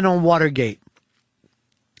have been in on Watergate.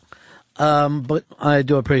 But I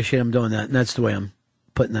do appreciate him doing that, and that's the way I'm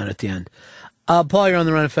putting that at the end. Paul, you're on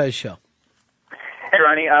the Ron and Fez show. Hey,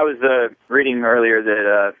 Ronnie, I was reading earlier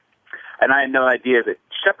that, and I had no idea, that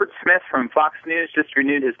Shepard Smith from Fox News just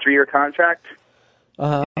renewed his 3-year contract.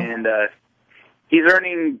 Uh-huh. And he's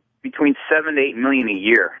earning between $7 to $8 million a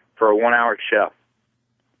year for a 1-hour show.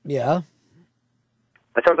 Yeah.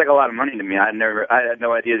 That sounds like a lot of money to me. I had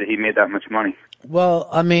no idea that he made that much money. Well,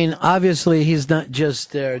 I mean, obviously he's not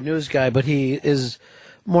just their news guy, but he is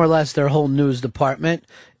more or less their whole news department.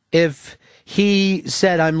 If he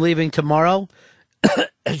said, I'm leaving tomorrow,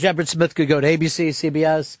 Shepard Smith could go to ABC,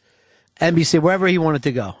 CBS, NBC, wherever he wanted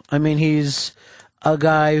to go. I mean, he's a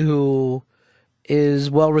guy who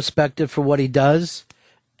is well respected for what he does.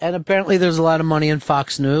 And apparently there's a lot of money in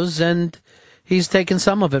Fox News, and he's taken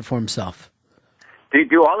some of it for himself.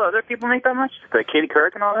 Do all the other people make that much? Like Katie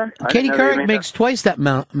Couric and all that? Katie Couric makes twice that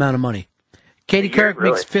amount of money. Katie Couric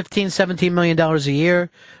makes $15, $17 million a year.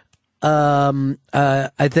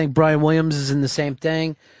 I think Brian Williams is in the same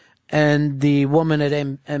thing. And the woman at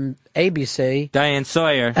ABC, Diane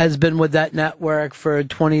Sawyer, has been with that network for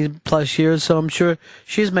 20 plus years, so I'm sure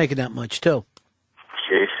she's making that much too.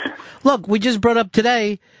 Jeez. Look, we just brought up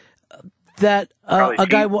today that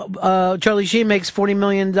Charlie Sheen makes $40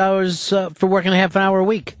 million for working a half an hour a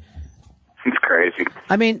week. It's crazy.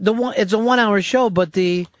 I mean, it's a 1-hour show, but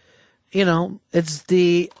it's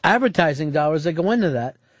the advertising dollars that go into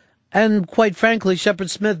that. And quite frankly, Shepard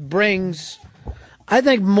Smith brings, I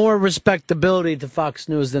think, more respectability to Fox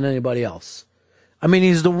News than anybody else. I mean,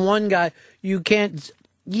 he's the one guy you can't.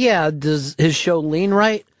 Yeah, does his show lean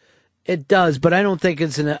right? It does, but I don't think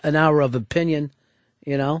it's an hour of opinion.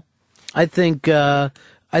 You know, I think as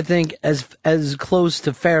close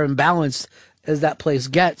to fair and balanced as that place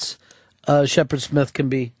gets, Shepard Smith can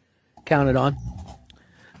be counted on.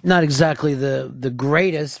 Not exactly the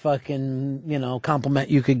greatest fucking, compliment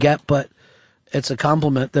you could get, but it's a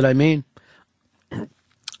compliment that I mean.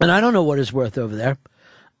 And I don't know what it's worth over there.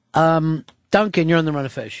 Duncan, you're on the Ron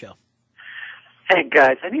and Fez show. Hey,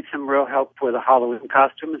 guys, I need some real help with a Halloween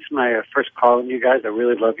costume. It's my first call on you guys. I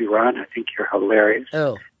really love you, Ron. I think you're hilarious.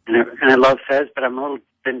 Oh. And I love Fez, but I'm a little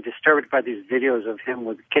been disturbed by these videos of him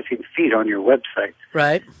with kissing feet on your website.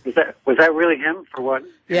 Right. Was that really him, for one?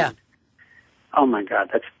 Yeah. Oh, my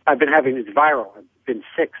God. I've been having it viral. I've been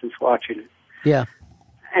sick since watching it. Yeah.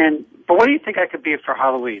 But what do you think I could be for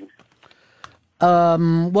Halloween?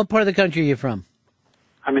 What part of the country are you from?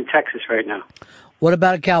 I'm in Texas right now. What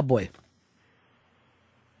about a cowboy?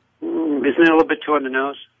 Isn't it a little bit too on the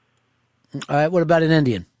nose? All right, what about an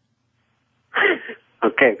Indian?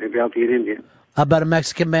 Okay, maybe I'll be an Indian. How about a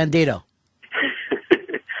Mexican bandito?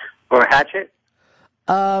 Or a hatchet?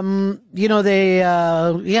 I'm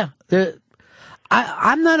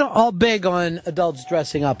not all big on adults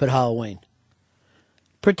dressing up at Halloween.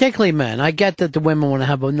 Particularly men. I get that the women want to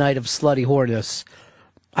have a night of slutty whoreness.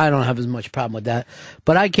 I don't have as much problem with that.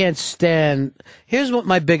 But I can't stand... Here's what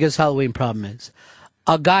my biggest Halloween problem is.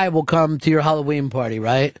 A guy will come to your Halloween party,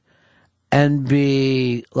 right? And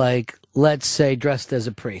be, like, let's say, dressed as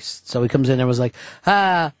a priest. So he comes in and was like,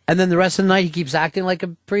 and then the rest of the night he keeps acting like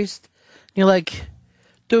a priest. And you're like...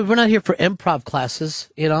 Dude, we're not here for improv classes,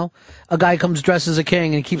 you know? A guy comes dressed as a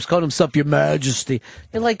king and he keeps calling himself Your Majesty.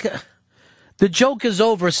 You're like, the joke is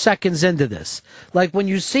over seconds into this. Like, when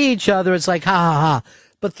you see each other, it's like, ha, ha, ha.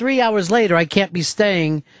 But 3 hours later, I can't be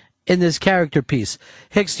staying in this character piece.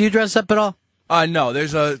 Hicks, do you dress up at all? No.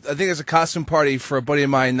 I think there's a costume party for a buddy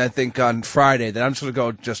of mine, I think, on Friday, that I'm just going to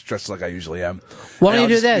go just dressed like I usually am. Why don't you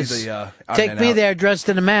do this? Take me there dressed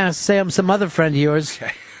in a mask, say I'm some other friend of yours,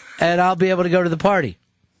 and I'll be able to go to the party.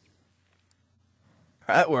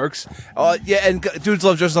 That works. Yeah, and dudes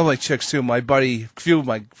love dressing up like chicks, too. A few of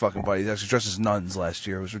my fucking buddies actually dressed as nuns last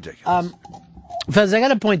year. It was ridiculous. Fez, I got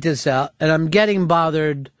to point this out, and I'm getting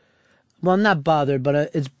bothered Well, I'm not bothered,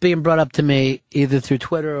 but it's being brought up to me either through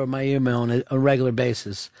Twitter or my email on a regular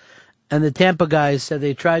basis. And the Tampa guys said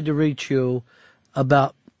they tried to reach you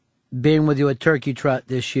about being with you at Turkey Trot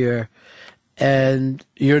this year, and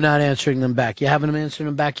you're not answering them back. You haven't answered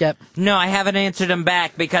them back yet? No, I haven't answered them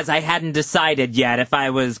back because I hadn't decided yet if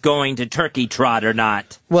I was going to Turkey Trot or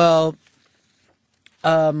not. Well,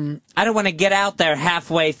 I don't want to get out there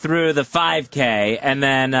halfway through the 5K and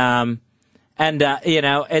then, and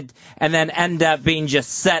then end up being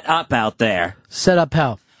just set up out there. Set up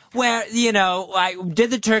how? Where, I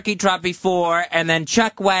did the Turkey Trot before, and then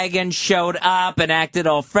Chuck Wagon showed up and acted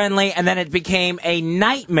all friendly, and then it became a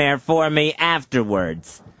nightmare for me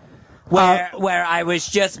afterwards. Where I was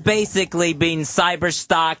just basically being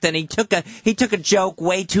cyber-stalked, and he took a joke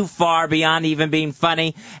way too far beyond even being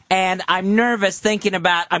funny, and I'm nervous thinking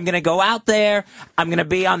about, I'm gonna go out there, I'm gonna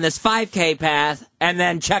be on this 5K path, and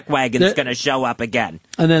then Chuck Wagon's gonna show up again.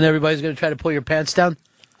 And then everybody's gonna try to pull your pants down?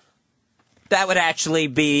 That would actually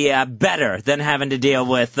be better than having to deal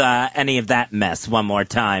with any of that mess one more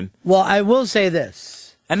time. Well, I will say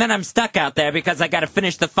this. And then I'm stuck out there because I got to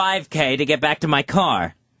finish the 5K to get back to my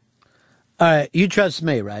car. All right, you trust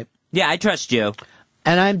me, right? Yeah, I trust you.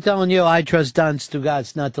 And I'm telling you, I trust Don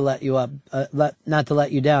Stugotz not to let you up, not to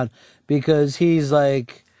let you down, because he's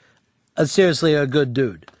like seriously a good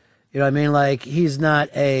dude. You know what I mean? Like, he's not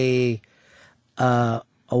a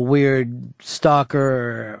weird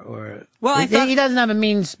stalker or well, he doesn't have a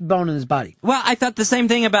mean bone in his body. Well, I thought the same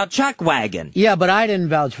thing about Chuck Wagon. Yeah, but I didn't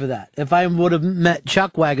vouch for that. If I would have met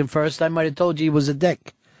Chuck Wagon first, I might have told you he was a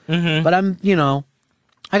dick. Mm-hmm. But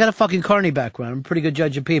I got a fucking Carney background. I'm a pretty good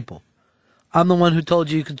judge of people. I'm the one who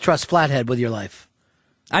told you could trust Flathead with your life.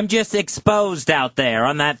 I'm just exposed out there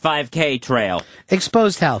on that 5K trail.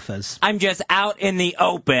 Exposed how, Fez? I'm just out in the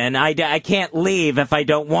open. I can't leave if I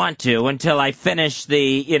don't want to until I finish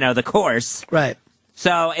the course. Right.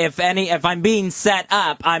 So if I'm being set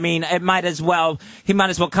up, I mean, he might as well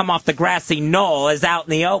come off the grassy knoll as out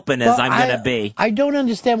in the open as I'm going to be. I don't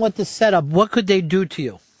understand what the setup. What could they do to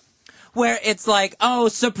you? Where it's like, oh,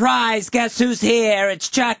 surprise, guess who's here? It's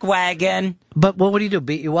Chuck Wagon. But what would he do,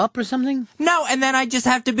 beat you up or something? No, and then I just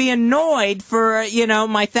have to be annoyed for,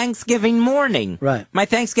 my Thanksgiving morning. Right. My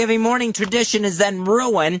Thanksgiving morning tradition is then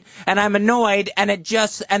ruined, and I'm annoyed, and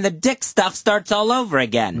the dick stuff starts all over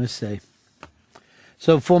again. Let's see.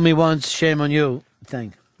 So, fool me once, shame on you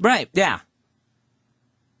thing. Right, yeah.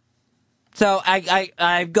 So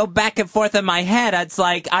I go back and forth in my head. It's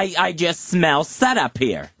like I just smell setup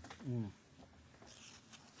here.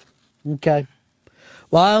 Okay.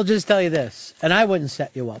 Well, I'll just tell you this, and I wouldn't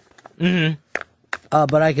set you up. Mm-hmm.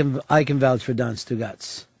 But I can vouch for Don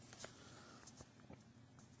Stugotz.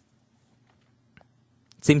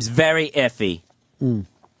 Seems very iffy.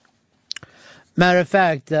 Matter of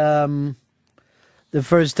fact, the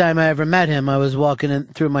first time I ever met him, I was walking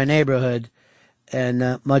through my neighborhood,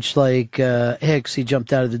 and much like Hicks, he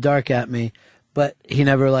jumped out of the dark at me, but he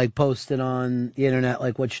never posted on the internet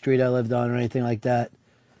what street I lived on or anything like that,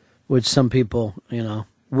 which some people,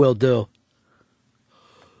 will do.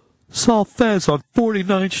 Saw Fez on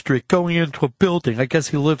 49th Street going into a building. I guess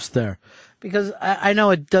he lives there. Because I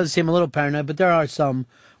know it does seem a little paranoid, but there are some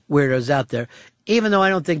weirdos out there. Even though I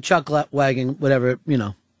don't think Chuck Wagon would ever,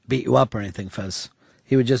 beat you up or anything, Fez.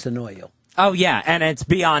 He would just annoy you. Oh, yeah, and it's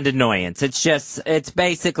beyond annoyance. It's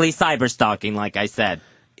basically cyber-stalking, like I said.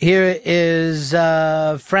 Here is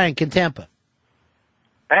Frank in Tampa.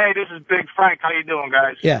 Hey, this is Big Frank. How you doing,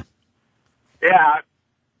 guys? Yeah. Yeah.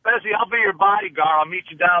 Bessie, I'll be your bodyguard. I'll meet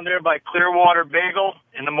you down there by Clearwater Bagel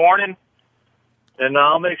in the morning, and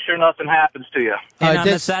I'll make sure nothing happens to you. On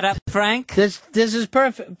the setup, Frank? This is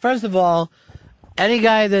perfect. First of all, any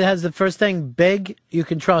guy that has the first thing big, you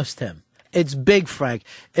can trust him. It's Big Frank.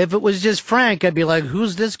 If it was just Frank, I'd be like,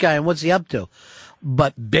 who's this guy and what's he up to?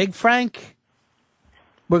 But Big Frank,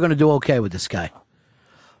 we're going to do okay with this guy.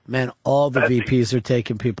 Man, all the VPs are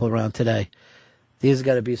taking people around today. These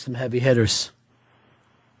got to be some heavy hitters.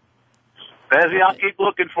 Bessie, I'll keep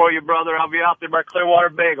looking for you, brother. I'll be out there by Clearwater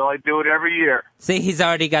Bagel. I do it every year. See, he's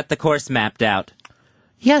already got the course mapped out.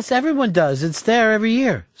 Yes, everyone does. It's there every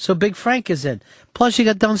year. So Big Frank is in. Plus, you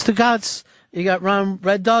got Don Stugotz. You got Ron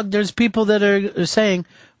Red Dog. There's people that are saying,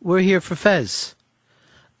 we're here for Fez.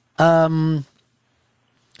 All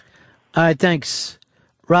right, thanks.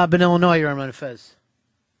 Rob in Illinois, you're on Run Fez.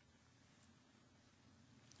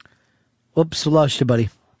 Oops, lost you, buddy.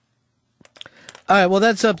 All right, well,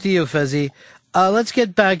 that's up to you, Fezzy. Let's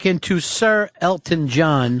get back into Sir Elton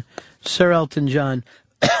John. Sir Elton John.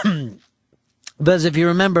 Because if you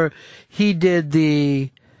remember, he did the,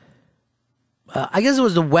 I guess it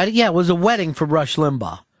was the wedding. Yeah, it was a wedding for Rush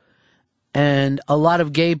Limbaugh. And a lot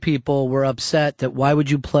of gay people were upset that why would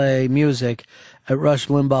you play music at Rush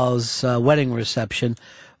Limbaugh's wedding reception,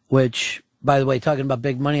 which, by the way, talking about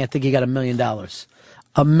big money, I think he got $1 million.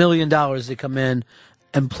 $1 million to come in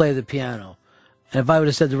and play the piano. And if I would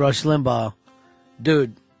have said to Rush Limbaugh,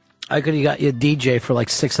 dude, I could have got you a DJ for like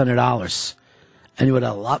 $600, and you would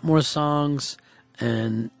have a lot more songs,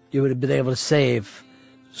 and you would have been able to save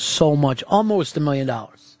so much, almost $1 million.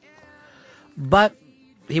 But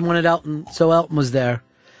he wanted Elton, so Elton was there.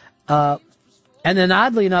 And then,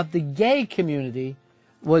 oddly enough, the gay community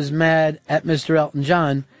was mad at Mr. Elton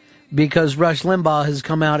John because Rush Limbaugh has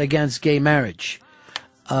come out against gay marriage.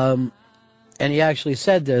 And he actually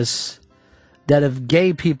said this, that if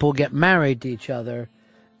gay people get married to each other,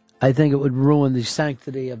 I think it would ruin the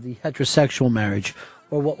sanctity of the heterosexual marriage,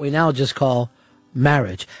 or what we now just call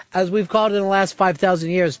marriage. As we've called it in the last 5,000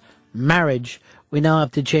 years, marriage, we now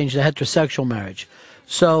have to change the heterosexual marriage.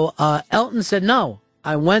 So Elton said, no,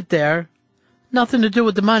 I went there, nothing to do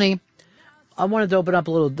with the money. I wanted to open up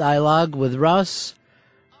a little dialogue with Russ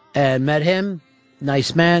and met him.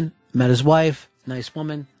 Nice man, met his wife, nice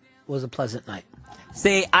woman. It was a pleasant night.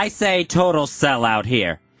 See, I say total sellout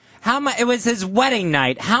here. It was his wedding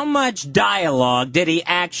night. How much dialogue did he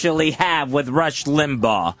actually have with Rush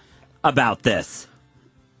Limbaugh about this?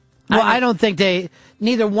 Well, I don't think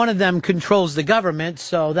neither one of them controls the government,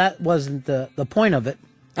 so that wasn't the point of it.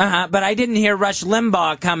 But I didn't hear Rush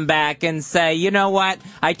Limbaugh come back and say, you know what,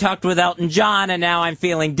 I talked with Elton John and now I'm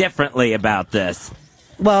feeling differently about this.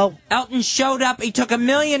 Well, Elton showed up, he took $1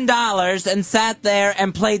 million and sat there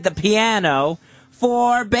and played the piano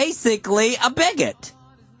for basically a bigot.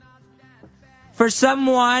 For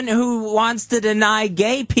someone who wants to deny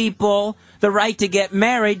gay people the right to get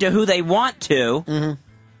married to who they want to. Mm-hmm.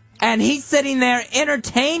 And he's sitting there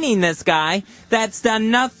entertaining this guy that's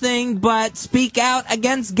done nothing but speak out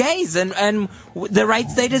against gays and the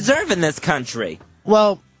rights they deserve in this country.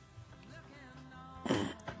 Well,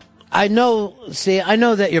 I know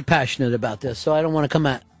that you're passionate about this, so I don't want to come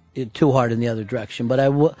at you too hard in the other direction, but I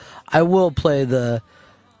will play the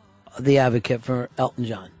advocate for Elton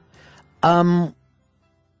John.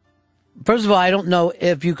 First of all, I don't know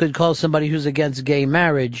if you could call somebody who's against gay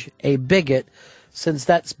marriage a bigot, since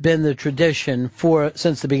that's been the tradition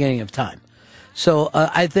since the beginning of time. So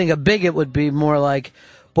I think a bigot would be more like,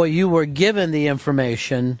 boy, you were given the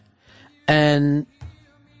information and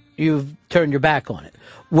you've turned your back on it.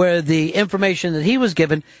 Where the information that he was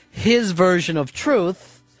given, his version of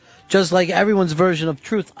truth, just like everyone's version of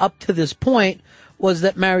truth up to this point, was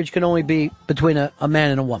that marriage can only be between a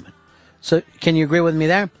man and a woman. So can you agree with me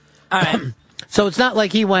there? All right. So it's not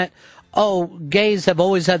like he went, oh, gays have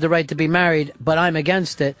always had the right to be married, but I'm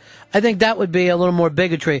against it. I think that would be a little more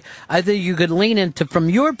bigotry. I think you could lean into, from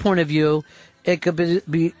your point of view, it could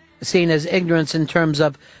be seen as ignorance in terms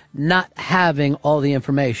of not having all the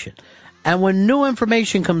information. And when new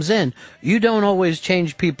information comes in, you don't always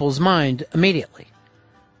change people's mind immediately.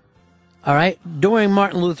 All right? During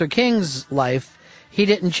Martin Luther King's life, he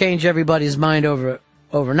didn't change everybody's mind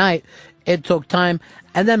overnight. It took time.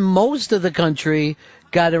 And then most of the country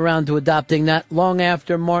got around to adopting that long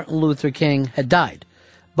after Martin Luther King had died.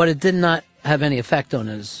 But it did not have any effect on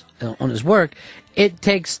his work. It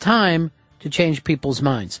takes time to change people's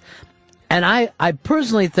minds. And I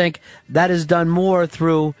personally think that is done more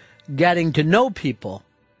through getting to know people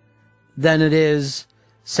than it is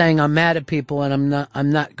saying I'm mad at people and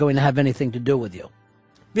I'm not going to have anything to do with you.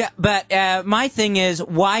 Yeah, but my thing is,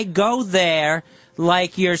 why go there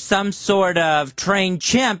like you're some sort of trained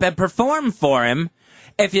chimp and perform for him?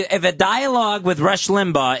 If a dialogue with Rush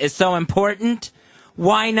Limbaugh is so important,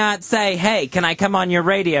 why not say, hey, can I come on your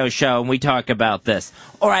radio show and we talk about this?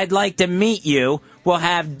 Or I'd like to meet you, we'll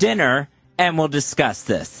have dinner, and we'll discuss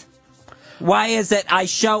this. Why is it I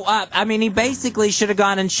show up? I mean, he basically should have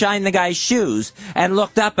gone and shined the guy's shoes and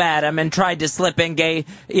looked up at him and tried to slip in gay,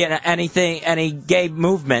 any gay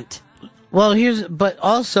movement. Well, but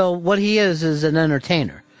also what he is an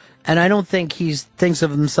entertainer. And I don't think he thinks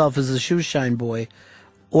of himself as a shoe shine boy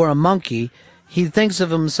or a monkey. He thinks of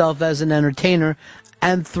himself as an entertainer.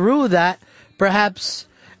 And through that, perhaps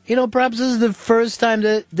this is the first time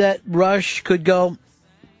that Rush could go,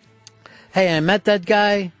 hey, I met that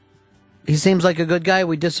guy. He seems like a good guy.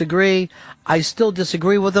 We disagree. I still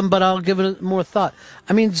disagree with him, but I'll give it more thought.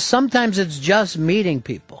 I mean, sometimes it's just meeting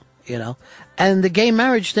people, And the gay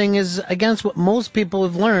marriage thing is against what most people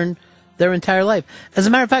have learned their entire life. As a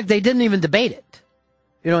matter of fact, they didn't even debate it.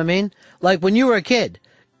 You know what I mean? Like when you were a kid,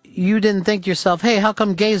 you didn't think to yourself, hey, how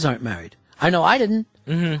come gays aren't married? I know I didn't.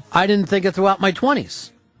 Mm-hmm. I didn't think it throughout my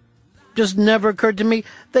 20s. Just never occurred to me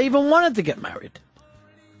they even wanted to get married.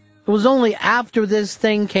 It It was only after this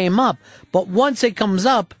thing came up. But once it comes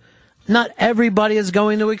up, not everybody is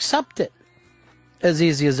going to accept it as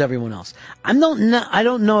easy as everyone else. I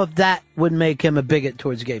don't know if that would make him a bigot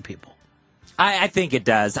towards gay people. I think it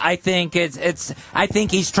does. I think I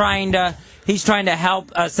think he's trying to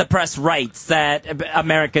help suppress rights that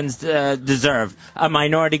Americans deserve. A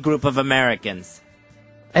minority group of Americans.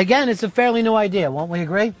 Again, it's a fairly new idea. Won't we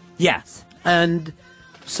agree? Yes. And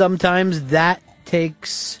sometimes that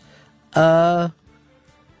takes a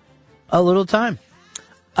little time.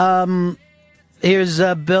 Here's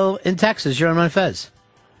Bill in Texas. You're on Fez.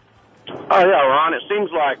 Oh yeah, Ron. It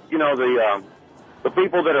seems like the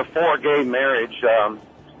people that are for gay marriage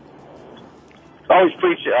always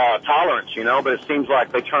preach tolerance, but it seems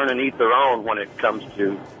like they turn and eat their own when it comes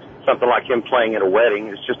to something like him playing at a wedding.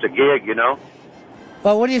 It's just a gig,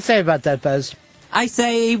 Well, what do you say about that, Fez? I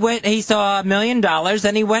say he saw $1 million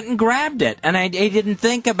and he went and grabbed it, and he didn't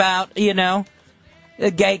think about the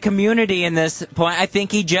gay community in this point. I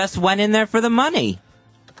think he just went in there for the money.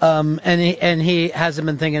 And he hasn't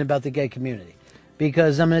been thinking about the gay community,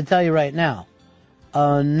 because I'm going to tell you right now,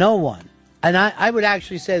 no one, and I would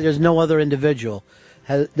actually say there's no other individual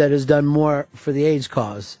that has done more for the AIDS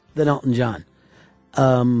cause than Elton John.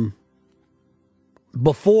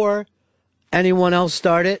 Before anyone else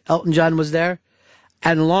started, Elton John was there,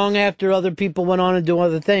 and long after other people went on and do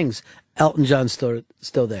other things, Elton John's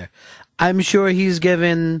still there. I'm sure he's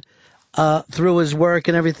given, through his work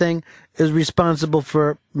and everything, is responsible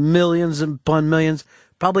for millions upon millions,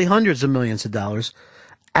 probably hundreds of millions of dollars,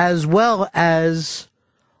 as well as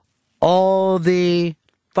all the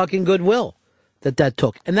fucking goodwill that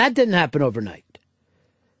took. And that didn't happen overnight.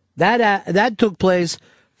 That took place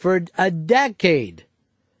for a decade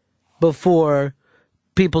before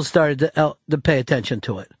people started to pay attention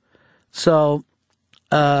to it. So,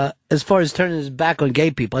 as far as turning his back on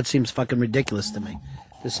gay people, that seems fucking ridiculous to me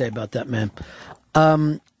to say about that man.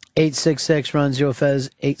 866-RON-0-FEZ,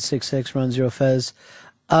 866-RON-0-FEZ.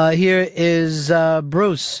 Here is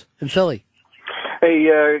Bruce in Philly. Hey,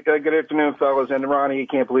 good afternoon, fellas. And Ronnie, you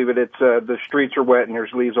can't believe it. It's the streets are wet and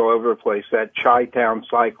there's leaves all over the place. That Chi-Town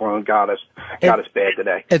cyclone got us bad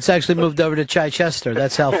today. It's actually moved over to Chichester.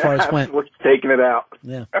 That's how far it's went. We're taking it out.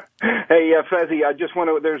 Yeah. Hey, Fezzy, I just want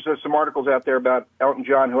to. There's some articles out there about Elton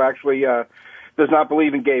John, who actually does not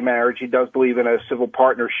believe in gay marriage. He does believe in a civil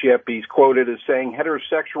partnership. He's quoted as saying,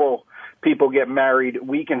 "Heterosexual people get married.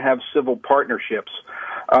 We can have civil partnerships."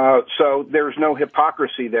 So there's no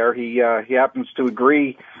hypocrisy there. He happens to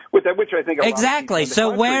agree with that, which I think exactly.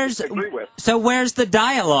 So where's the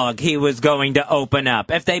dialogue he was going to open up?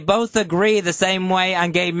 If they both agree the same way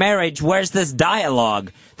on gay marriage, where's this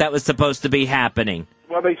dialogue that was supposed to be happening?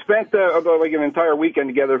 Well, they spent like an entire weekend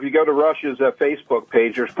together. If you go to Rush's Facebook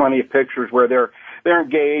page, there's plenty of pictures where they're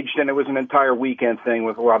engaged, and it was an entire weekend thing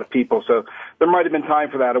with a lot of people. So there might have been time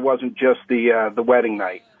for that. It wasn't just the wedding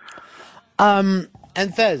night.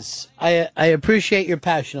 And Fez, I appreciate your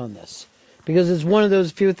passion on this, because it's one of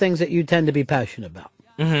those few things that you tend to be passionate about.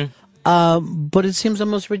 Mm-hmm. But it seems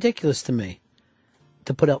almost ridiculous to me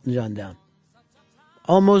to put Elton John down.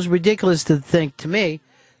 Almost ridiculous to think to me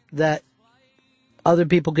that other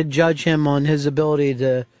people could judge him on his ability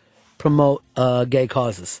to promote gay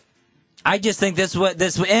causes. I just think this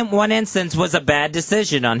in one instance was a bad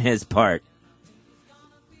decision on his part.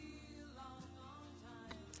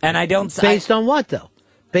 And I don't... Based on what, though?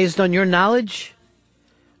 Based on your knowledge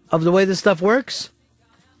of the way this stuff works?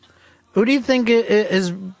 Who do you think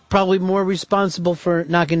is probably more responsible for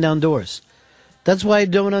knocking down doors? That's why I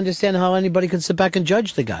don't understand how anybody can sit back and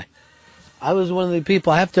judge the guy. I was one of the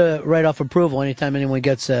people... I have to write off approval anytime anyone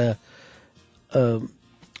gets a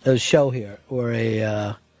show here or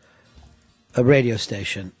a radio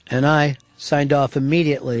station. And I signed off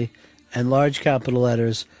immediately in large capital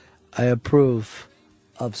letters, "I approve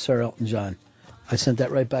of Sir Elton John." I sent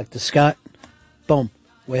that right back to Scott. Boom.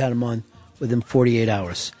 We had him on within 48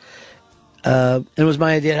 hours. It was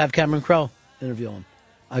my idea to have Cameron Crowe interview him.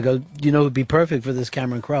 I go, who'd be perfect for this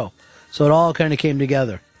Cameron Crowe? So it all kind of came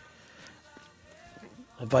together.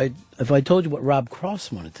 If I told you what Rob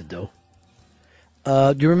Cross wanted to do.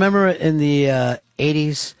 Do you remember in the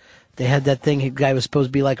 80s, they had that thing, the guy was supposed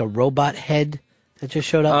to be like a robot head that just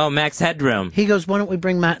showed up? Oh, Max Headroom. He goes, why don't we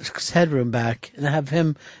bring Max Headroom back and have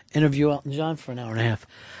him interview Elton John for an hour and a half?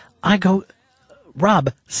 I go,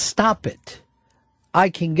 Rob, stop it. I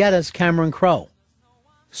can get us Cameron Crowe.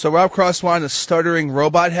 So Rob Cross wanted a stuttering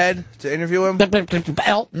robot head to interview him?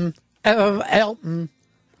 Elton.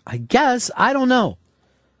 I guess. I don't know.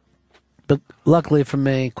 But luckily for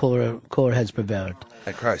me, cooler heads prevailed.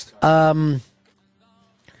 Thank Christ.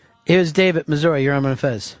 Here's David, Missouri. You're on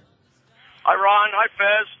Fez. Hi,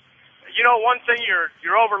 Fez. You know, one thing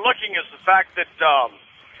you're overlooking is the fact that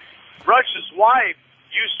Rush's wife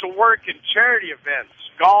used to work in charity events,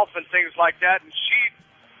 golf and things like that, and she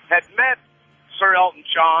had met Sir Elton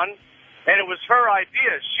John, and it was her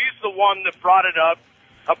idea. She's the one that brought it up,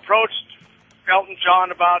 approached Elton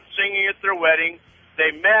John about singing at their wedding.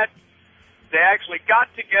 They met. They actually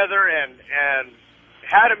got together and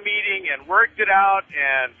had a meeting and worked it out,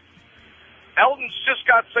 and Elton's just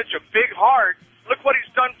got such a big heart. Look what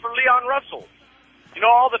he's done for Leon Russell. You know,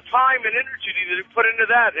 all the time and energy that he put into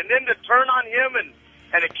that, and then to turn on him and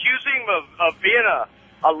accuse him of being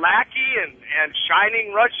a lackey and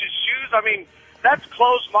shining Rush's shoes. I mean, that's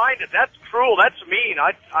closed-minded. That's cruel. That's mean.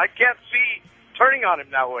 I can't see turning on him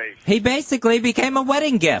that way. He basically became a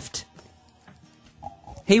wedding gift.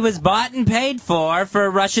 He was bought and paid for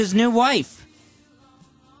Rush's new wife.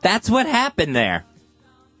 That's what happened there.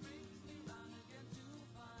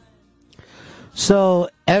 So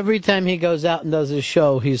every time he goes out and does his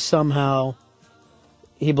show, he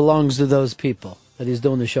belongs to those people that he's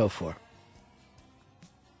doing the show for.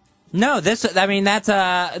 No, those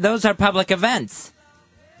are public events.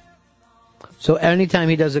 So anytime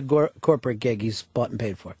he does a corporate gig, he's bought and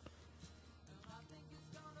paid for.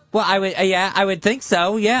 Well, I would think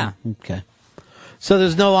so, yeah. Okay. So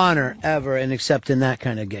there's no honor ever except in that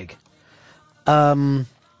kind of gig.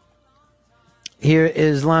 Here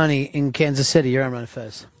is Lonnie in Kansas City. You're on Ron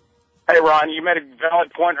Fez. Hey, Ron, you made a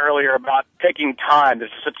valid point earlier about taking time. This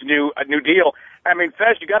is such a new deal. I mean,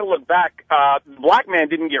 Fez, you got to look back. Black man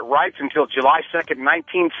didn't get rights until July 2nd,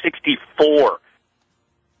 1964.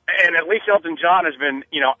 And at least Elton John has been,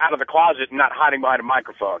 out of the closet and not hiding behind a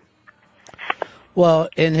microphone. Well,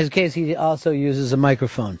 in his case, he also uses a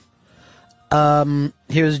microphone.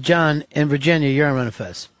 Here's John in Virginia. You're on Ron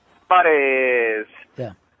Fez. Buddies.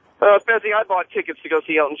 Yeah. Fezzy, I bought tickets to go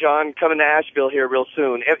see Elton John coming to Asheville here real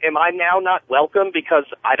soon. Am I now not welcome because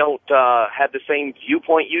I don't have the same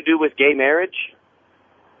viewpoint you do with gay marriage?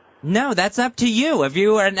 No, that's up to you. If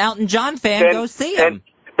you are an Elton John fan, go see him.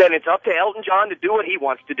 Then it's up to Elton John to do what he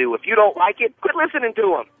wants to do. If you don't like it, quit listening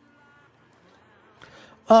to him.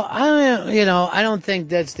 Well, I don't think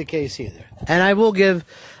that's the case either. And I know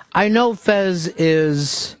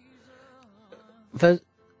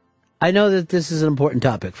I know that this is an important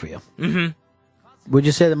topic for you. Mm-hmm. Would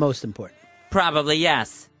you say the most important? Probably,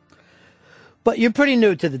 yes. But you're pretty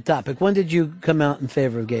new to the topic. When did you come out in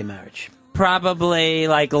favor of gay marriage? Probably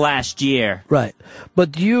like last year. Right.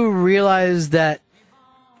 But do you realize that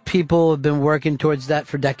people have been working towards that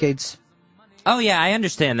for decades? Oh, yeah, I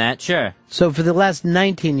understand that, sure. So for the last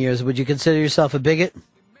 19 years, would you consider yourself a bigot?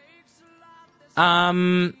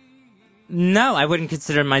 No, I wouldn't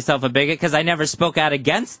consider myself a bigot because I never spoke out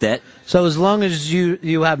against it. So as long as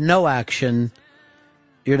you have no action,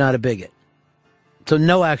 you're not a bigot. So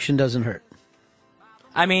no action doesn't hurt.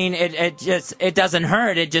 I mean, it doesn't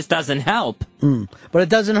hurt, it just doesn't help. But it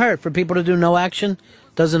doesn't hurt for people to do no action?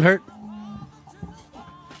 Doesn't hurt?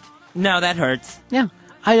 No, that hurts. Yeah,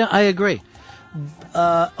 I agree.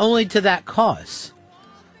 Only to that cause.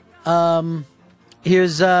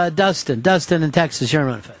 Here's Dustin. Dustin in Texas. You're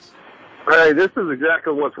on Fez. Hey, this is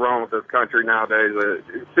exactly what's wrong with this country nowadays.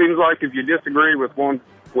 It seems like if you disagree with one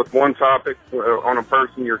topic on a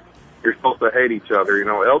person, you're supposed to hate each other.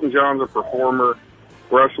 Elton John's a performer.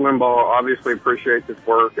 Rush Limbaugh obviously appreciates his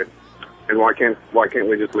work, and why can't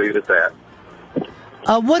we just leave it at that?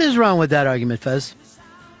 What is wrong with that argument, Fez?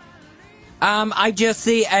 I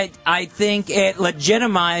think it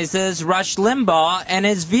legitimizes Rush Limbaugh and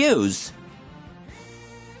his views.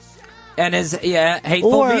 And his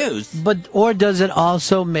hateful views. Or does it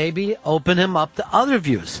also maybe open him up to other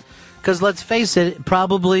views? Because let's face it,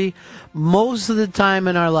 probably most of the time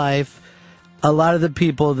in our life, a lot of the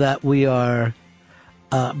people that we are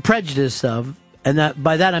prejudiced of, and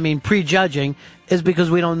by that I mean prejudging, is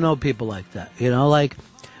because we don't know people like that. Like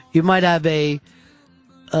you might have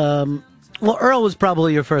well, Earl was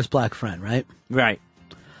probably your first black friend, right? Right.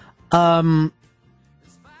 So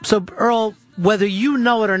Earl, whether you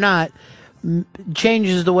know it or not,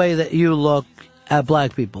 changes the way that you look at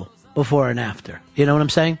black people before and after. You know what I'm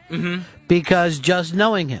saying? Mm-hmm. Because just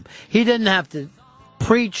knowing him, he didn't have to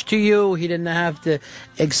preach to you. He didn't have to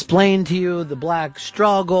explain to you the black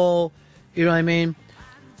struggle. You know what I mean?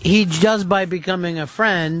 He just by becoming a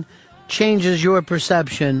friend changes your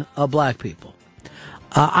perception of black people.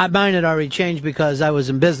 Mine had already changed because I was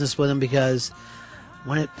in business with him because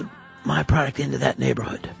when my product into that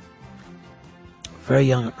neighborhood, very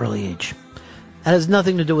young, early age. That has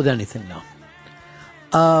nothing to do with anything,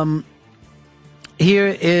 though.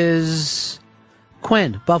 Here is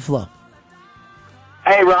Quinn, Buffalo.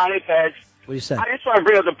 Hey, Ron, it's Edge. do you say? I just want to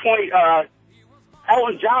bring up the point.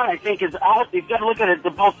 Elton John, I think, is honestly, you've got to look at it,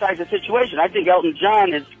 the both sides of the situation. I think Elton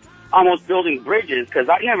John is almost building bridges because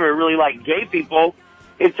I never really liked gay people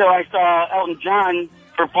until I saw Elton John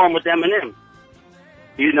perform with Eminem.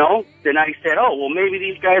 You know? Then I said, oh, well, maybe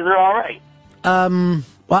these guys are all right.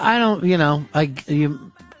 Well, I don't,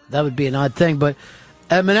 that would be an odd thing, but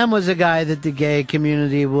Eminem was a guy that the gay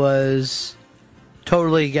community was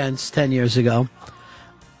totally against 10 years ago.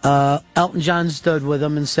 Elton John stood with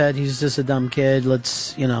him and said, he's just a dumb kid,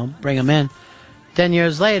 let's, bring him in. 10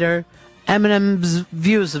 years later, Eminem's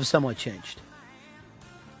views have somewhat changed.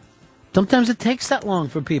 Sometimes it takes that long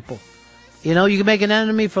for people. You can make an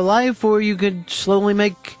enemy for life, or you could slowly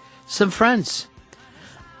make some friends.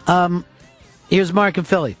 Here's Mark in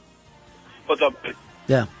Philly. What's up?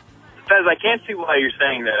 Yeah. Fez, I can't see why you're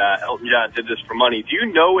saying that Elton John did this for money. Do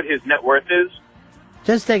you know what his net worth is?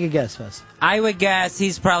 Just take a guess, Fez. I would guess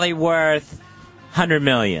he's probably worth $100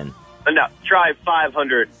 million. No, try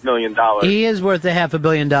 $500 million. He is worth $500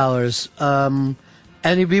 million.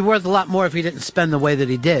 And he'd be worth a lot more if he didn't spend the way that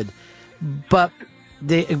he did. But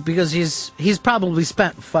because he's probably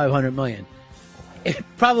spent $500 million.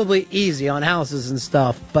 Probably easy on houses and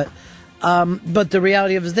stuff. But the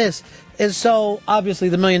reality of this is, so obviously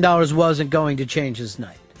the $1 million wasn't going to change his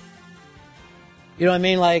night. You know what I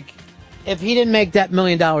mean? Like, if he didn't make that $1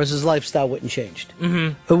 million, his lifestyle wouldn't change.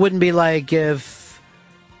 Mm-hmm. It wouldn't be like if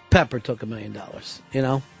Pepper took $1 million,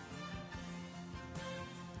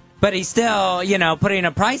 But he's still, putting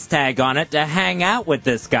a price tag on it to hang out with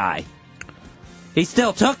this guy. He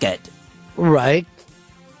still took it. Right.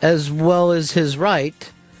 As well as his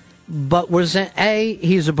right. But we're saying, A,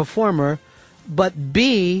 he's a performer, but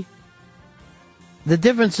B, the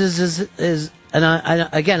difference is and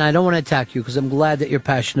I don't want to attack you because I'm glad that you're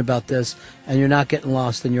passionate about this and you're not getting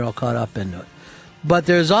lost and you're all caught up into it. But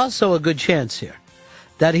there's also a good chance here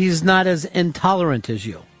that he's not as intolerant as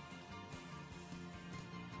you.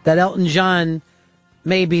 That Elton John,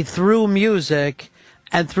 maybe through music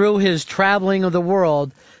and through his traveling of the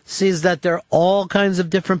world, sees that there are all kinds of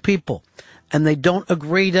different people and they don't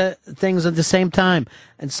agree to things at the same time.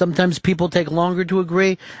 And sometimes people take longer to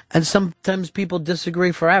agree and sometimes people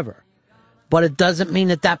disagree forever. But it doesn't mean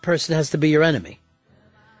that person has to be your enemy.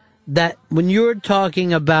 That when you're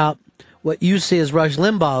talking about what you see as Rush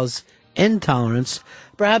Limbaugh's intolerance,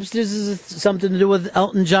 perhaps this is something to do with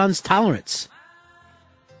Elton John's tolerance.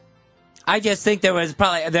 I just think there was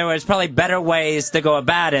probably better ways to go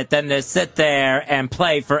about it than to sit there and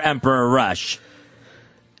play for Emperor Rush.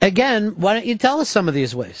 Again, why don't you tell us some of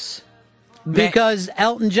these ways? Because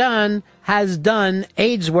Elton John has done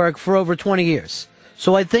AIDS work for over 20 years.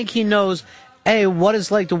 So I think he knows, A, what it's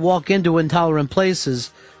like to walk into intolerant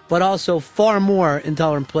places, but also far more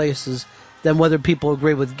intolerant places than whether people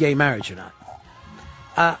agree with gay marriage or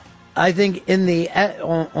not. I think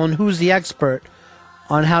on who's the expert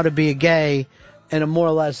on how to be a gay in a more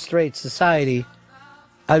or less straight society,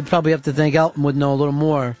 I'd probably have to think Elton would know a little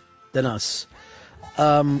more than us.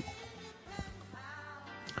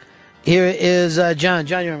 Here is John.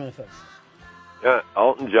 John, you're on my phone. Yeah,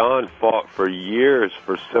 Elton John fought for years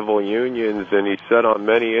for civil unions, and he said on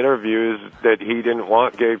many interviews that he didn't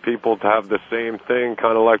want gay people to have the same thing,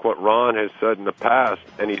 kind of like what Ron has said in the past,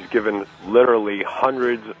 and he's given literally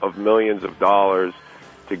hundreds of millions of dollars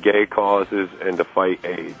to gay causes and to fight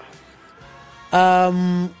AIDS.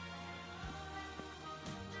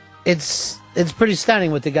 It's pretty stunning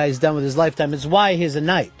what the guy's done with his lifetime. It's why he's a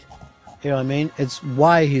knight. You know what I mean? It's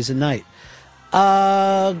why he's a knight.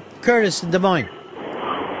 Curtis in Des Moines.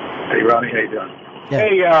 Hey, Ronnie, how you doing? Yeah.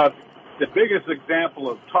 Hey, the biggest example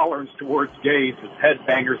of tolerance towards gays is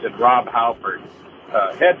Headbangers and Rob Halford.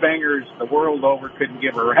 Headbangers the world over couldn't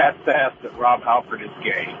give a rat's ass that Rob Halford is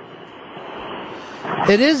gay.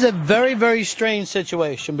 It is a very, very strange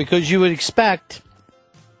situation because you would expect,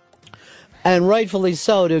 and rightfully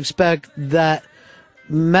so, to expect that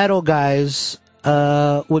metal guys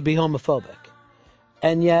would be homophobic.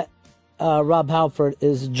 And yet, Rob Halford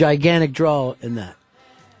is a gigantic draw in that.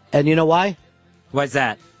 And you know why? Why's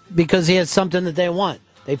that? Because he has something that they want.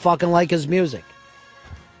 They fucking like his music.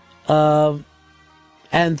 And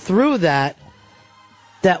through that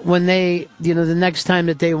when they, the next time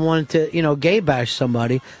that they want to, gay bash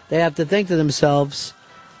somebody, they have to think to themselves,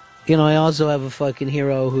 I also have a fucking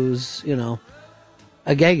hero who's,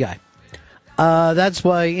 a gay guy. That's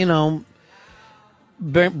why,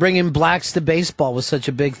 bringing blacks to baseball was such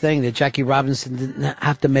a big thing that Jackie Robinson didn't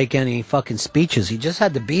have to make any fucking speeches. He just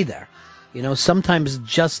had to be there. Sometimes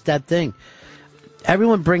just that thing.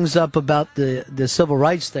 Everyone brings up about the civil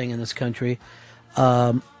rights thing in this country.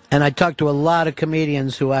 And I talk to a lot of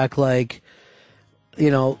comedians who act like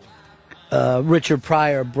Richard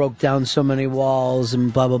Pryor broke down so many walls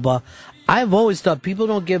and blah, blah, blah. I've always thought people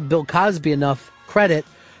don't give Bill Cosby enough credit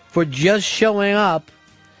for just showing up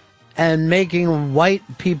and making white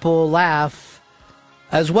people laugh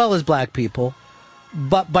as well as black people,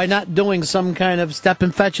 but by not doing some kind of step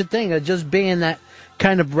and fetch it thing, or just being that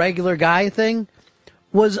kind of regular guy thing,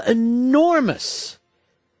 was enormous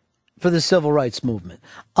for the civil rights movement.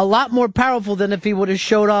 A lot more powerful than if he would have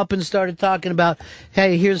showed up and started talking about,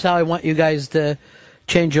 hey, here's how I want you guys to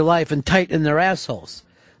change your life and tighten their assholes.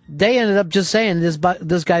 They ended up just saying, this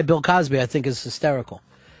guy Bill Cosby, I think, is hysterical.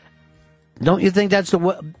 Don't you think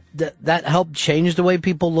that helped change the way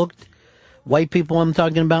people looked? White people I'm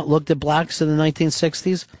talking about looked at blacks in the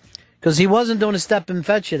 1960s? Because he wasn't doing a step and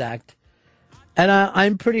fetch it act. And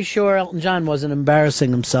I'm pretty sure Elton John wasn't embarrassing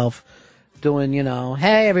himself doing,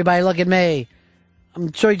 hey, everybody, look at me.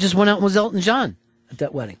 I'm sure he just went out and was Elton John at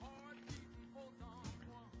that wedding.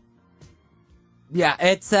 Yeah,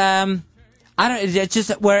 it's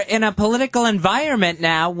just we're in a political environment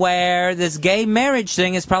now where this gay marriage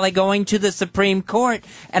thing is probably going to the Supreme Court,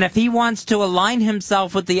 and if he wants to align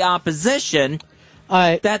himself with the opposition,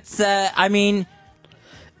 that's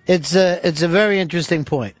it's a very interesting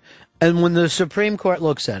point. And when the Supreme Court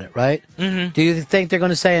looks at it, right? Mm-hmm. Do you think they're going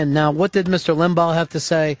to say, and now what did Mr. Limbaugh have to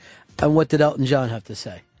say, and what did Elton John have to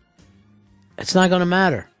say? It's not going to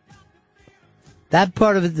matter. That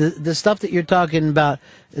part of the stuff that you're talking about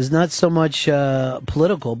is not so much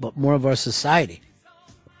political, but more of our society.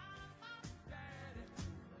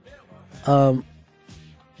 And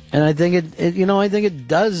I think it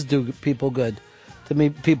does do people good to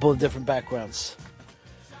meet people of different backgrounds.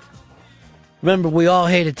 Remember, we all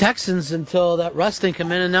hated Texans until that Rustin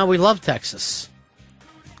came in, and now we love Texas.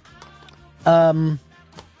 Here's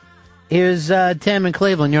Tam in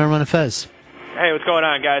Cleveland. You're on Run of Fez. Hey, what's going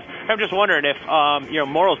on, guys? I'm just wondering if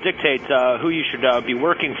morals dictate who you should be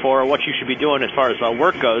working for or what you should be doing as far as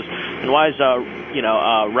work goes, and why is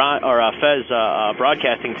Ron or Fez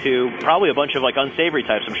broadcasting to probably a bunch of unsavory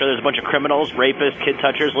types? I'm sure there's a bunch of criminals, rapists, kid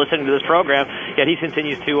touchers listening to this program, yet he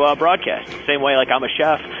continues to broadcast. Same way, I'm a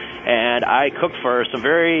chef and I cook for some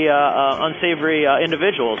very unsavory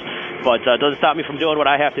individuals, but it doesn't stop me from doing what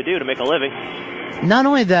I have to do to make a living. Not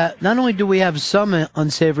only that, not only do we have some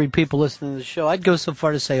unsavory people listening to the show, I'd go so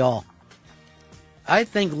far to say all. I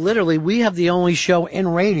think literally we have the only show in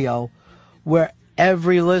radio where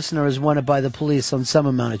every listener is wanted by the police on some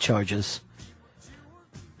amount of charges.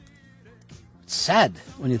 It's sad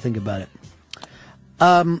when you think about it.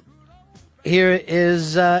 Here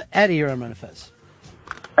is Eddie, you're on Run of Fez.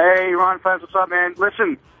 Hey, Ron Fez, what's up, man?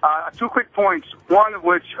 Listen, 2 quick points. One of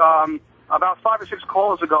which, about 5 or 6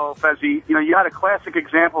 calls ago, Fezzy, you had a classic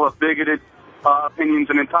example of bigoted opinions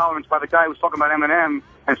and intolerance by the guy who was talking about Eminem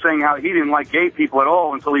and saying how he didn't like gay people at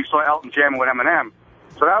all until he saw Elton jamming with Eminem.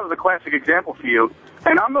 So that was a classic example for you.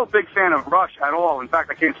 And I'm no big fan of Rush at all. In fact,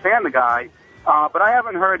 I can't stand the guy. But I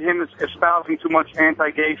haven't heard him espousing too much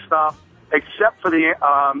anti-gay stuff, except for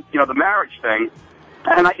the marriage thing.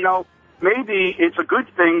 And maybe it's a good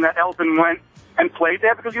thing that Elton went and played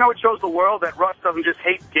there because, it shows the world that Rush doesn't just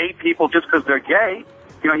hate gay people just because they're gay.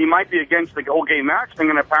 He might be against the whole gay marriage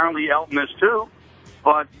thing, and apparently Elton is too.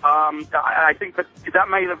 But I think that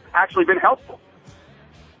might have actually been helpful.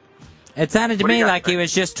 It sounded to me like he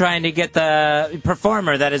was just trying to get the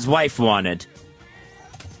performer that his wife wanted.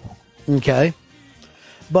 Okay.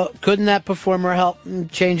 But couldn't that performer help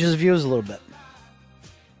change his views a little bit?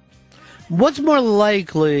 What's more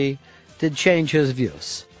likely to change his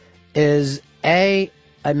views is A,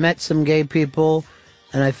 I met some gay people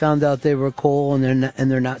and I found out they were cool and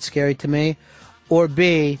they're not scary to me, or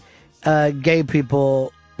B, gay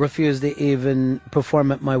people refuse to even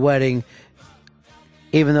perform at my wedding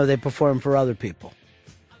even though they perform for other people.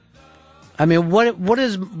 I mean,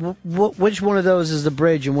 which one of those is the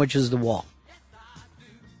bridge and which is the wall?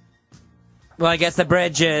 Well, I guess the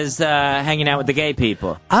bridge is hanging out with the gay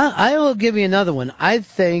people. I will give you another one. I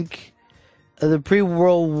think the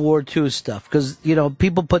pre-World War II stuff, because,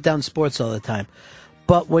 people put down sports all the time.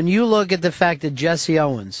 But when you look at the fact that Jesse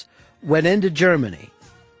Owens went into Germany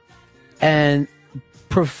and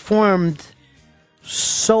performed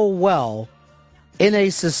so well in a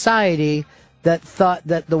society that thought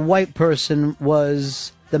that the white person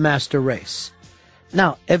was the master race.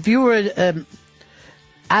 Now, if you were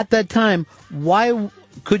at that time, why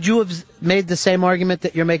could you have made the same argument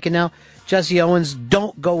that you're making now? Jesse Owens,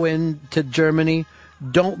 don't go into Germany.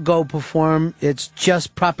 Don't go perform. It's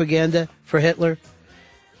just propaganda for Hitler.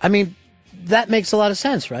 I mean, that makes a lot of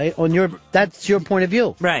sense, right? That's your point of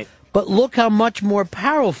view. Right. But look how much more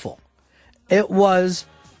powerful it was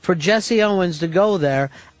for Jesse Owens to go there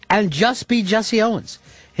and just be Jesse Owens.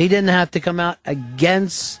 He didn't have to come out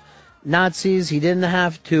against Nazis. He didn't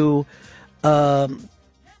have to, talk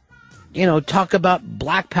about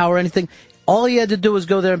black power or anything. All he had to do was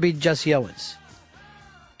go there and be Jesse Owens.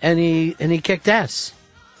 And he kicked ass.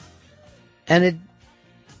 And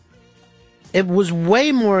it was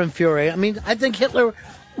way more infuriating. I mean, I think Hitler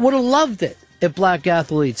would have loved it if black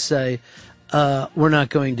athletes say, we're not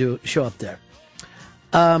going to show up there.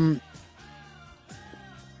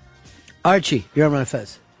 Archie, you're on Ron and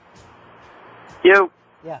Fez. Yo.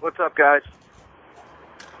 Yeah. What's up, guys?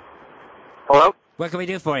 Hello? What can we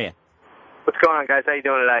do for you? What's going on, guys? How you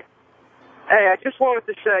doing today? Hey, I just wanted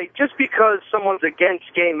to say, just because someone's against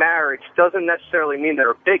gay marriage doesn't necessarily mean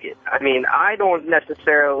they're a bigot. I mean, I'm not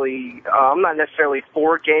necessarily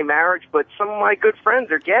for gay marriage, but some of my good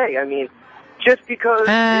friends are gay. I mean, just because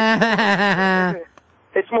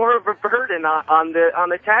it's more of a burden on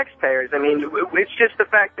the taxpayers. I mean, it's just the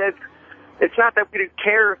fact that it's not that we don't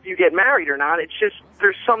care if you get married or not. It's just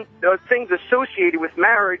there's some things associated with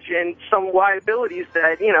marriage and some liabilities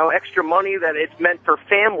that, extra money that it's meant for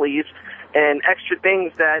families and extra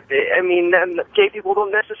things that, gay people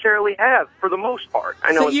don't necessarily have for the most part.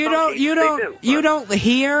 I know So you don't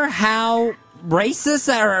hear how racist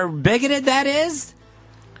or bigoted that is?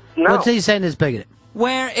 No. What's he saying is bigoted?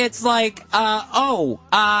 Where it's like,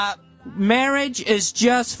 marriage is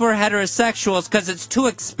just for heterosexuals because it's too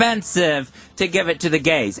expensive to give it to the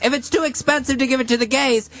gays. If it's too expensive to give it to the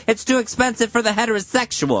gays, it's too expensive for the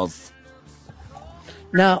heterosexuals.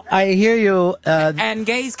 Now, I hear you. And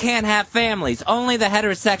gays can't have families. Only the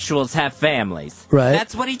heterosexuals have families. Right.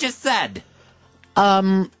 That's what he just said.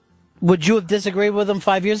 Would you have disagreed with him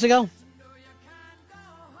 5 years ago?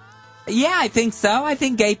 Yeah, I think so. I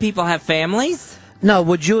think gay people have families. No,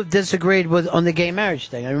 would you have disagreed on the gay marriage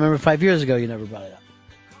thing? I remember 5 years ago you never brought it up.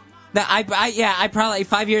 No, I probably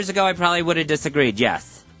 5 years ago I probably would have disagreed.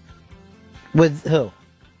 Yes. With who?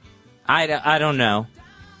 I don't know.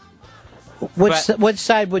 Which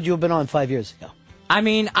side would you have been on 5 years ago? I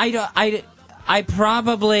mean, I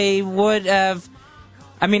probably would have.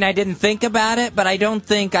 I mean, I didn't think about it, but I don't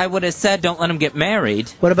think I would have said don't let him get married.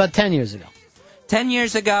 What about 10 years ago? 10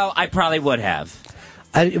 years ago, I probably would have.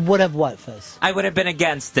 I would have what, Fez? I would have been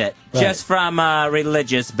against it, Right. just from a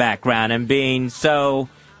religious background and being so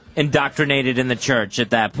indoctrinated in the church at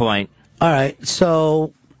that point. All right,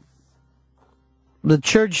 so the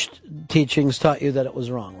church teachings taught you that it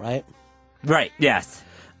was wrong, right? Right, yes.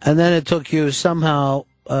 And then it took you somehow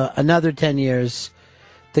another 10 years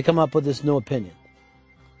to come up with this new opinion.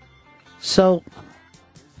 So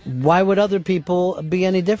why would other people be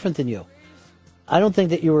any different than you? I don't think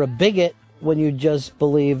that you were a bigot when you just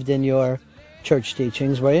believed in your church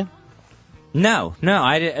teachings, were you? No,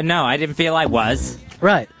 I didn't feel I was.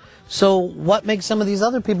 Right. So what makes some of these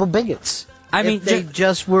other people bigots? I mean, if they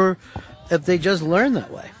just learned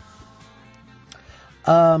that way.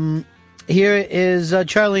 Here is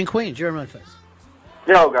Charlie in Queens. You're in my face.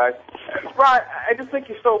 Yo, guys. Right, I just think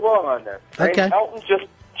you're so wrong on this. Right? Okay. Elton just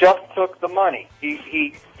took the money.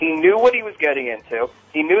 He knew what he was getting into.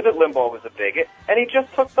 He knew that Limbaugh was a bigot, and he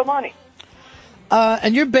just took the money.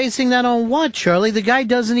 And you're basing that on what, Charlie? The guy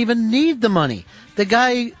doesn't even need the money. The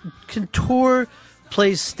guy can tour,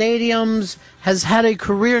 plays stadiums, has had a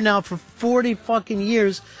career now for 40 fucking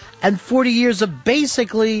years, and 40 years of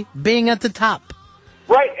basically being at the top.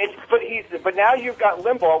 Right, but now you've got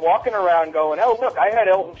Limbaugh walking around going, oh, look, I had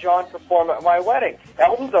Elton John perform at my wedding.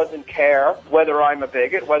 Elton doesn't care whether I'm a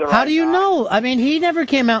bigot, How do you know? I mean, he never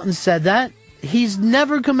came out and said that. He's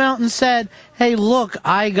never come out and said, hey, look,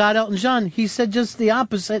 I got Elton John. He said just the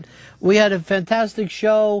opposite. We had a fantastic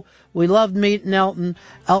show. We loved meeting Elton.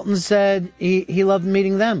 Elton said he loved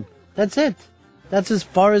meeting them. That's it. That's as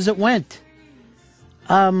far as it went.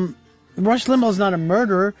 Rush Limbaugh's not a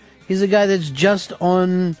murderer. He's a guy that's just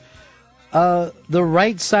on the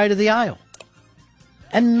right side of the aisle.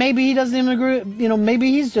 And maybe he doesn't even agree.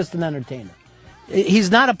 Maybe he's just an entertainer.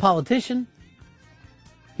 He's not a politician.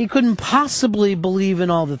 He couldn't possibly believe in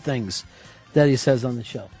all the things that he says on the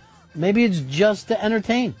show. Maybe it's just to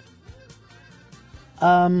entertain.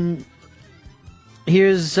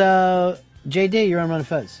 Here's JD. You're on Run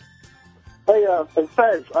Fez. Hey,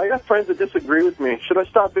 Fez, I got friends that disagree with me. Should I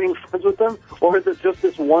stop being friends with them? Or is it just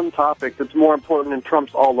this one topic that's more important and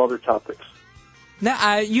trumps all other topics?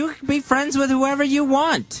 No, you can be friends with whoever you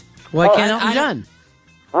want. Why can't Elton John?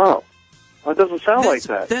 Oh. Well, it doesn't sound like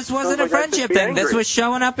that. This wasn't Sounds a like I should friendship be thing. This angry. was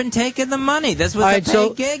showing up and taking the money. This was All a right, paid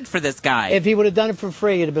so gig for this guy. If he would have done it for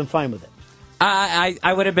free, you'd have been fine with it.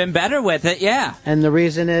 I would have been better with it, yeah. And the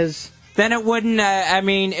reason is? then it wouldn't,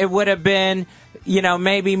 it would have been,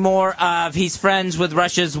 maybe more of he's friends with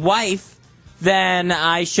Rush's wife than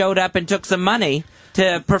I showed up and took some money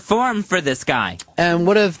to perform for this guy. And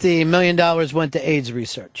what if the $1 million went to AIDS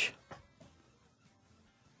research?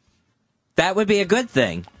 That would be a good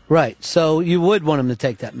thing. Right. So you would want him to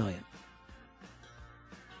take that $1 million.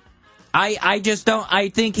 I just don't. I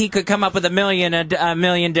think he could come up with a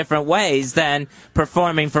million different ways than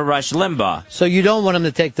performing for Rush Limbaugh. So you don't want him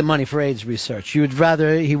to take the money for AIDS research. You would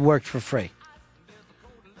rather he worked for free.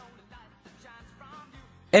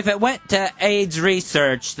 If it went to AIDS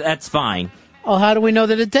research, that's fine. Oh, how do we know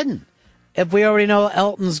that it didn't? If we already know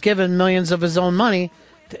Elton's given millions of his own money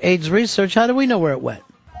to AIDS research, how do we know where it went?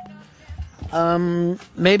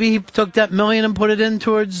 Maybe he took that $1 million and put it in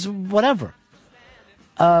towards whatever.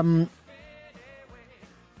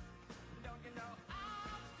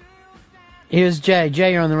 Here's Jay.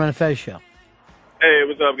 Jay, you're on the Ron and Fez show. Hey,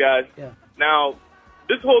 what's up, guys? Yeah. Now,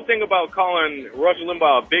 this whole thing about calling Rush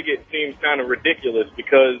Limbaugh a bigot seems kind of ridiculous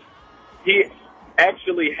because he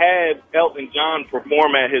actually had Elton John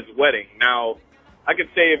perform at his wedding. Now, I could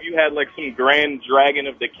say if you had like some grand dragon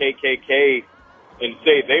of the KKK and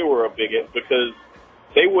say they were a bigot because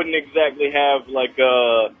they wouldn't exactly have like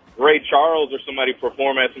Ray Charles or somebody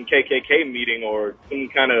perform at some KKK meeting or some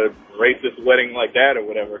kind of racist wedding like that or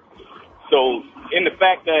whatever. So, in the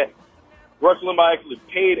fact that Rush Limbaugh actually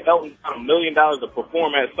paid Elton John $1 million to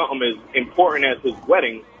perform at something as important as his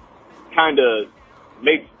wedding, kind of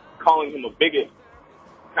makes calling him a bigot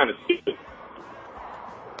kind of stupid.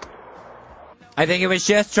 I think he was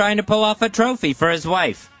just trying to pull off a trophy for his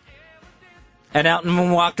wife. And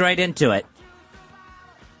Elton walked right into it.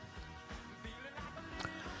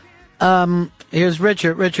 Here's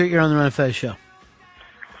Richard. Richard, you're on the Ron and Fez show.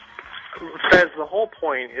 Fez, the whole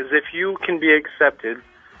point is if you can be accepted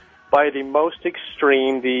by the most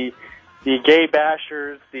extreme, the gay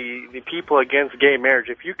bashers, the people against gay marriage,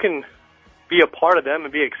 if you can be a part of them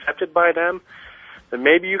and be accepted by them, then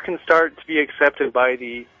maybe you can start to be accepted by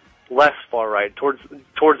the less far right, towards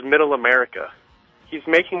middle America. He's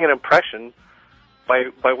making an impression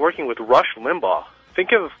by working with Rush Limbaugh.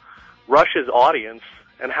 Think of Rush's audience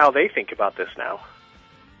and how they think about this now.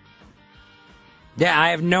 Yeah, I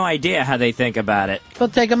have no idea how they think about it. Well,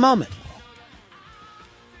 take a moment.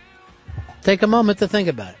 Take a moment to think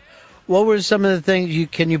about it. What were some of the things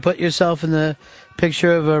can you put yourself in the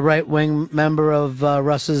picture of a right-wing member of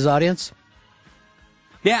Russ's audience?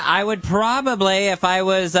 Yeah, I would probably, if I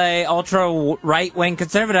was a ultra right-wing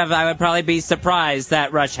conservative, I would probably be surprised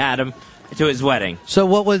that Rush had him to his wedding. So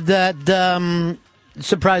what would that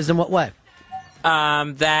surprise in what way?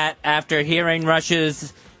 That after hearing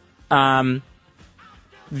Rush's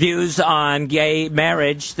views on gay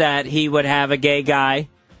marriage, that he would have a gay guy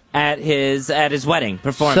at his wedding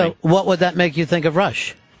performing. So what would that make you think of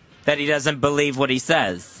Rush? That he doesn't believe what he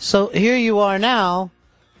says. So here you are now,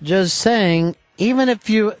 just saying, even if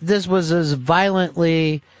this was as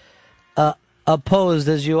violently opposed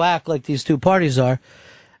as you act like these two parties are,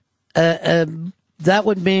 that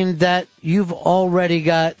would mean that you've already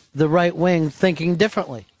got the right wing thinking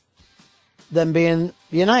differently than being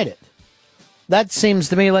united. That seems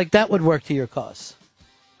to me like that would work to your cause.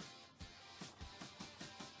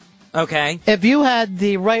 Okay. If you had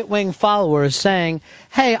the right-wing followers saying,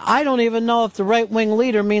 hey, I don't even know if the right-wing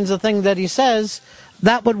leader means the thing that he says,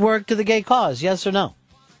 that would work to the gay cause, yes or no?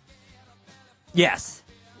 Yes.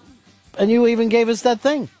 And you even gave us that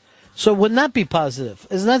thing. So wouldn't that be positive?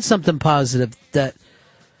 Isn't that something positive that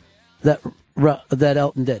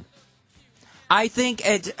Elton did? I think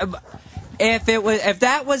if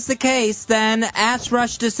that was the case, then ask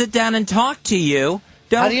Rush to sit down and talk to you.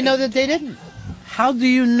 How do you know that they didn't? How do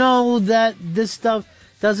you know that this stuff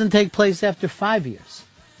doesn't take place after 5 years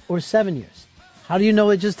or 7 years? How do you know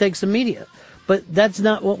it just takes immediate? But that's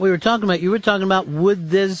not what we were talking about. You were talking about, would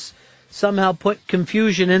this somehow put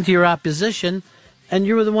confusion into your opposition? And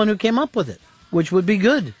you were the one who came up with it, which would be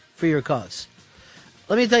good for your cause.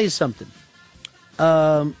 Let me tell you something.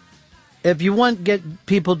 If you want to get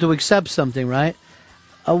people to accept something, right,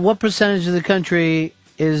 what percentage of the country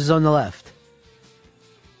is on the left?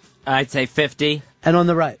 I'd say 50. And on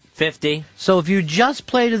the right? 50. So if you just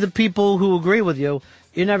play to the people who agree with you,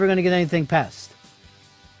 you're never going to get anything passed.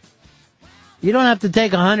 You don't have to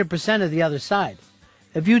take 100% of the other side.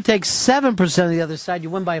 If you take 7% of the other side,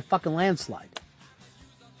 you win by a fucking landslide.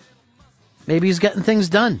 Maybe he's getting things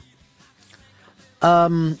done.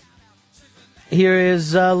 Here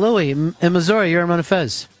is Louie in Missouri. You're on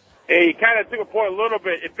Fez. Hey, he kind of took a point a little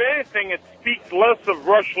bit. If anything, it speaks less of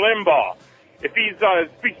Rush Limbaugh. If he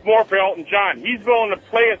speaks more for Elton John, he's willing to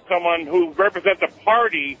play as someone who represents a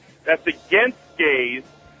party that's against gays,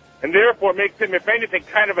 and therefore makes him, if anything,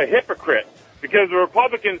 kind of a hypocrite. Because the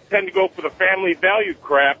Republicans tend to go for the family value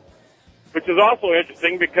crap, which is also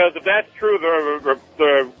interesting because if that's true,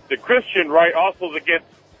 the Christian right also is against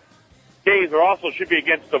gays, or also should be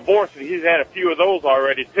against divorce, and he's had a few of those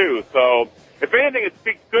already too. So, if anything, it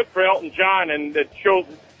speaks good for Elton John, and it shows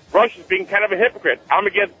Rush is being kind of a hypocrite. I'm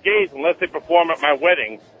against gays unless they perform at my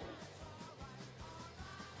wedding.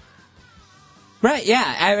 Right,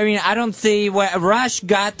 yeah. I mean, I don't see where Rush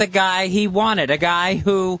got the guy he wanted, a guy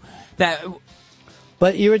who that.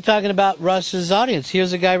 But you were talking about Rush's audience.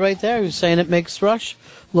 Here's a guy right there who's saying it makes Rush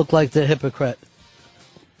look like the hypocrite.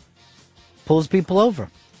 Pulls people over.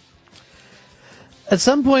 At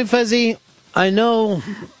some point, Fezzi, I know,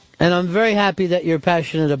 and I'm very happy that you're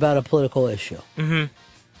passionate about a political issue. Mm-hmm.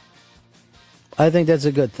 I think that's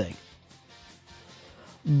a good thing.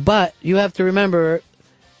 But you have to remember,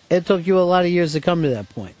 it took you a lot of years to come to that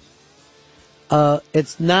point.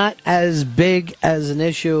 It's not as big as an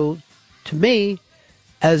issue to me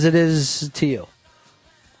as it is to you.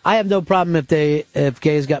 I have no problem if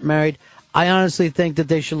gays got married. I honestly think that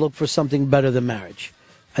they should look for something better than marriage.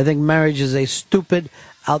 I think marriage is a stupid,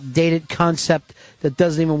 outdated concept that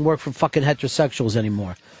doesn't even work for fucking heterosexuals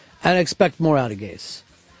anymore. And I expect more out of gays.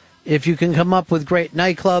 If you can come up with great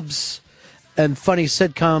nightclubs and funny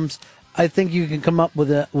sitcoms, I think you can come up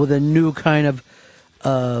with a new kind of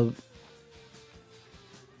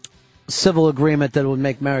civil agreement that would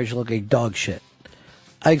make marriage look like dog shit.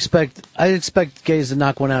 I expect gays to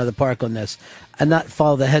knock one out of the park on this and not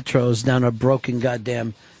follow the heteros down a broken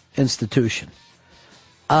goddamn institution.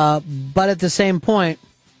 But at the same point,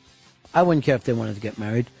 I wouldn't care if they wanted to get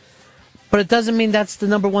married. But it doesn't mean that's the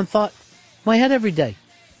number one thought in my head every day.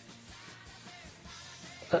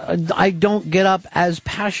 I don't get up as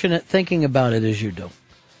passionate thinking about it as you do.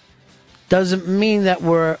 Doesn't mean that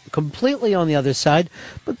we're completely on the other side,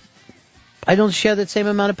 but I don't share that same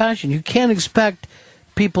amount of passion. You can't expect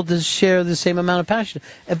people to share the same amount of passion.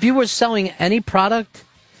 If you were selling any product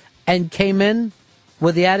and came in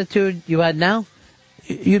with the attitude you had now,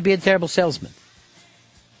 you'd be a terrible salesman.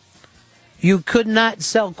 You could not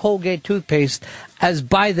sell Colgate toothpaste as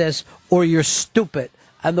buy this or you're stupid.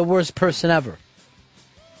 I'm the worst person ever.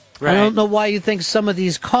 Right. I don't know why you think some of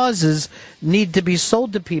these causes need to be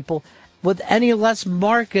sold to people with any less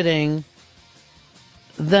marketing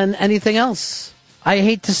than anything else. I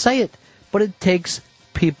hate to say it, but it takes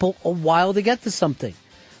people a while to get to something.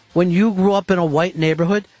 When you grew up in a white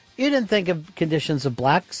neighborhood, you didn't think of conditions of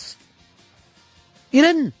blacks. You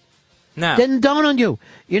didn't. No. Didn't dawn on you.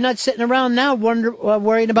 You're not sitting around now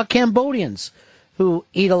worrying about Cambodians who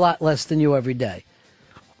eat a lot less than you every day.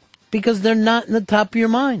 Because they're not in the top of your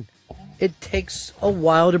mind. It takes a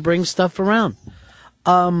while to bring stuff around.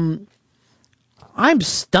 I'm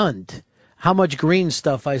stunned how much green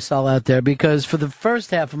stuff I saw out there, because for the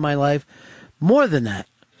first half of my life, more than that,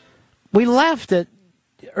 we laughed at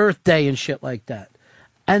Earth Day and shit like that.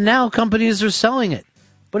 And now companies are selling it.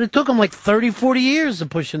 But it took them like 30, 40 years to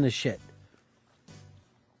push in this shit.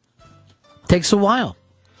 Takes a while.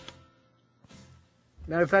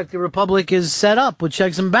 Matter of fact, the Republic is set up with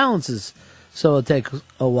checks and balances, so it'll take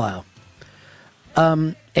a while.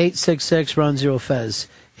 866-RON-0-FEZ.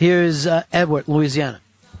 Here's Edward, Louisiana.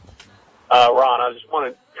 Ron, I just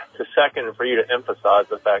wanted to second for you to emphasize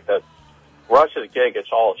the fact that Rush's gig is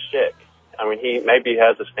all shtick. I mean, he maybe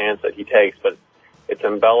has a stance that he takes, but it's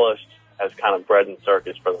embellished as kind of bread and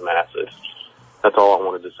circus for the masses. That's all I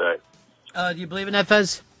wanted to say. Do you believe in that,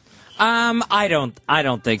 Fez? I don't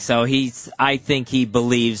think so. I think he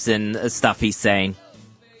believes in the stuff he's saying.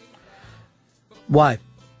 Why?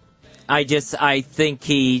 I think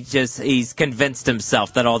he's convinced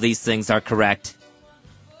himself that all these things are correct.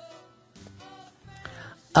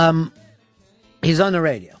 He's on the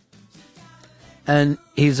radio. And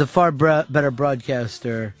he's a far better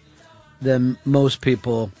broadcaster than most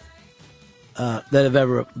people that have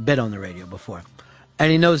ever been on the radio before.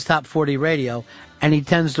 And he knows Top 40 radio, and he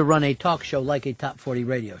tends to run a talk show like a Top 40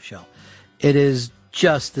 radio show. It is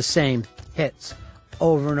just the same hits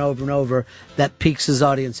over and over and over that piques his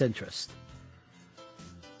audience interest.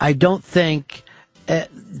 I don't think,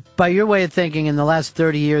 by your way of thinking, in the last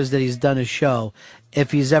 30 years that he's done his show,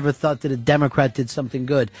 if he's ever thought that a Democrat did something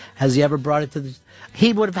good, has he ever brought it to the...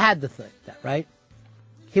 He would have had to think that, right?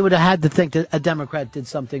 He would have had to think that a Democrat did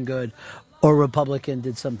something good or a Republican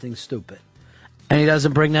did something stupid. And he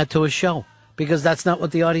doesn't bring that to his show because that's not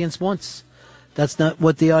what the audience wants. That's not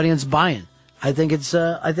what the audience buying. I think it's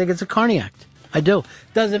a carny act. I do.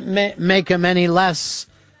 Doesn't make him any less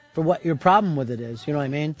for what your problem with it is. You know what I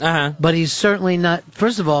mean? Uh-huh. But he's certainly not.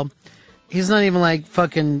 First of all, He's not even like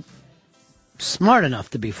fucking smart enough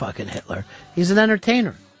to be fucking Hitler. He's an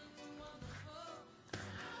entertainer.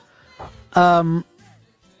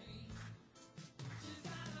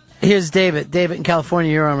 Here's David. David in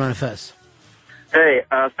California, you're on Ron Fez. Hey,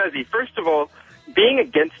 Fezzy, first of all, being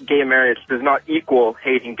against gay marriage does not equal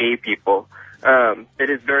hating gay people. It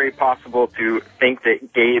is very possible to think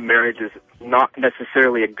that gay marriage is not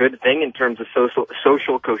necessarily a good thing in terms of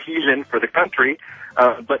social cohesion for the country,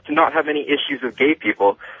 but to not have any issues with gay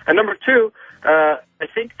people. And number two, I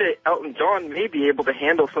think that Elton John may be able to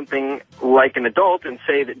handle something like an adult and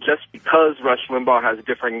say that just because Rush Limbaugh has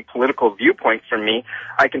differing political viewpoints from me,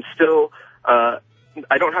 I can still, I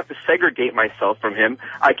don't have to segregate myself from him.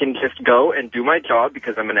 I can just go and do my job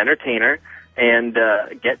because I'm an entertainer and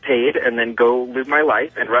get paid and then go live my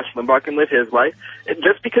life, and Rush Limbaugh can live his life.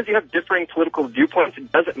 Just because you have differing political viewpoints,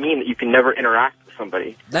 it doesn't mean that you can never interact with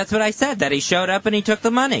somebody. That's what I said, that he showed up and he took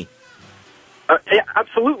the money. Yeah,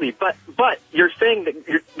 absolutely, but you're saying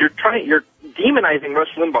that you're demonizing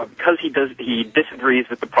Rush Limbaugh because he disagrees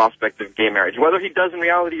with the prospect of gay marriage, whether he does in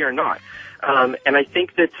reality or not. And I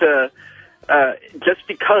think that just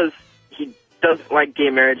because he doesn't like gay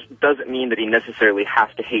marriage doesn't mean that he necessarily has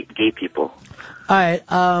to hate gay people. All right,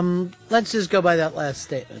 let's just go by that last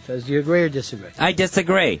statement. Do you agree or disagree? I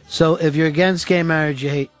disagree. So if you're against gay marriage, you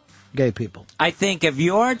hate gay people. I think if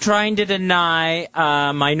you're trying to deny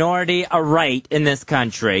a minority a right in this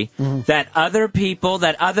country that other people,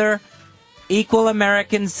 that other equal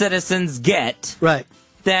American citizens get, right?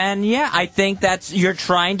 Then yeah, I think you're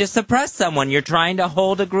trying to suppress someone. You're trying to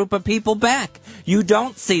hold a group of people back. You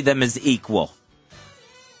don't see them as equal.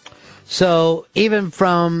 So even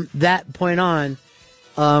from that point on,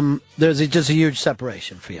 there's just a huge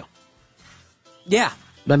separation for you. Yeah.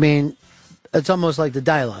 I mean, it's almost like the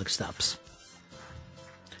dialogue stops.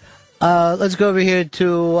 Let's go over here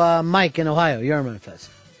to Mike in Ohio. You're on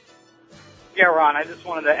Manifest. Yeah, Ron, I just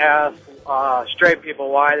wanted to ask straight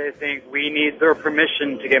people why they think we need their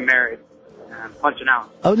permission to get married. And punching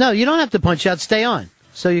out. Oh, no, you don't have to punch out. Stay on.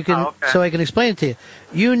 So you can, so I can explain it to you.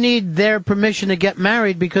 You need their permission to get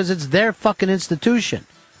married because it's their fucking institution.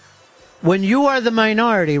 When you are the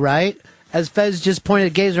minority, right? As Fez just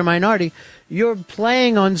pointed, gays are minority. You're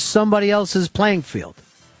playing on somebody else's playing field.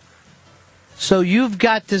 So you've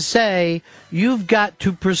got to say, you've got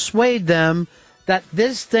to persuade them that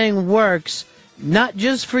this thing works, not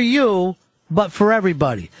just for you, but for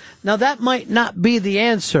everybody. Now, that might not be the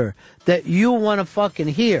answer that you want to fucking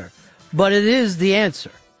hear, but it is the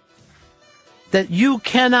answer. That you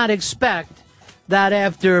cannot expect that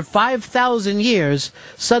after 5,000 years,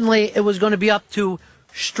 suddenly it was going to be up to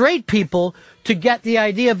straight people to get the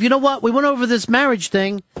idea of, you know what, we went over this marriage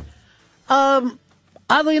thing.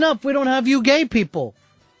 Oddly enough, we don't have you gay people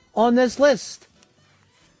on this list.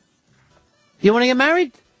 You want to get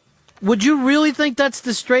married? Would you really think that's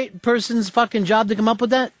the straight person's fucking job to come up with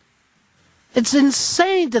that? It's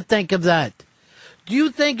insane to think of that. Do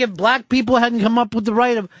you think if black people hadn't come up with the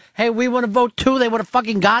right of, hey, we want to vote too, they would have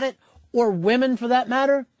fucking got it? Or women, for that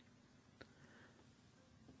matter?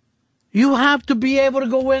 You have to be able to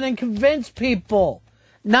go in and convince people.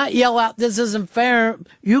 Not yell out, this isn't fair.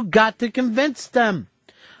 You got to convince them.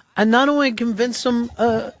 And not only convince them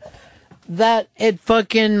that it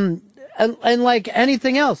fucking... And like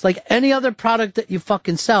anything else, like any other product that you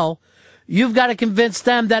fucking sell, you've got to convince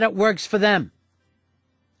them that it works for them.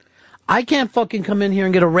 I can't fucking come in here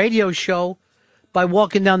and get a radio show by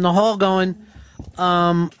walking down the hall going,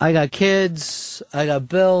 I got kids, I got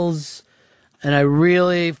bills, and I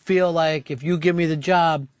really feel like if you give me the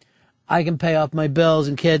job, I can pay off my bills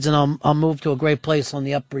and kids, and I'll move to a great place on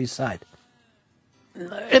the Upper East Side.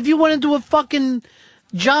 If you went into a fucking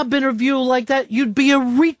job interview like that, you'd be a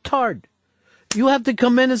retard. You have to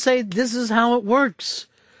come in and say, this is how it works.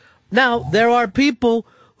 Now, there are people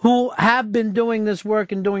who have been doing this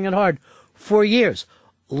work and doing it hard for years.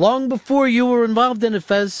 Long before you were involved in it,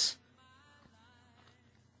 Fez.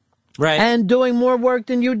 Right. And doing more work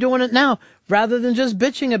than you're doing it now, rather than just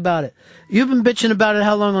bitching about it. You've been bitching about it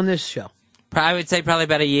how long on this show? I would say probably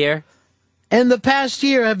about a year. In the past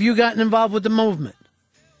year, have you gotten involved with the movement?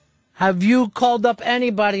 Have you called up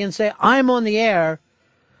anybody and say, I'm on the air,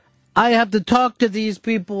 I have to talk to these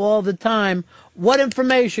people all the time, what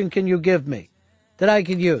information can you give me that I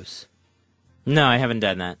could use? No, I haven't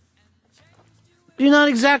done that. You're not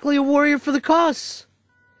exactly a warrior for the cause.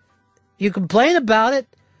 You complain about it,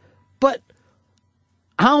 but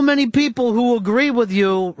how many people who agree with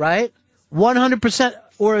you, right, 100%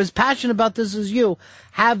 or as passionate about this as you,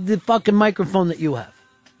 have the fucking microphone that you have?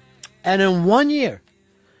 And in 1 year,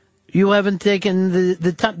 you haven't taken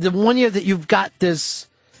the time, the 1 year that you've got this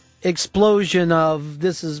explosion of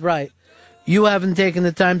this is right. You haven't taken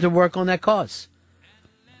the time to work on that cause.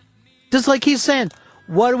 Just like he's saying,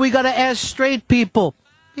 what do we got to ask straight people?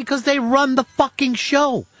 Because they run the fucking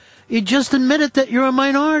show. You just admitted that you're a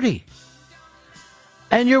minority.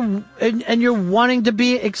 And you're wanting to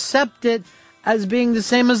be accepted as being the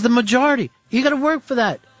same as the majority. You got to work for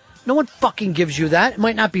that. No one fucking gives you that. It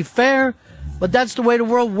might not be fair, but that's the way the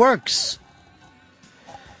world works.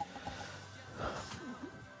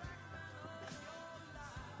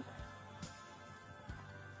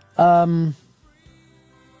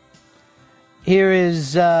 Here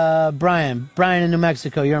is Brian. Brian in New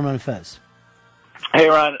Mexico. You're on Fez. Hey,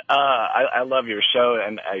 Ron. I love your show,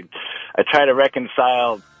 and I try to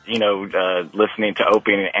reconcile, listening to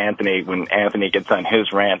Opie and Anthony when Anthony gets on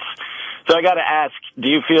his rants. So I got to ask, do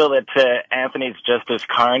you feel that Anthony's just as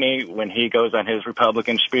carny when he goes on his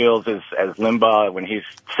Republican spiels as Limbaugh when he's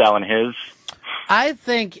selling his? I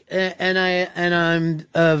think, and I'm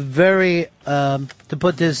very, to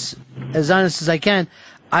put this as honest as I can,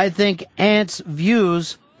 I think Ant's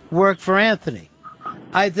views work for Anthony.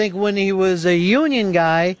 I think when he was a union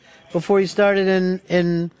guy, before he started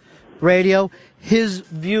in radio, his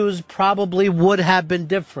views probably would have been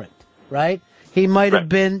different, right? He might have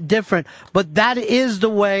been different. But that is the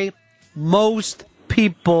way most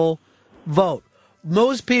people vote.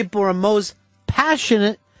 Most people are most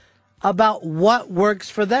passionate about what works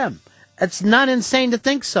for them. It's not insane to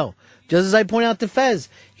think so. Just as I point out to Fez,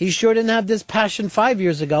 he sure didn't have this passion 5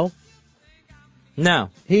 years ago. No.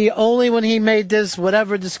 He only when he made this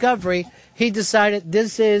whatever discovery, he decided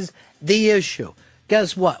this is the issue.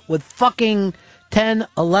 Guess what? With fucking 10,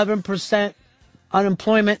 11%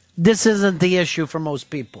 unemployment, this isn't the issue for most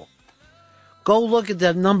people. Go look at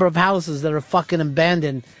the number of houses that are fucking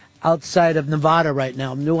abandoned outside of Nevada right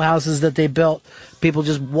now. New houses that they built, people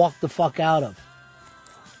just walk the fuck out of.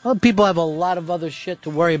 Well, people have a lot of other shit to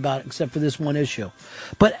worry about except for this one issue.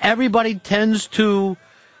 But everybody tends to,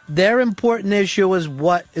 their important issue is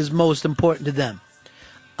what is most important to them.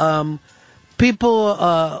 People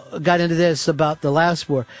got into this about the last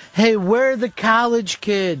war. Hey, where are the college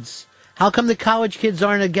kids? How come the college kids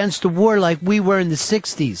aren't against the war like we were in the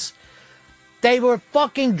 60s? They were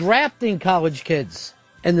fucking drafting college kids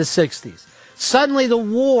in the 60s. Suddenly the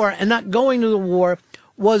war and not going to the war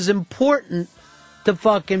was important to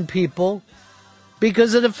fucking people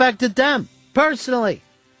because it affected them personally.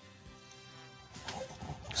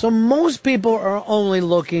 So most people are only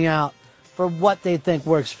looking out for what they think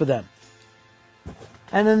works for them.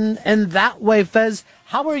 And in that way, Fez,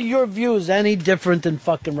 how are your views any different than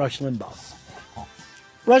fucking Rush Limbaugh's?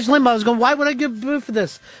 Rush Limbaugh was going, why would I give boo for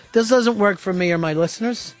this? This doesn't work for me or my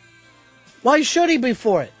listeners. Why should he be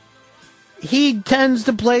for it? He tends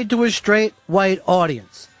to play to a straight white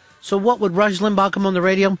audience. So what, would Rush Limbaugh come on the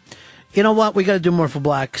radio? You know what? We got to do more for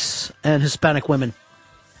blacks and Hispanic women.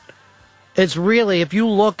 It's really, if you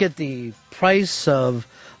look at the price of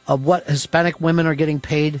what Hispanic women are getting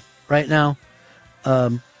paid right now,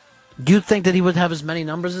 do you think that he would have as many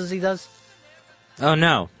numbers as he does? Oh,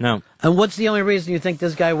 no. And what's the only reason you think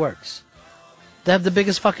this guy works? To have the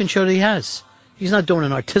biggest fucking show that he has. He's not doing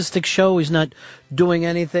an artistic show. He's not doing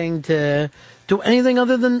anything to do anything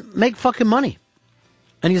other than make fucking money.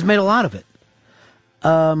 And he's made a lot of it.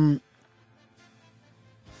 I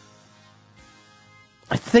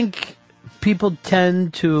think people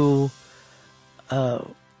tend to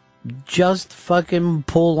just fucking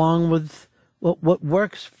pull along with what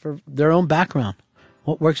works for their own background,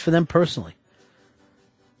 what works for them personally.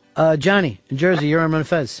 Johnny, in Jersey, you're on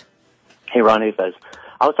Fez. Hey, Ron, hey, Fez.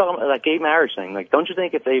 I was talking about that gay marriage thing. Like, don't you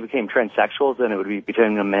think if they became transsexuals, then it would be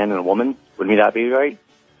between a man and a woman? Wouldn't that be right?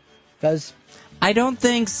 Fez? I don't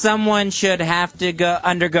think someone should have to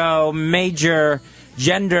undergo major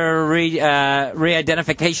gender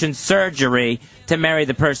re-identification surgery to marry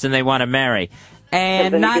the person they want to marry.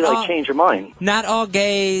 And then not you could, all, change your mind. Not all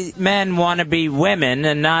gay men want to be women,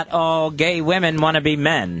 and not all gay women want to be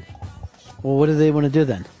men. Well, what do they want to do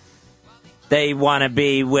then? They want to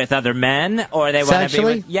be with other men, or they want to be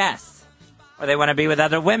with... Yes. Or they want to be with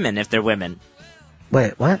other women if they're women.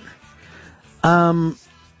 Wait, what?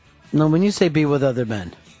 No, when you say be with other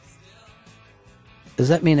men, does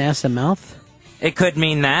that mean ass and mouth? It could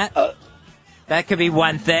mean that. That could be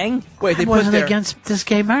one thing. Wait, I wasn't against this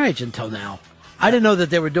gay marriage until now. I didn't know that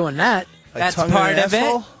they were doing that. That's part of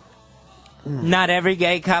it. Not every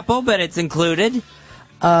gay couple, but it's included.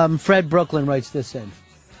 Fred Brooklyn writes this in.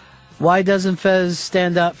 Why doesn't Fez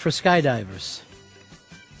stand up for skydivers?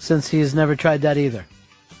 Since he has never tried that either.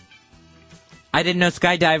 I didn't know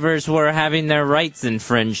skydivers were having their rights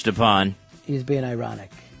infringed upon. He's being ironic.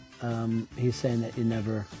 He's saying that you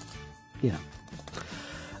never you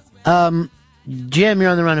know. Jim,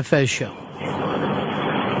 you're on the Ron and Fez show.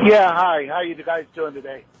 Yeah, hi. How you guys doing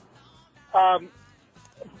today?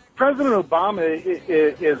 President Obama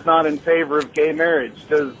is not in favor of gay marriage.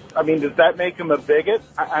 Does that make him a bigot?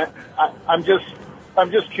 I'm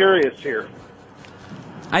just curious here.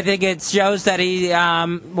 I think it shows that he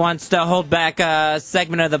wants to hold back a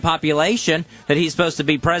segment of the population, that he's supposed to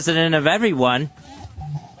be president of everyone.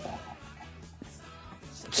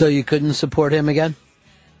 So you couldn't support him again?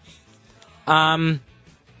 I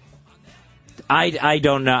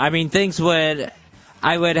don't know. I mean,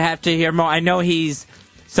 I would have to hear more. I know he's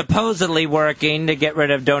supposedly working to get rid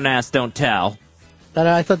of Don't Ask, Don't Tell. But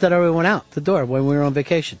I thought that already went out the door when we were on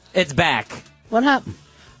vacation. It's back. What happened?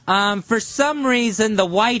 For some reason, the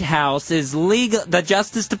White House the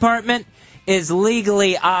Justice Department is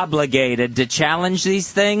legally obligated to challenge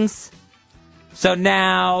these things. So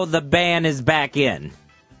now the ban is back in.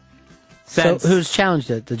 So who's challenged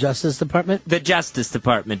it? The Justice Department? The Justice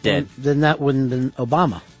Department did. Then that wouldn't have been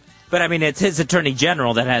Obama. But, I mean, it's his Attorney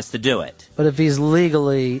General that has to do it. But if he's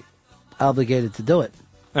legally obligated to do it.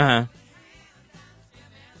 Uh-huh.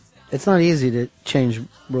 It's not easy to change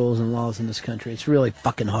rules and laws in this country. It's really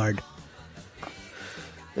fucking hard.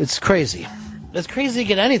 It's crazy. It's crazy to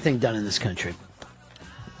get anything done in this country.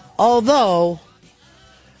 Although,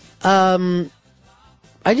 I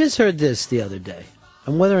just heard this the other day.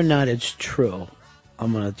 And whether or not it's true,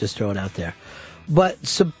 I'm going to just throw it out there. But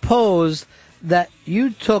suppose that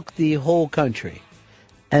you took the whole country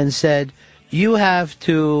and said,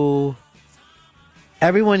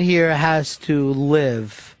 everyone here has to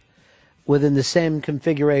live within the same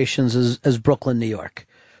configurations as Brooklyn, New York.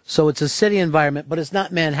 So it's a city environment, but it's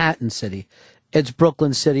not Manhattan City. It's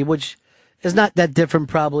Brooklyn City, which is not that different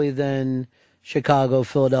probably than Chicago,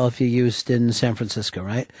 Philadelphia, Houston, San Francisco,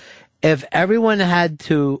 right? If everyone had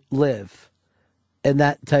to live in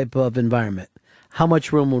that type of environment, how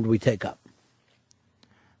much room would we take up?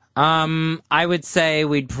 I would say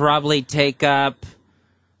we'd probably take up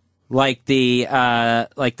like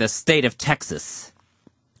the state of Texas.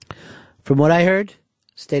 From what I heard,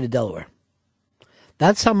 state of Delaware.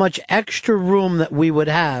 That's how much extra room that we would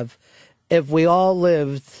have if we all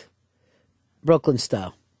lived Brooklyn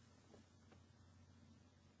style.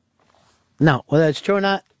 Now, whether it's true or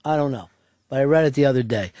not, I don't know. But I read it the other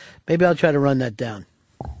day. Maybe I'll try to run that down.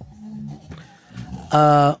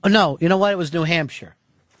 No, you know what? It was New Hampshire.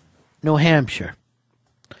 New Hampshire.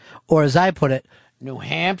 Or as I put it, New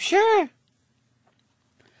Hampshire?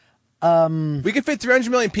 We could fit 300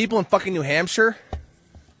 million people in fucking New Hampshire?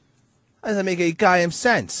 How does that make any goddamn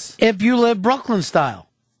sense? If you live Brooklyn style.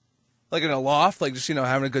 Like in a loft? Like just,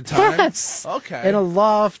 having a good time? Yes. Okay. In a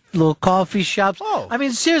loft, little coffee shops. Oh. I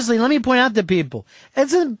mean, seriously, let me point out to people.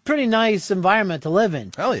 It's a pretty nice environment to live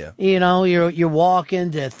in. Hell yeah. You're walking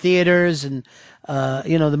to theaters and,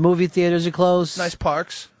 the movie theaters are closed. Nice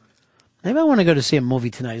parks. Maybe I want to go to see a movie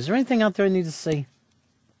tonight. Is there anything out there I need to see?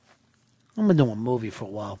 I'm going to do a movie for a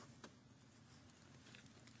while.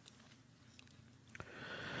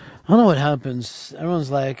 I don't know what happens.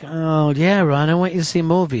 Everyone's like, oh, yeah, Ron, I want you to see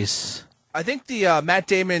movies. I think the Matt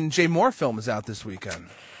Damon, Jay Moore film is out this weekend.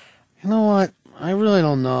 You know what? I really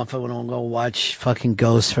don't know if I want to go watch fucking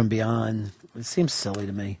Ghosts from Beyond. It seems silly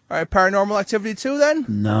to me. All right, Paranormal Activity 2 then?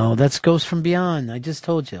 No, that's Ghosts from Beyond. I just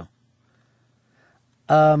told you.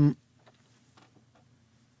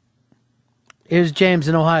 Here's James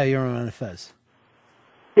in Ohio. You're on a Fez.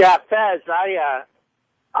 Yeah, Fez, I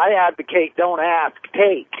advocate don't ask,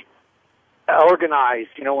 take. Organize.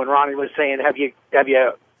 When Ronnie was saying, have you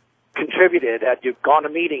contributed? Have you gone to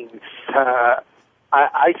meetings?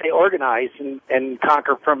 I say organize and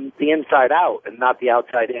conquer from the inside out and not the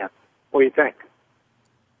outside in. What do you think?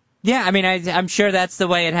 Yeah, I mean, I'm sure that's the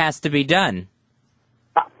way it has to be done.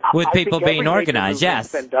 With people being organized,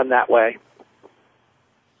 yes. It's been done that way.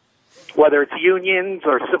 Whether it's unions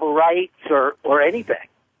or civil rights or anything.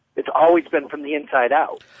 It's always been from the inside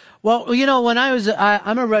out. Well, when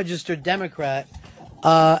I'm a registered Democrat,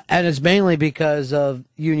 and it's mainly because of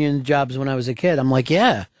union jobs when I was a kid. I'm like,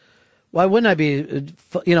 yeah, why wouldn't I be?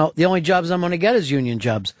 The only jobs I'm going to get is union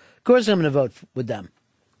jobs. Of course I'm going to vote with them.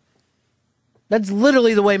 That's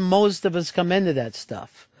literally the way most of us come into that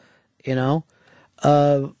stuff,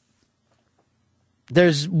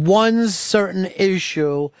 There's one certain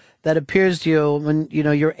issue that appears to you when,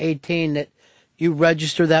 you're 18 that you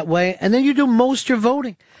register that way, and then you do most of your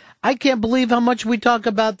voting. I can't believe how much we talk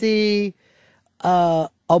about the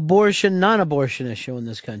abortion, non-abortion issue in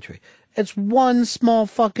this country. It's one small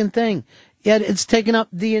fucking thing, yet it's taken up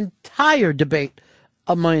the entire debate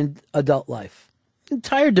of my adult life.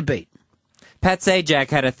 Entire debate. Pat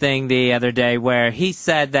Sajak had a thing the other day where he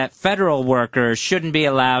said that federal workers shouldn't be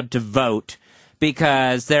allowed to vote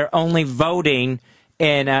because they're only voting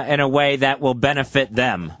in a way that will benefit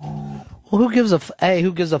them. Well, who gives a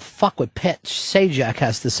fuck what Pat Sajak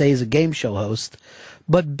has to say as a game show host?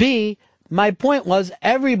 But B, my point was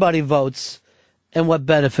everybody votes in what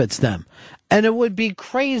benefits them. And it would be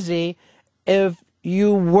crazy if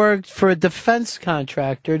you worked for a defense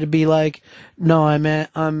contractor to be like, no, I'm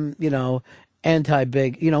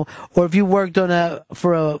anti-big, or if you worked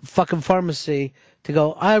for a fucking pharmacy to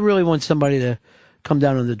go, I really want somebody to come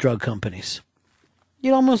down on the drug companies.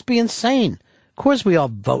 You'd almost be insane. Of course we all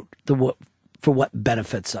vote for what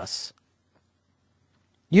benefits us.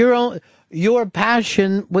 Your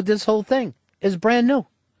passion with this whole thing is brand new.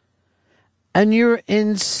 And you're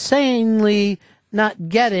insanely not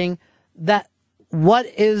getting that. What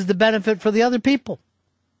is the benefit for the other people?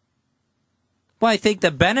 Well, I think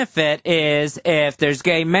the benefit is if there's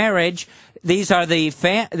gay marriage, these are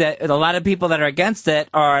a lot of people that are against it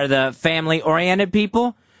are the family-oriented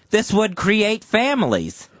people. This would create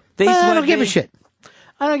families. I don't give a shit.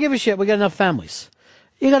 I don't give a shit. We got enough families.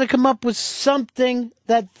 You got to come up with something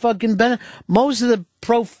that fucking most of the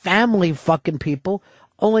pro-family fucking people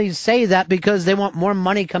only say that because they want more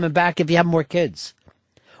money coming back if you have more kids.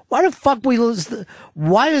 Why the fuck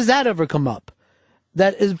why does that ever come up?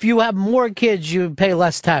 That if you have more kids, you pay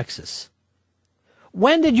less taxes.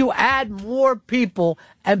 When did you add more people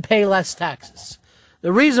and pay less taxes?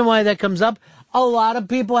 The reason why that comes up, a lot of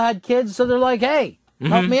people had kids, so they're like, hey,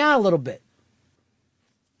 help me out a little bit.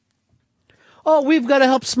 Oh, we've got to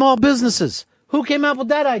help small businesses. Who came up with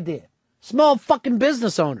that idea? Small fucking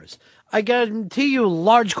business owners. I guarantee you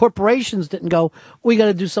large corporations didn't go, we got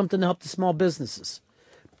to do something to help the small businesses.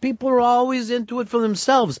 People are always into it for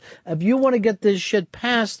themselves. If you want to get this shit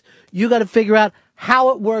passed, you got to figure out how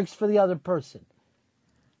it works for the other person.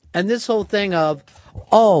 And this whole thing of,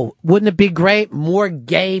 oh, wouldn't it be great? More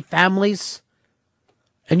gay families?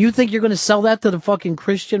 And you think you're going to sell that to the fucking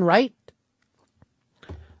Christian right?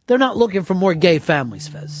 They're not looking for more gay families,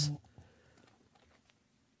 Fez.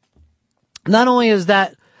 Not only is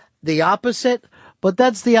that the opposite, but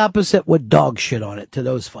that's the opposite with dog shit on it to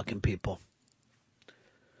those fucking people.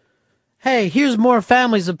 Hey, here's more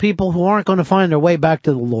families of people who aren't going to find their way back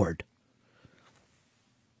to the Lord.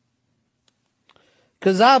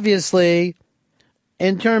 Because obviously,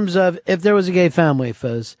 in terms of if there was a gay family,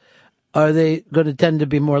 Fez, are they going to tend to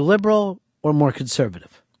be more liberal or more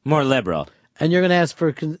conservative? More liberal. And you're going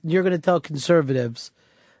to tell conservatives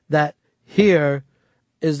that here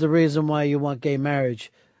is the reason why you want gay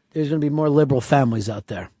marriage. There's going to be more liberal families out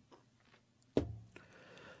there.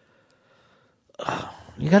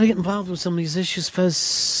 You got to get involved with some of these issues,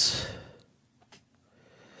 Fez.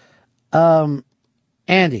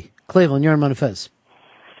 Andy, Cleveland, you're on Fez.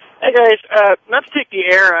 Hey, guys. Not to take the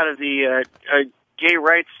air out of the gay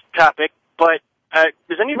rights topic, but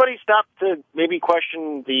does anybody stop to maybe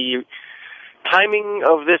question the timing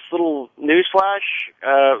of this little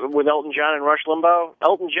newsflash with Elton John and Rush Limbaugh?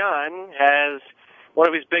 Elton John has one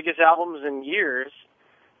of his biggest albums in years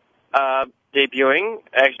debuting.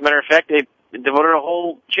 As a matter of fact, they devoted a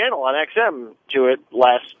whole channel on XM to it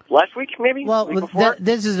last week, maybe? Well,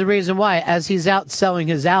 this is the reason why. As he's out selling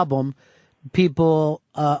his album, people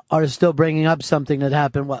are still bringing up something that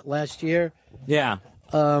happened, last year? Yeah.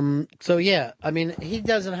 So, yeah, I mean, he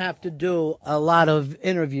doesn't have to do a lot of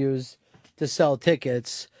interviews to sell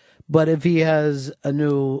tickets, but if he has a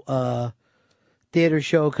new theater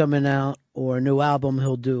show coming out or a new album,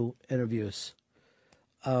 he'll do interviews.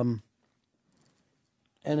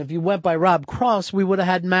 And if you went by Rob Cross, we would have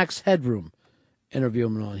had Max Headroom interview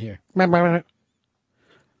him on here. Leon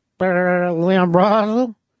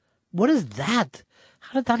Brosel? What is that?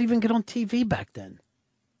 How did that even get on TV back then?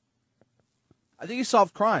 I think he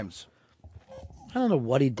solved crimes. I don't know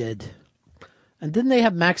what he did. And didn't they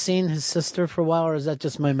have Maxine, his sister, for a while, or is that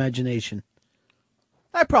just my imagination?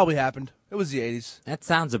 That probably happened. It was the 80s. That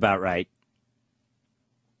sounds about right.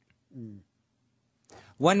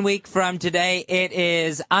 1 week from today, it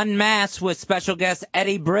is Unmasked with special guest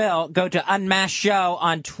Eddie Brill. Go to Unmasked Show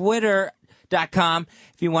on Twitter.com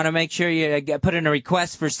if you want to make sure you put in a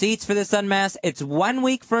request for seats for this Unmasked. It's 1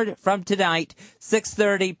 week from tonight,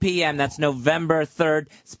 6:30 p.m. That's November 3rd.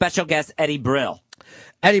 Special guest Eddie Brill.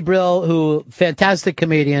 Eddie Brill, who fantastic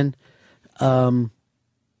comedian. And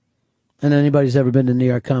anybody who's ever been to New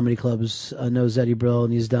York comedy clubs knows Eddie Brill,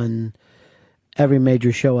 and he's done every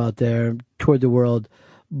major show out there, toured the world,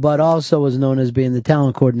 but also was known as being the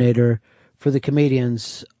talent coordinator for the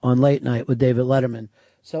comedians on Late Night with David Letterman.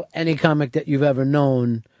 So any comic that you've ever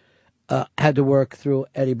known had to work through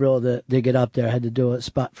Eddie Brill to get up there. I had to do a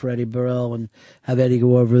spot for Eddie Brill and have Eddie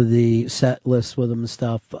go over the set list with him and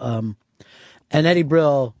stuff. And Eddie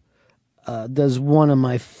Brill does one of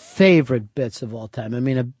my favorite bits of all time. I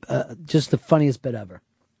mean, just the funniest bit ever.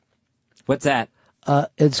 What's that?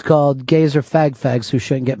 It's called Gays Are Fags Who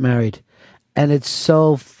Shouldn't Get Married. And it's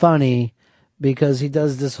so funny because he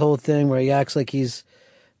does this whole thing where he acts like he's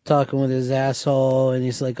talking with his asshole and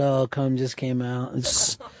he's like, oh, cum just came out.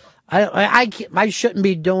 I shouldn't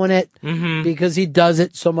be doing it because he does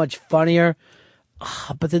it so much funnier.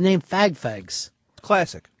 But the name Fags.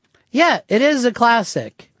 Classic. Yeah, it is a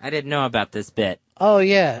classic. I didn't know about this bit. Oh,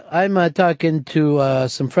 yeah. I'm talking to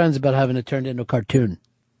some friends about having it turned into a cartoon.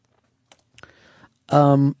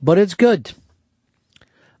 But it's good.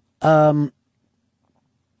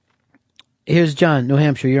 Here's John, New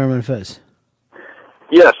Hampshire. You're on Fez.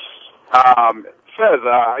 Yes. Fez,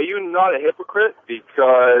 are you not a hypocrite?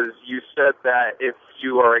 Because you said that if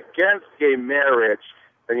you are against gay marriage,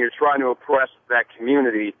 then you're trying to oppress that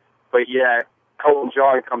community, but yet Elton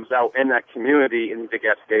John comes out in that community and he's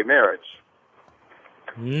against gay marriage.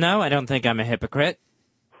 No, I don't think I'm a hypocrite.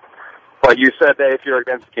 But you said that if you're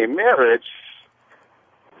against gay marriage,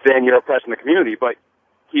 then you're oppressing the community. But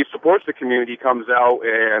he supports the community, comes out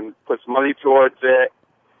and puts money towards it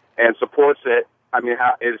and supports it. I mean,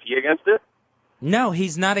 is he against it? No,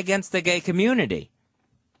 he's not against the gay community.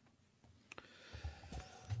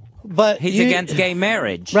 But he's against gay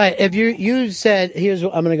marriage. Right. If you said,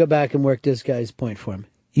 I'm going to go back and work this guy's point for him.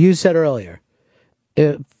 You said earlier,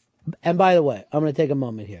 and by the way, I'm going to take a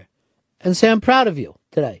moment here and say I'm proud of you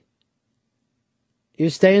today. You're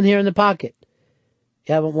staying here in the pocket.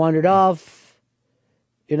 You haven't wandered off.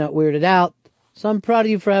 You're not weirded out. So I'm proud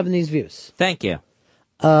of you for having these views. Thank you.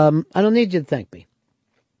 I don't need you to thank me.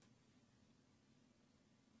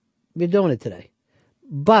 You're doing it today.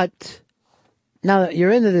 But now that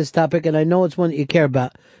you're into this topic, and I know it's one that you care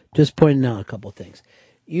about, just pointing out a couple of things.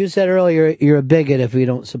 You said earlier you're a bigot if you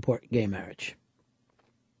don't support gay marriage.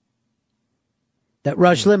 That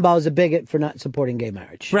Rush Limbaugh is a bigot for not supporting gay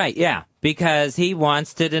marriage. Right, yeah. Because he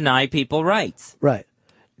wants to deny people rights. Right.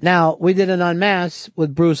 Now, we did an Unmasked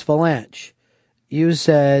with Bruce Valanche. You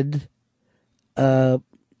said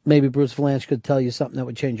maybe Bruce Valanche could tell you something that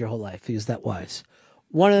would change your whole life. He was that wise.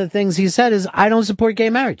 One of the things he said is, I don't support gay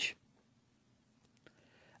marriage.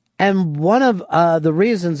 And one of the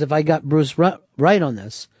reasons, if I got Bruce right on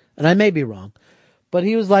this, and I may be wrong, but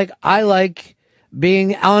he was like, I like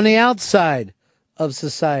being on the outside of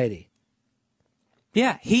society.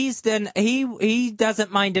 Yeah, he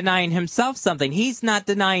doesn't mind denying himself something. He's not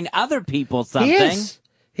denying other people something. He is.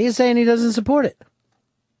 He's saying he doesn't support it.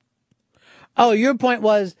 Oh, your point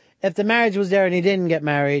was, if the marriage was there and he didn't get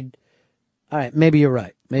married, all right, maybe you're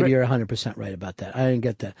right. Maybe you're 100% right about that. I didn't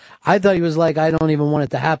get that. I thought he was like, I don't even want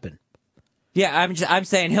it to happen. Yeah, I'm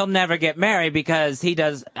saying he'll never get married because he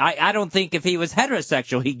does. I don't think if he was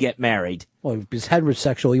heterosexual, he'd get married. Well, if he's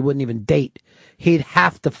heterosexual, he wouldn't even date. He'd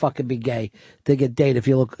have to fucking be gay to get date if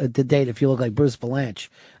you look like Bruce Valanche.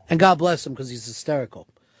 And God bless him because he's hysterical.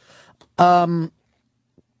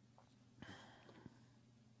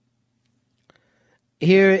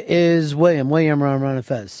 Here is William. William, Ron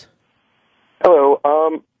Fez. Hello.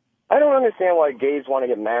 I don't understand why gays want to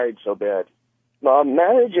get married so bad.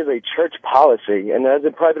 Marriage is a church policy, and as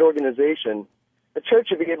a private organization, the church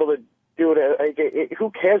should be able to do it.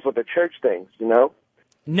 Who cares what the church thinks, you know?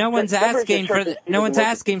 No one's asking for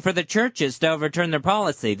the churches to overturn their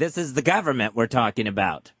policy. This is the government we're talking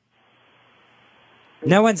about.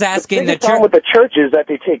 No one's asking the church. With the church is that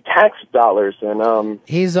they take tax dollars and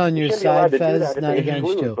He's on your side, Fez, not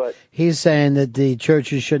against you. But he's saying that the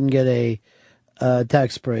churches shouldn't get a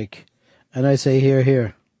tax break, and I say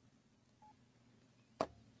here.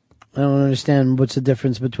 I don't understand what's the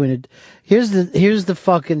difference between it. Here's the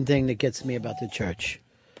fucking thing that gets me about the church.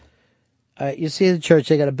 You see the church,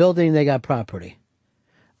 they got a building, they got property.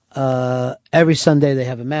 Every Sunday they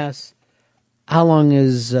have a mass. How long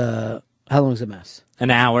is a mass? An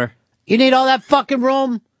hour. You need all that fucking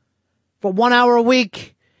room for 1 hour a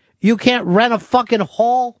week? You can't rent a fucking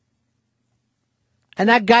hall? And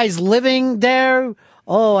that guy's living there?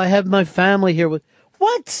 Oh, I have my family here with...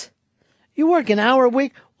 What? You work an hour a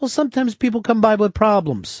week? Well, sometimes people come by with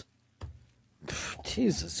problems.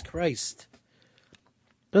 Jesus Christ.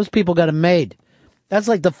 Those people got it made. That's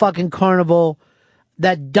like the fucking carnival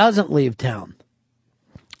that doesn't leave town.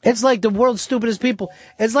 It's like the world's stupidest people.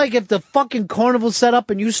 It's like if the fucking carnival set up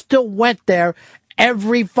and you still went there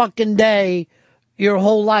every fucking day your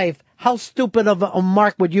whole life. How stupid of a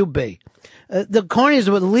mark would you be? The carnies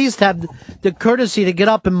would at least have the courtesy to get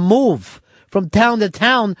up and move from town to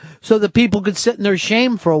town so that people could sit in their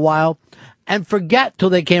shame for a while and forget till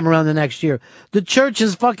they came around the next year. The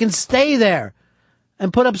churches fucking stay there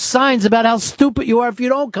and put up signs about how stupid you are if you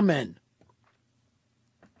don't come in.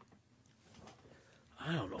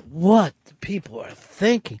 I don't know what the people are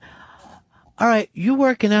thinking. All right, you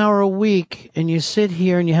work an hour a week and you sit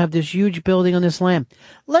here and you have this huge building on this land.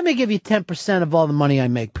 Let me give you 10% of all the money I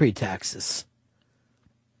make pre-taxes.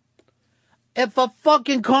 If a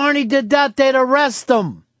fucking carny did that, they'd arrest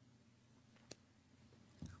him.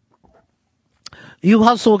 You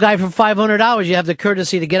hustle a guy for $500, you have the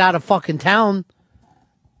courtesy to get out of fucking town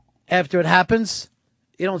after it happens.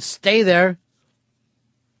 You don't stay there.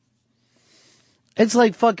 It's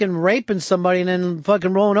like fucking raping somebody and then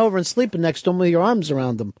fucking rolling over and sleeping next to them with your arms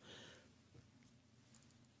around them.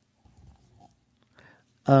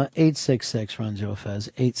 866 Ron Zero Fez.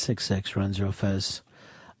 866 Ron Zero Fez.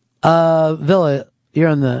 Villa, you're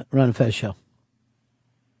on the Ron and Fez show.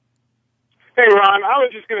 Hey, Ron, I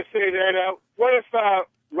was just going to say that, what if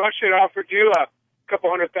Rush had offered you a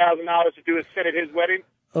couple $100,000 to do a set at his wedding?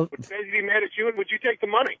 Oh. Would Fez be mad at you, and would you take the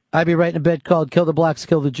money? I'd be writing a bit called Kill the Blacks,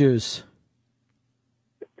 Kill the Jews.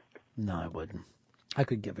 No, I wouldn't. I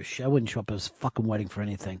could give a shit. I wouldn't show up at his fucking wedding for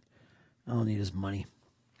anything. I don't need his money.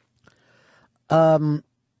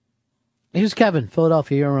 Here's Kevin,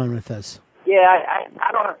 Philadelphia. You're on with us. Yeah,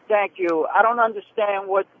 I don't. Thank you. I don't understand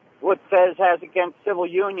what Fez has against civil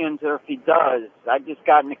unions, or if he does. I just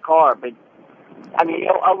got in the car, but I mean,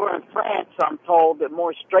 over in France, I'm told that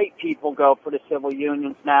more straight people go for the civil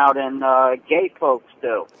unions now than gay folks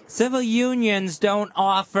do. Civil unions don't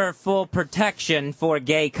offer full protection for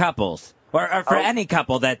gay couples, or for any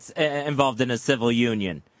couple that's involved in a civil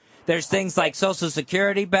union. There's things like Social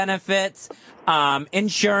Security benefits,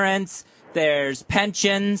 insurance. There's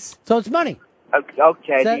pensions. So it's money.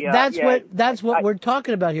 Okay. That's what we're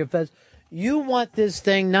talking about here, Fez. You want this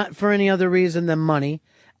thing not for any other reason than money,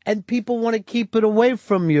 and people want to keep it away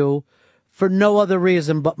from you for no other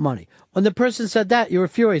reason but money. When the person said that, you were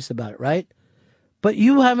furious about it, right? But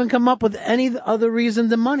you haven't come up with any other reason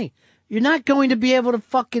than money. You're not going to be able to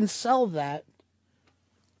fucking sell that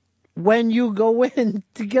when you go in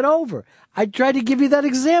to get over. I tried to give you that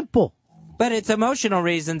example. But it's emotional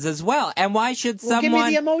reasons as well. And why should someone... Give me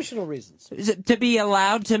the emotional reasons. To be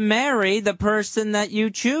allowed to marry the person that you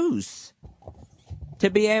choose. To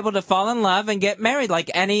be able to fall in love and get married like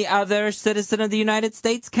any other citizen of the United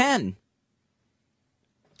States can.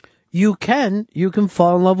 You can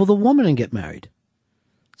fall in love with a woman and get married.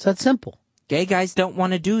 It's that simple. Gay guys don't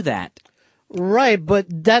want to do that. Right, but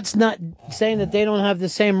that's not saying that they don't have the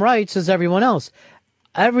same rights as everyone else.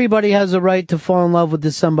 Everybody has a right to fall in love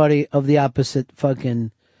with somebody of the opposite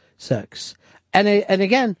fucking sex. And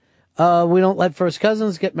again, we don't let first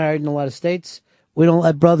cousins get married in a lot of states. We don't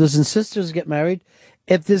let brothers and sisters get married.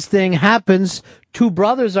 If this thing happens, two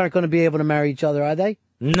brothers aren't going to be able to marry each other, are they?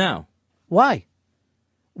 No. Why?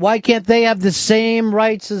 Why can't they have the same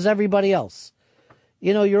rights as everybody else?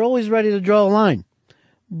 You know, you're always ready to draw a line.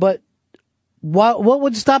 But what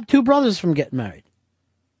would stop two brothers from getting married?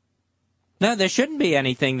 No, there shouldn't be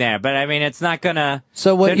anything there, but I mean, it's not gonna.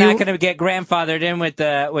 So they're not gonna get grandfathered in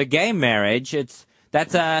with gay marriage.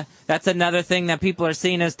 That's another thing that people are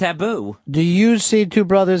seeing as taboo. Do you see two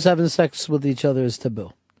brothers having sex with each other as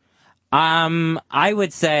taboo? I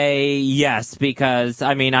would say yes, because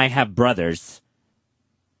I mean, I have brothers.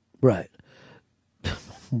 Right.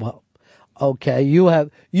 Well, okay,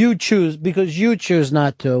 you choose because you choose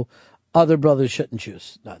not to. Other brothers shouldn't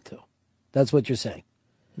choose not to. That's what you're saying.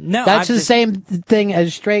 No, that's the same thing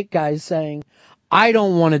as straight guys saying, I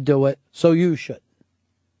don't want to do it, so you should.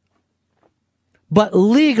 But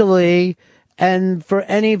legally, and for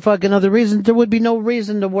any fucking other reason, there would be no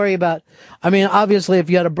reason to worry about. I mean, obviously, if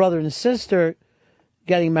you had a brother and a sister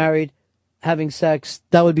getting married, having sex,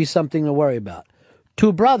 that would be something to worry about.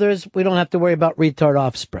 Two brothers, we don't have to worry about retard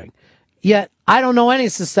offspring. Yet, I don't know any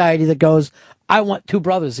society that goes, I want two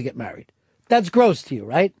brothers to get married. That's gross to you,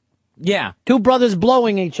 right? Yeah. Two brothers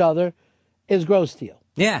blowing each other is gross to you.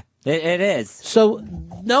 Yeah, it is. So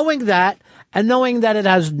knowing that and knowing that it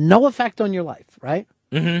has no effect on your life, right?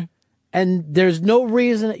 Mm-hmm. And there's no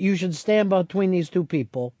reason that you should stand between these two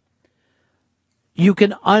people. You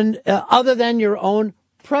can, other than your own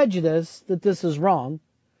prejudice that this is wrong,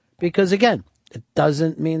 because again, it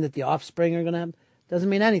doesn't mean that the offspring are going to have, doesn't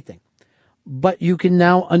mean anything. But you can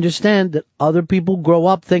now understand that other people grow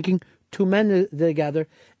up thinking two men together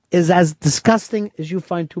is as disgusting as you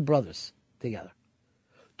find two brothers together.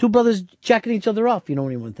 Two brothers jacking each other off, you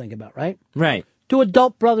don't even think about, right? Right. Two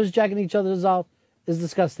adult brothers jacking each other off is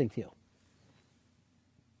disgusting to you.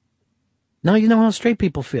 Now you know how straight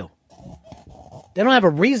people feel. They don't have a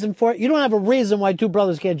reason for it. You don't have a reason why two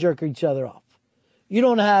brothers can't jerk each other off. You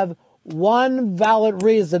don't have one valid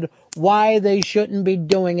reason why they shouldn't be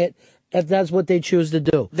doing it if that's what they choose to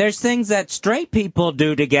do. There's things that straight people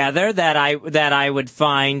do together that I would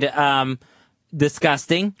find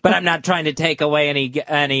disgusting, but I'm not trying to take away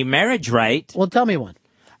any marriage right. Well, tell me one.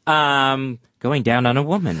 Going down on a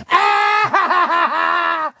woman.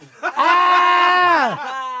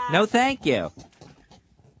 No, thank you.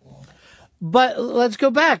 But let's go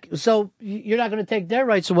back. So you're not going to take their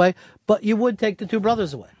rights away, but you would take the two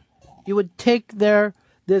brothers away. You would take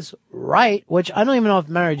this right, which I don't even know if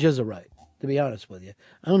marriage is a right, to be honest with you.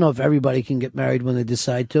 I don't know if everybody can get married when they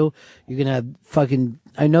decide to. You can have fucking,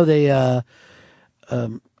 I know they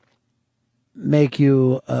make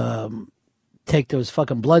you take those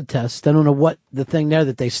fucking blood tests. I don't know what the thing there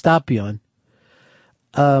that they stop you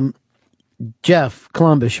on. Jeff,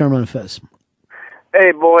 Columbus, Sherman Fest.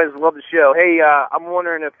 Hey, boys, love the show. Hey, I'm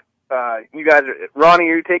wondering if you guys Ronnie,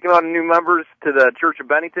 are you taking on new members to the Church of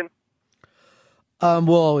Bennington?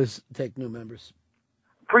 We'll always take new members.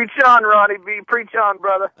 Preach on, Ronnie B. Preach on,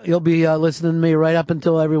 brother. You'll be listening to me right up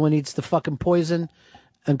until everyone eats the fucking poison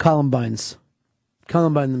and Columbine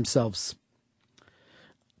themselves.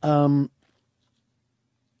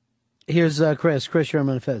 Here's Chris. Chris,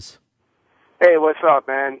 Sherman Fez. Hey, what's up,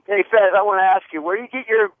 man? Hey, Fez, I want to ask you, where do you get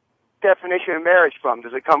your definition of marriage from?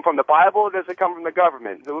 Does it come from the Bible or does it come from the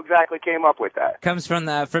government? Who exactly came up with that?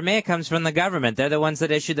 For me, it comes from the government. They're the ones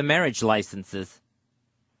that issue the marriage licenses.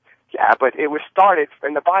 Yeah, but it was started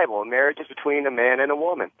in the Bible. Marriage is between a man and a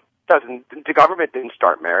woman. The government didn't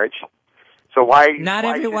start marriage. So why? Not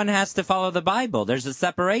everyone has to follow the Bible. There's a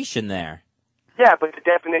separation there. Yeah, but the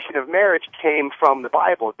definition of marriage came from the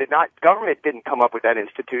Bible. Government didn't come up with that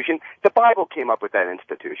institution. The Bible came up with that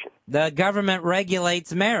institution. The government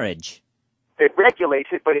regulates marriage. It regulates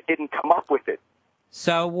it, but it didn't come up with it.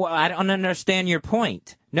 So I don't understand your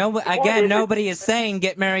point. Nobody is saying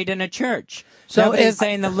get married in a church. So Nobody's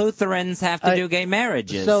saying the Lutherans have to do gay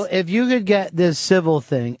marriages. So if you could get this civil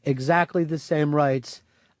thing exactly the same rights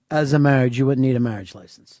as a marriage, you wouldn't need a marriage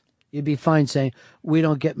license. You'd be fine saying, we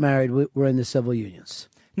don't get married, we're in the civil unions.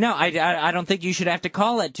 No, I don't think you should have to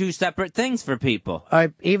call it two separate things for people. All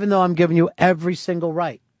right, even though I'm giving you every single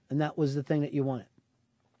right, and that was the thing that you wanted.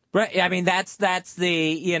 Right, I mean, that's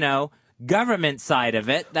the, government side of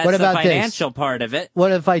it. That's What the about financial part of it.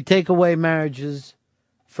 What if I take away marriages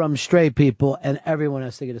from straight people and everyone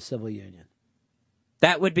has to get a civil union?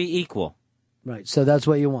 That would be equal. Right, so that's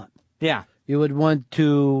what you want. Yeah. You would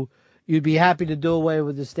you'd be happy to do away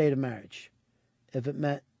with the state of marriage if it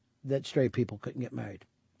meant that straight people couldn't get married.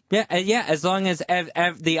 Yeah, as long as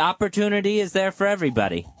the opportunity is there for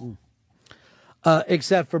everybody.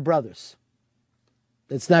 Except for brothers.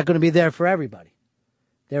 It's not going to be there for everybody.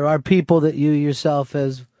 There are people that you yourself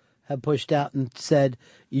have pushed out and said,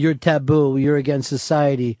 you're taboo, you're against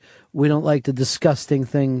society. We don't like the disgusting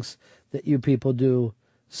things that you people do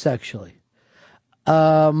sexually.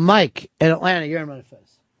 Mike in Atlanta, you're in my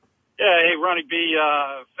face. Yeah, hey, Ronnie B.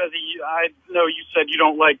 Fezzy, I know you said you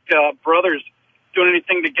don't like brothers doing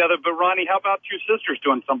anything together, but Ronnie, how about two sisters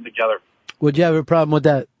doing something together? Would you have a problem with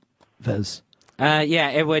that, Fez? Yeah,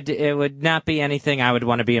 it would not be anything I would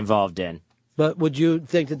want to be involved in. But would you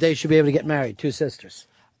think that they should be able to get married, two sisters?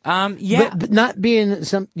 Yeah. But not being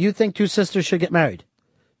you think two sisters should get married?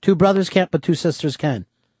 Two brothers can't, but two sisters can.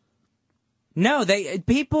 No,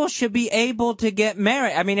 people should be able to get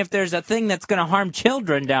married. I mean, if there's a thing that's going to harm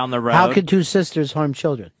children down the road. How could two sisters harm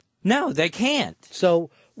children? No, they can't. So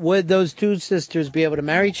would those two sisters be able to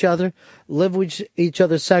marry each other, live with each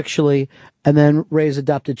other sexually, and then raise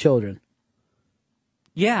adopted children?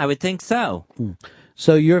 Yeah, I would think so.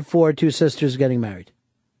 So you're for two sisters getting married?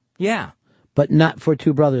 Yeah. But not for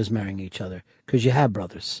two brothers marrying each other, because you have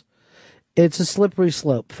brothers. It's a slippery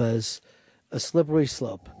slope, Fez. A slippery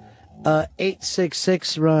slope.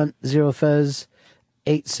 866-RUN-0-FEZ.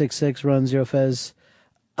 866-RUN-0-FEZ.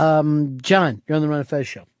 John, you're on the Run of Fez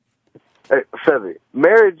show. Hey, Fezzy,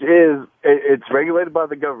 marriage it's regulated by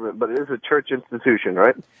the government, but it is a church institution,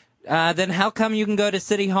 right? Then how come you can go to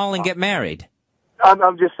City Hall and get married?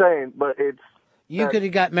 I'm just saying, but it's... You could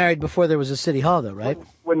have got married before there was a City Hall, though, right?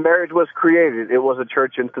 When marriage was created, it was a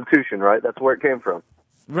church institution, right? That's where it came from.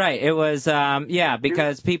 Right, it was,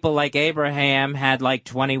 because people like Abraham had like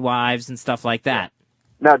 20 wives and stuff like that.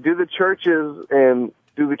 Now, do the churches and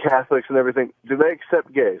do the Catholics and everything, do they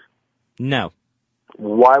accept gays? No.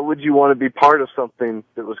 Why would you want to be part of something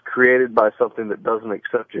that was created by something that doesn't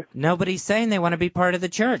accept you? Nobody's saying they want to be part of the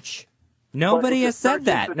church. Nobody has said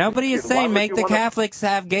that. Nobody is saying make the Catholics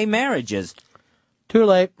have gay marriages. Too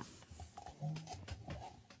late.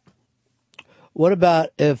 What about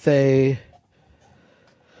if a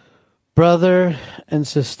brother and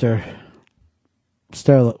sister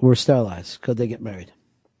were sterilized? Could they get married?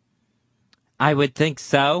 I would think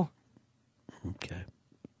so. Okay.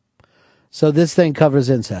 So this thing covers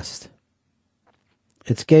incest.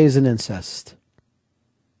 It's gays and incest.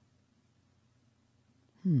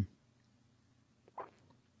 It's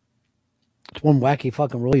one wacky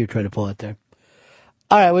fucking rule you're trying to pull out there.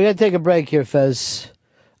 All right, we got to take a break here, Fez.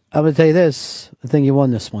 I'm going to tell you this. I think you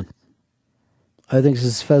won this one. I think this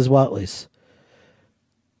is Fez Watley's.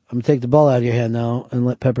 I'm going to take the ball out of your hand now and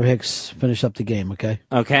let Pepper Hicks finish up the game, okay?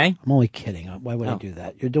 Okay. I'm only kidding. Why would I do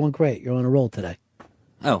that? You're doing great. You're on a roll today.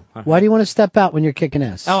 Oh. Why do you want to step out when you're kicking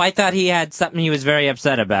ass? Oh, I thought he had something he was very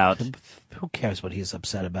upset about. Who cares what he's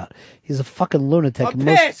upset about? He's a fucking lunatic. I'm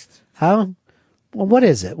pissed. How? Well, what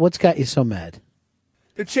is it? What's got you so mad?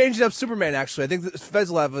 They're changing up Superman, actually. I think that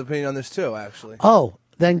Fez will have an opinion on this, too, actually. Oh,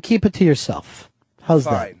 then keep it to yourself. How's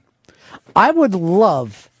Fine. that? I would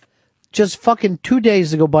love just fucking 2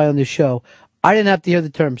 days to go by on this show. I didn't have to hear the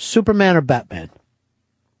term Superman or Batman.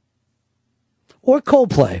 Or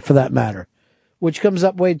Coldplay, for that matter, which comes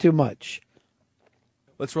up way too much.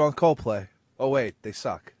 What's wrong with Coldplay? Oh, wait, they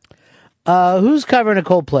suck. Who's covering a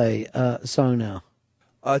Coldplay song now?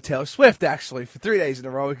 Taylor Swift, actually, for 3 days in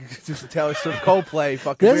a row. We could do some Taylor Swift Coldplay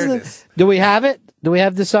fucking weirdness. Do we have it? Do we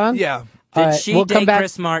have the song? Yeah. Did she date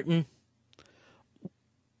Chris Martin?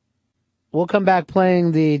 We'll come back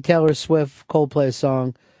playing the Taylor Swift Coldplay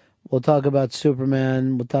song. We'll talk about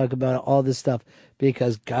Superman. We'll talk about all this stuff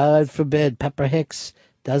because God forbid Pepper Hicks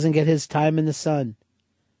doesn't get his time in the sun.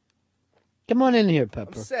 Come on in here,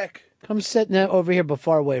 Pepper. I'm sick. Come sit over here, but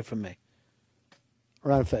far away from me.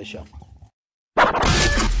 Ron Fez Show.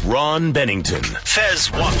 Ron Bennington, Fez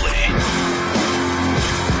Whatley.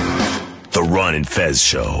 The Ron and Fez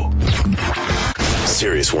Show.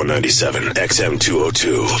 Sirius 197, XM 202.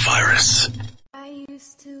 The Virus. I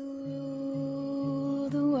used to rule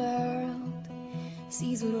the world.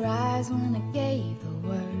 Seas would rise when I gave the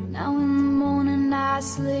word. Now in the morning I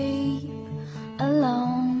sleep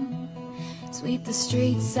alone. Sweep the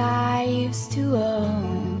streets I used to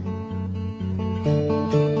own.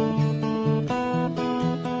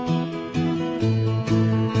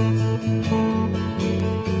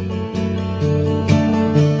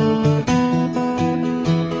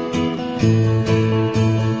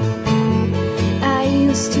 I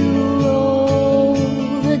used to roll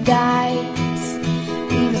the dice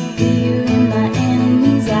with a fear in my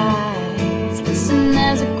enemy's eyes. Listen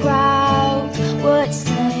as a crowd would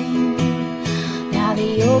sing. Now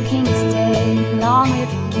the old king is dead, long live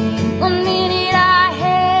the king. 1 minute I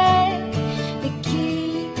had the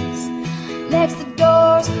keys, next the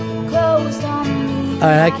doors were closed on me. All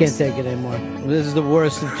right, I can't take it anymore. This is the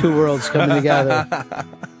worst of two worlds coming together.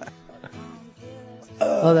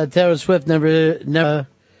 Oh, that Taylor Swift never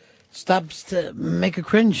stops to make a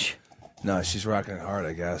cringe. No, she's rocking it hard,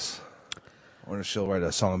 I guess. I wonder if she'll write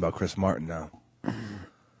a song about Chris Martin now.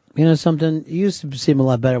 You know something? You used to seem a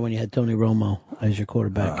lot better when you had Tony Romo as your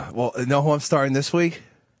quarterback. Well, you know who I'm starting this week?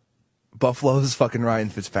 Buffalo's fucking Ryan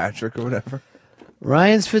Fitzpatrick or whatever.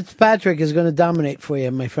 Ryan Fitzpatrick is going to dominate for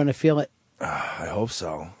you, my friend. I feel it. I hope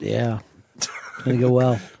so. Yeah. It's going to go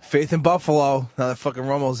well. Faith in Buffalo. Now that fucking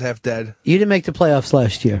Romo's half dead. You didn't make the playoffs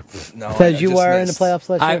last year. No, Fez, you just were in the missed. playoffs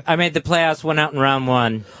last year? I made the playoffs, went out in round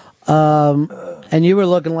one. And you were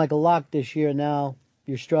looking like a lock this year. Now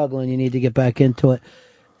you're struggling. You need to get back into it.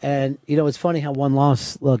 And, you know, it's funny how one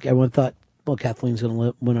loss, look, everyone thought, well, Kathleen's going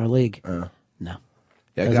to win our league. No. Yeah,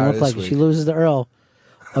 Doesn't got it look this like it. week. She loses to Earl.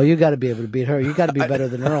 Oh, you got to be able to beat her. You got to be better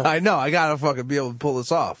than Earl. I know. I got to fucking be able to pull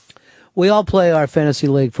this off. We all play our fantasy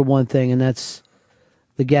league for one thing, and that's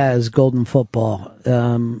the Gaz Golden Football.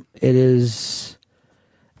 It is,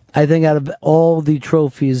 I think, out of all the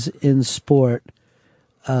trophies in sport,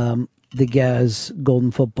 the Gaz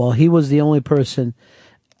Golden Football, he was the only person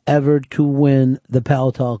ever to win the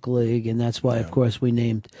Pal Talk League, and that's why, of course, we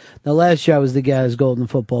named. Now, last year I was the Gaz Golden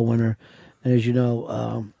Football winner, and as you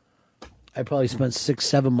know, I probably spent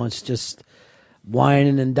 6-7 months just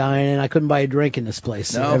whining and dining. I couldn't buy a drink in this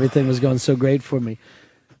place. No. Everything was going so great for me.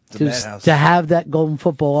 It's a madhouse. To have that golden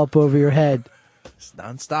football up over your head. It's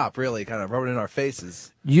nonstop, really, kind of rubbing in our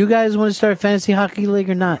faces. You guys want to start a fantasy hockey league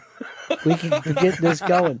or not? We can get this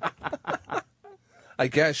going. I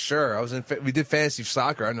guess, sure. We did fantasy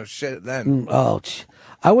soccer. I know shit then.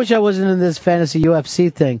 I wish I wasn't in this fantasy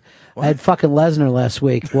UFC thing. I had fucking Lesnar last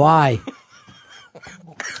week. Why?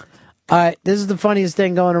 All right, this is the funniest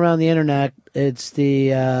thing going around the internet. It's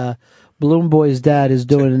the Balloon Boy's dad is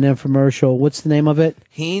doing an infomercial. What's the name of it?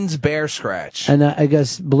 Heen's Bear Scratch. And I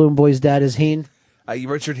guess Balloon Boy's dad is Heen.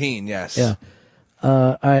 Richard Heen, yes. Yeah.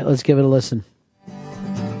 All right, let's give it a listen.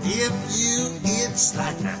 If you itch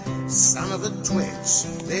like a son of a twitch,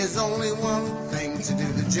 there's only one thing to do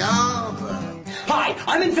the job. Hi,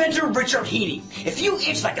 I'm inventor Richard Heaney. If you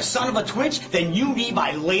itch like a son of a twitch, then you need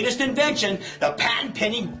my latest invention, the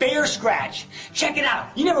patent-pending Bear Scratch. Check it out.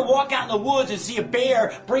 You never walk out in the woods and see a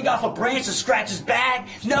bear break off a branch to scratch his back.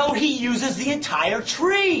 No, he uses the entire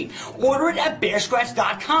tree. Order it at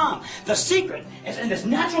bearscratch.com. The secret is in this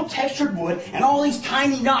natural textured wood and all these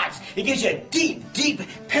tiny knots. It gives you a deep, deep,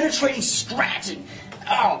 penetrating scratching.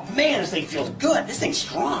 Oh, man, this thing feels good. This thing's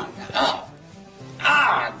strong. Oh.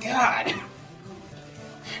 Ah, God.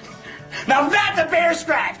 Now that's a Bear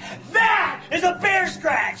Scratch! That is a Bear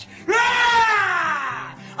Scratch!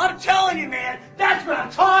 Ah! I'm telling you, man, that's what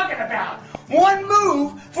I'm talking about. One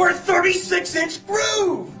move for a 36-inch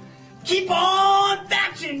groove. Keep on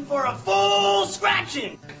thatching for a full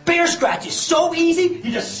scratching. Bear Scratch is so easy.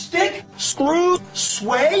 You just stick, screw,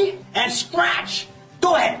 sway, and scratch.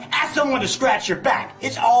 Go ahead, ask someone to scratch your back.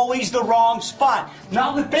 It's always the wrong spot.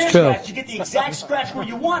 Not with Bear Scratch, you get the exact scratch where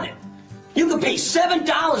you want it. You can pay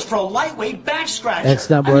 $7 for a lightweight back scratcher. That's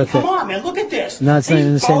not worth Come it. on, man, look at this. No, it's not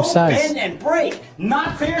even the same Bow, size. Bend and break,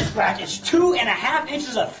 not Bear Scratch. It's 2.5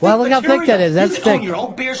 inches of thick Well, look how thick material. that is. That's you can own thick. your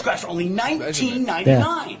own Bear Scratch for only $19.99.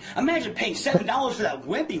 Yeah. Imagine paying $7 for that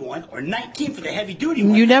wimpy one, or $19 for the heavy duty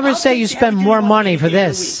one. You never I'll say take you the spend heavy-duty more one money any for day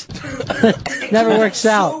of the this. week. Never works It's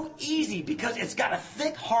out. so easy because it's got a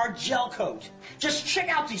thick, hard gel coat. Just check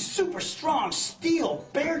out these super strong steel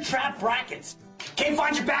bear trap brackets. Can't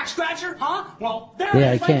find your back scratcher, huh? Well, there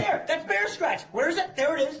Yeah, it is, I right can't. there. That's Bear Scratch. Where is it?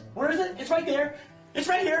 There it is. Where is it? It's right there. It's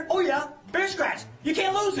right here. Oh, yeah. Bear Scratch. You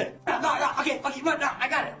can't lose it. No, okay, I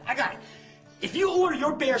got it. If you order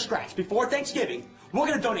your Bear Scratch before Thanksgiving, we're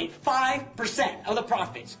going to donate 5% of the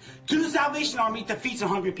profits to the Salvation Army to feed some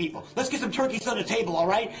hungry people. Let's get some turkeys on the table, all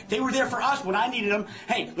right? They were there for us when I needed them.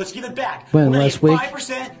 Hey, let's give it back. When, we're gonna last give week?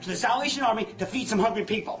 5% to the Salvation Army to feed some hungry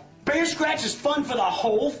people. Bear Scratch is fun for the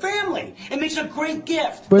whole family. It makes a great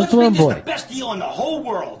gift. Where's Let's make Balloon this Boy? the best deal in the whole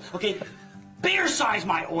world. Okay, bear size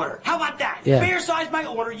my order. How about that? Yeah. Bear size my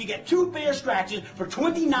order. You get 2 Bear Scratches for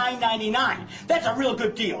 $29.99. That's a real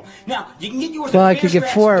good deal. Now you can get yours. Well, at I could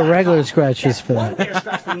get 4 regular scratches for one that. Bear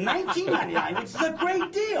Scratch for $19.99, which is a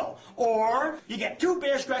great deal. Or you get 2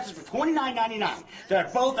 Bear Scratches for $29.99.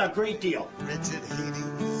 They're both a great deal. Richard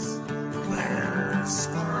Heaney's Bear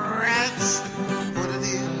Scratch. Put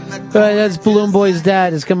it in the All right, that's Balloon Boy's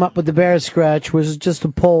dad has come up with the Bear Scratch, which is just a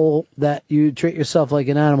poll that you treat yourself like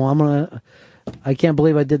an animal. I can't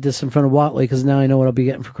believe I did this in front of Watley because now I know what I'll be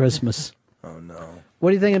getting for Christmas. Oh no! What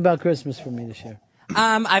are you thinking about Christmas for me this year?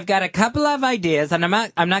 I've got a couple of ideas, and I'm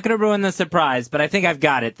not going to ruin the surprise, but I think I've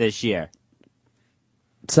got it this year.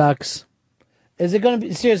 Sucks. Is it going to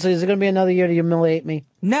be seriously? Is it going to be another year to humiliate me?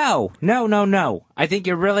 No. I think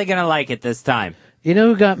you're really going to like it this time. You know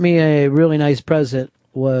who got me a really nice present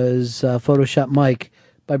was Photoshop Mike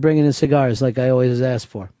by bringing in cigars like I always ask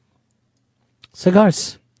for.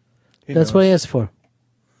 Cigars. That's what I asked for.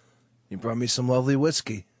 You brought me some lovely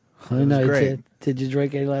whiskey. I It was know you great. did. Did you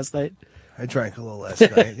drink any last night? I drank a little last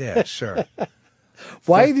night. Yeah, sure.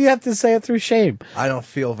 Why do you have to say it through shame? I don't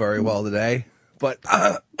feel very well today, but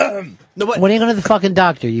When are you going to the fucking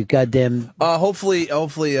doctor, you goddamn... hopefully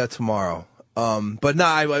tomorrow. But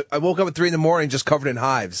nah, I woke up at 3 a.m. just covered in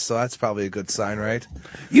hives, so that's probably a good sign, right?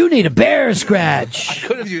 You need a Bear Scratch. I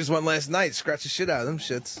could have used one last night. Scratch the shit out of them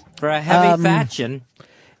shits. For a heavy faction.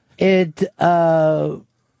 You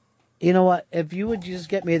know what? If you would just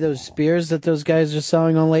get me those spears that those guys are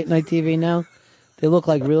selling on late night TV now, they look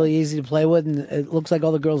like really easy to play with, and it looks like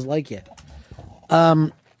all the girls like you.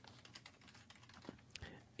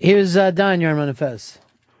 Here's Don, you're on Fez.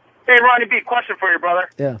 Hey, Ronnie B, question for you, brother.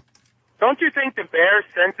 Yeah. Don't you think the bear's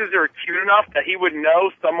senses are acute enough that he would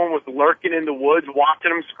know someone was lurking in the woods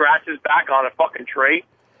watching him scratch his back on a fucking tree?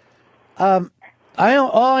 All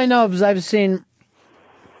I know is I've seen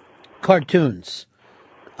cartoons.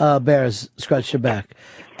 Bears scratch their back.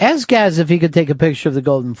 Ask Gaz if he could take a picture of the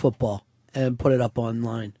golden football and put it up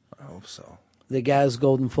online. I hope so. The Gaz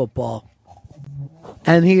golden football.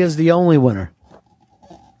 And he is the only winner,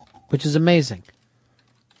 which is amazing.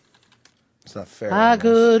 It's not fair. I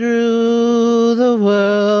could rule the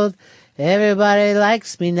world. Everybody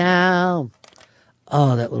likes me now.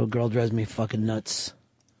 Oh, that little girl drives me fucking nuts.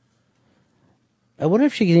 I wonder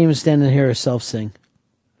if she can even stand and hear herself sing.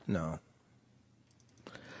 No.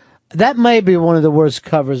 That may be one of the worst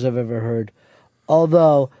covers I've ever heard.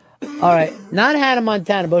 Although, all right, not Hannah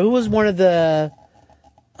Montana, but who was one of the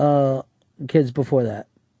kids before that?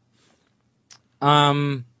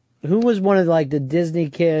 Who was one of the Disney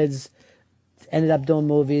kids? Ended up doing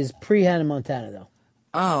movies pre Hannah Montana though.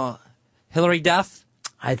 Oh, Hillary Duff?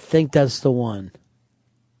 I think that's the one.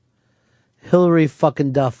 Hillary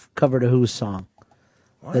fucking Duff covered a Who song.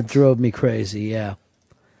 That drove me crazy, yeah.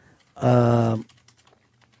 And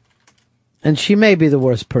she may be the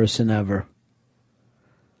worst person ever.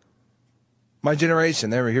 My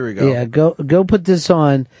Generation. Here we go. Yeah, go put this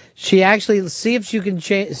on. She actually, see if you can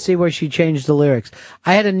see where she changed the lyrics.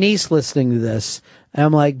 I had a niece listening to this, and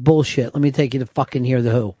I'm like, bullshit. Let me take you to fucking hear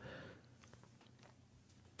the Who.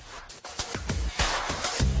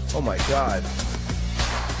 Oh my God.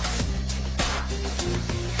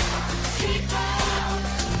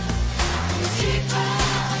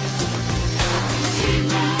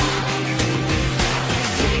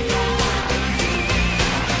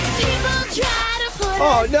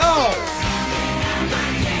 Oh no!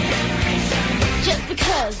 Just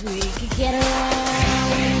because we could get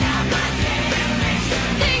along.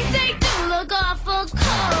 Things they do look awful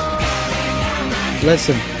cold.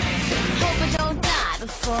 Listen. Hope I don't die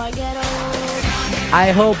before I get old.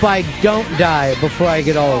 I hope I don't die before I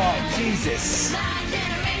get old. Oh, Jesus.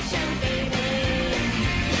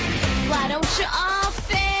 Why don't you all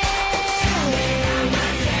fail?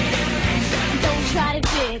 Don't try to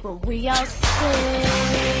dig what we all say.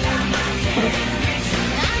 I'm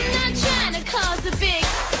not trying to cause a big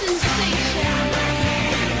sensation.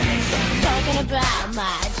 Talking about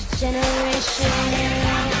my generation.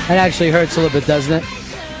 That actually hurts a little bit, doesn't it?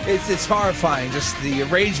 It's horrifying, just the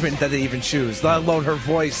arrangement that they even choose, let alone her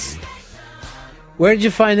voice. Where did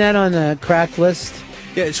you find that on the cracked list?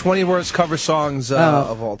 Yeah, 20 worst cover songs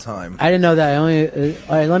of all time. I didn't know that. All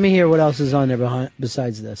right, let me hear what else is on there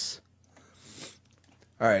besides this.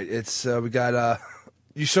 All right, it's we got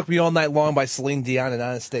 "You Shook Me All Night Long" by Celine Dion and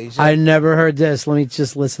Anastasia. I never heard this. Let me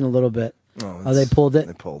just listen a little bit. Oh, they pulled it?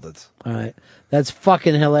 They pulled it. All right. That's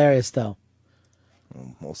fucking hilarious, though.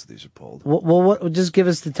 Well, most of these are pulled. Well, just give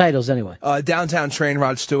us the titles anyway. Downtown Train,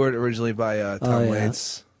 Rod Stewart, originally by Tom yeah.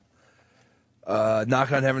 Waits.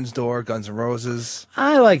 Knock on Heaven's Door, Guns N' Roses.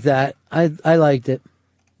 I like that. I liked it.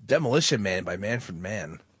 Demolition Man by Manfred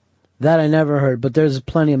Mann. That I never heard, but there's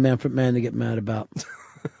plenty of Manfred Mann to get mad about.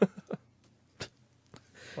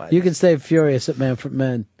 You can stay furious at Manfred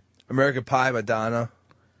Mann. American Pie, Madonna.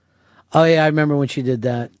 Oh, yeah, I remember when she did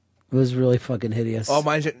that. It was really fucking hideous. Oh,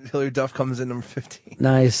 my Hillary Duff comes in number 15.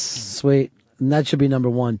 Nice, sweet. And that should be number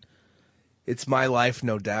 1. It's My Life,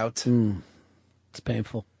 No Doubt. It's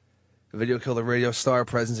painful. The Video Killed a Radio Star,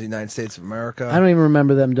 Presidents of the United States of America. I don't even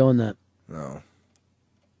remember them doing that. No.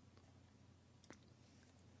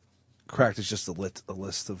 Cracked is just a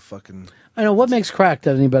list of fucking... I know. What makes Cracked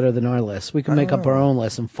any better than our list? We can make up our own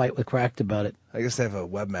list and fight with Cracked about it. I guess they have a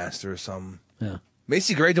webmaster or something. Yeah.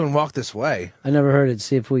 Macy Gray doing Walk This Way. I never heard it.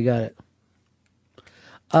 See if we got it.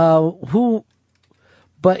 Who...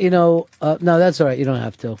 But, no, that's all right. You don't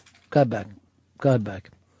have to. Go back.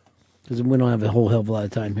 Because we don't have a whole hell of a lot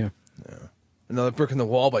of time here. Yeah. Another Brick in the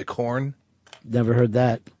Wall by Korn. Never heard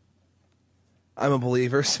that. I'm a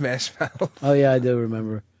Believer, Smash Mouth. Oh, yeah, I do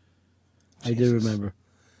remember. I do remember.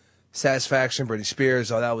 Satisfaction, Britney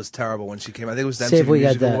Spears. Oh, that was terrible when she came. I think it was the See if MTV we got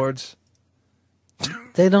Music that. Awards.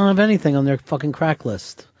 They don't have anything on their fucking crack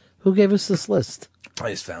list. Who gave us this list?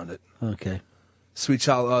 I just found it. Okay. Sweet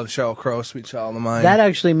Child of Sheryl Crow, Sweet Child of Mine. That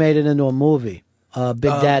actually made it into a movie. Big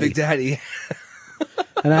Daddy. Big Daddy.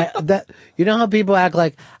 And you know how people act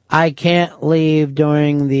like, I can't leave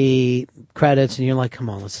during the credits, and you're like, come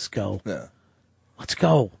on, let's just go. Yeah. Let's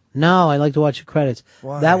go. No, I like to watch the credits.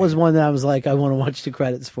 Why? That was one that I was like, I want to watch the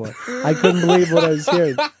credits for. I couldn't believe what I was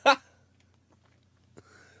hearing.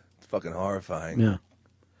 It's fucking horrifying. Yeah.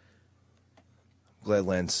 Glad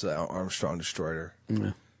Lance Armstrong destroyed her.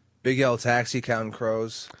 Yeah. Big Yellow Taxi, Counting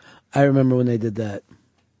Crows. I remember when they did that.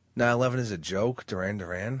 9/11 is a joke, Duran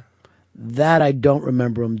Duran. That I don't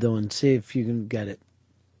remember them doing. See if you can get it.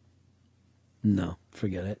 No,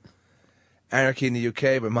 forget it. Anarchy in the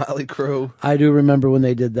UK by Motley Crue. I do remember when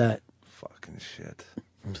they did that. Fucking shit.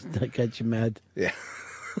 That got you mad. Yeah.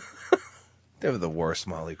 They were the worst,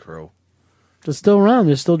 Motley Crue. They're still around.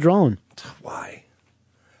 They're still drawing. Why?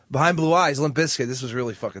 Behind Blue Eyes, Limp Bizkit. This was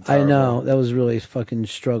really fucking terrible. I know. That was really fucking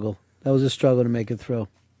struggle. That was a struggle to make it through.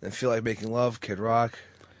 And Feel Like Making Love, Kid Rock.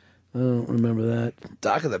 I don't remember that.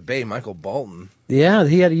 Dock of the Bay, Michael Bolton. Yeah,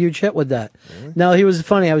 he had a huge hit with that. Really? No, he was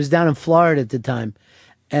funny. I was down in Florida at the time,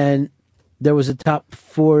 and there was a top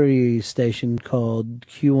 40 station called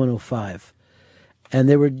Q105, and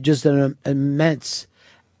they were just an immense.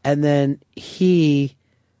 And then he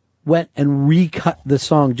went and recut the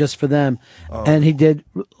song just for them, and he did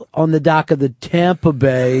on the dock of the Tampa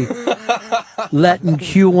Bay, letting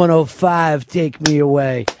Q105 take me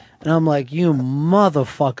away. And I'm like, you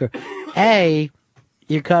motherfucker. A,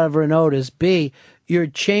 you're covering Otis. B, you're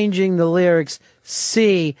changing the lyrics.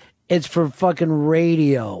 C, it's for fucking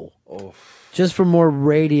radio. Just for more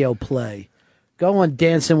radio play. Go on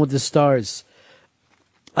Dancing with the Stars.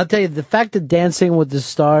 I'll tell you, the fact that Dancing with the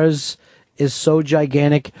Stars is so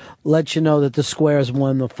gigantic lets you know that the Squares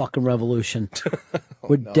won the fucking revolution.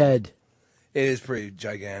 We're dead. It is pretty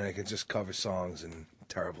gigantic. It just covers songs and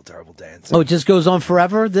terrible, terrible dancing. Oh, it just goes on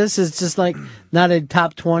forever? This is just like not a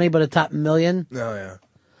top 20, but a top million? Oh,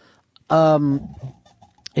 yeah.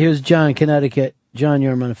 Here's John in Connecticut. John,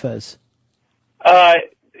 you're on Fez.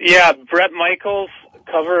 Yeah, Bret Michaels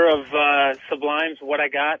cover of Sublime's "What I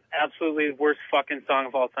Got." Absolutely worst fucking song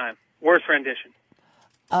of all time. Worst rendition.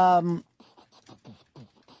 Real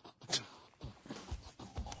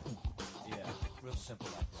simple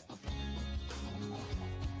like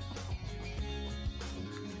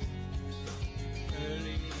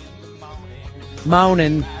that.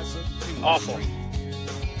 Moaning. Awful.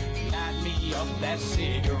 Light me up that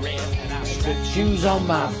cigarette and I Put shoes on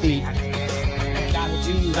my feet. got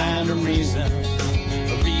to find a reason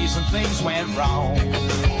things went wrong.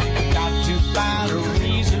 Got to find a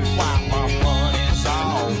reason why my money's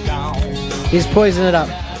all gone. He's poisoning it up.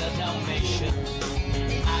 I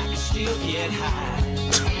can still get high.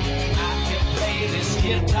 I can play this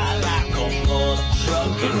guitar like a mother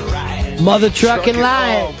trucking riot. Mother Trucking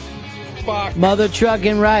Riot. Fuck. Mother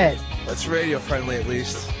Trucking Riot. That's radio friendly at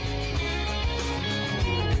least.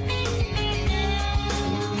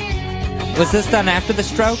 Was this done after the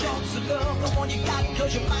stroke?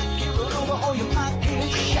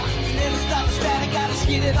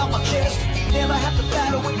 Get it on my chest. Never have to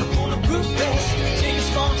battle when you pull a brute vest. Take a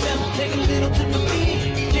small sample, take a little tip for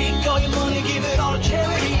me. Take all your money, give it all to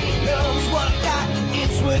charity. Love's what I got,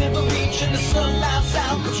 it's within my reach. And the sunlight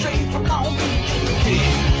sound comes straight from Long Beach.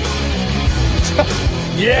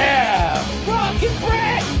 Yeah! Rockin'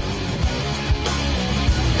 Brett!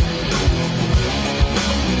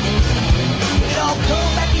 It all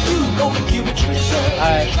come back to you, gonna give what you deserve. All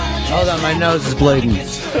right, hold on. My nose is bleeding.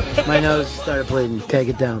 My nose started bleeding. Take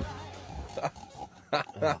it down.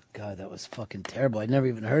 Oh, God, that was fucking terrible. I'd never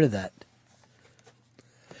even heard of that.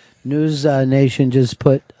 News Nation just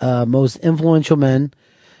put most influential men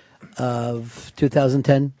of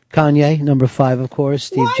 2010. Kanye, number 5, of course.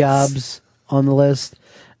 Steve Jobs on the list.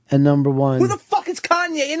 And number 1. Who the fuck is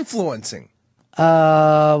Kanye influencing?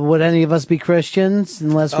 Would any of us be Christians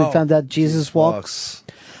unless we found out Jesus walks?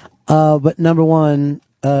 But number 1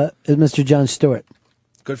 is Mr. Jon Stewart.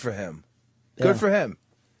 Good for him. Yeah. Good for him.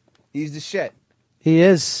 He's the shit. He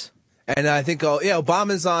is. And I think,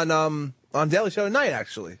 Obama's on Daily Show tonight,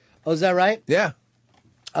 actually. Oh, is that right? Yeah.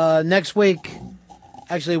 Next week,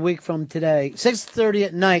 actually a week from today, 6:30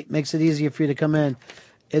 at night makes it easier for you to come in.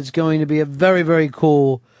 It's going to be a very, very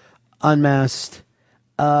cool Unmasked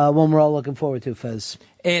one we're all looking forward to, Fez.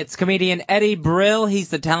 It's comedian Eddie Brill. He's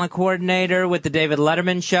the talent coordinator with the David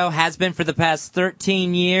Letterman Show, has been for the past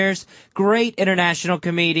 13 years. Great international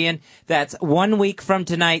comedian. That's 1 week from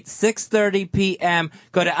tonight, 6:30 p.m.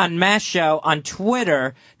 Go to Unmasked Show on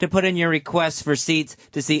Twitter to put in your requests for seats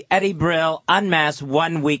to see Eddie Brill Unmasked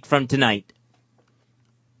 1 week from tonight.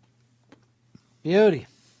 Beauty.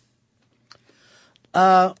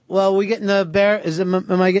 Well, we getting the bear?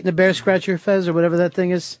 Am I getting the bear scratcher, Fez, or whatever that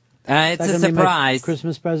thing is? It's a surprise.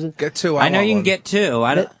 Christmas present. Get 2. I know you can get 2.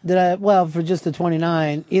 Did I? Well, for just the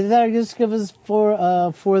 $29. Either that, or just give us for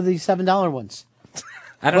the $7 ones.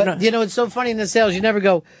 I don't know. You know, it's so funny in the sales. You never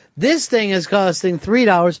go, this thing is costing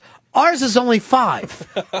 $3. Ours is only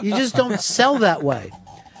 $5. You just don't sell that way.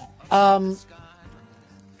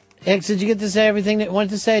 Hicks, did you get to say everything that you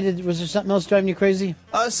wanted to say? Was there something else driving you crazy?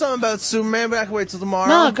 Something about Superman, but I can wait till tomorrow.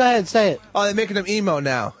 No, go ahead, say it. Oh, they're making them emo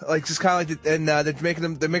now. Like, just kind of like, they're making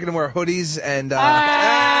them wear hoodies and, It's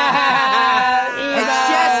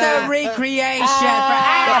just a recreation for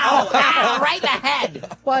ow, right in the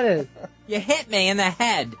head. What is? You hit me in the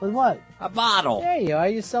head. With what? A bottle. There you are.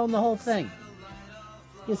 You're selling the whole thing.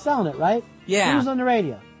 You're selling it, right? Yeah. Who's on the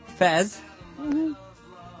radio? Fez. Mm-hmm.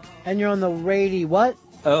 And you're on the radio, what?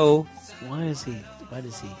 Oh. Why does he go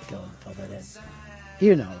and fill that in?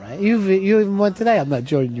 You know, right? You even went today. I'm not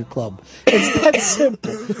joining your club. It's that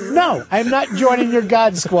simple. No, I'm not joining your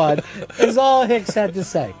God Squad, is all Hicks had to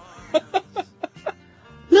say.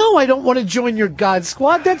 No, I don't want to join your God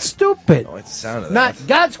Squad. That's stupid. Oh, it's the sound of Not that.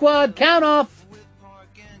 God Squad. Count off.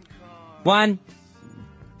 1.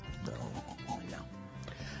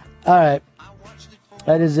 All right.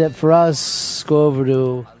 That is it for us. Go over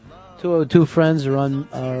to 202 Friends or on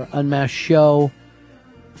our Unmasked Show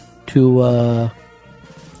to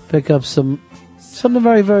pick up something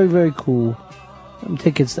very, very, very cool. Some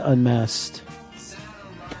tickets to Unmasked.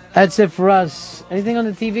 That's it for us. Anything on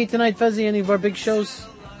the TV tonight, Fezzi? Any of our big shows?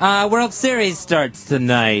 World Series starts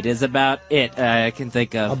tonight is about it I can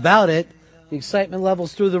think of. About it? The excitement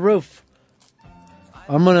level's through the roof.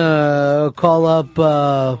 I'm going to call up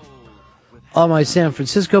all my San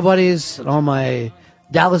Francisco buddies and all my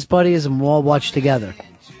Dallas buddies, and we'll all watch together.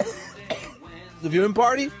 The viewing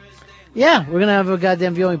party? Yeah, we're going to have a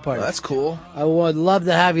goddamn viewing party. Oh, that's cool. I would love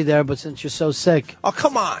to have you there, but since you're so sick... Oh,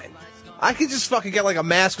 come on. I could just fucking get like a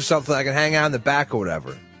mask or something. I can hang out in the back or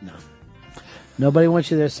whatever. No. Nobody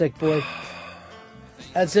wants you there, sick boy.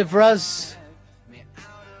 That's it for us.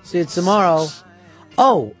 See you tomorrow.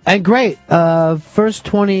 Oh, and great. First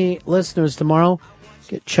 20 listeners tomorrow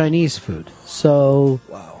get Chinese food. So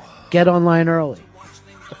get online early.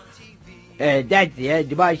 That's the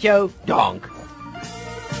end of my show. Donk.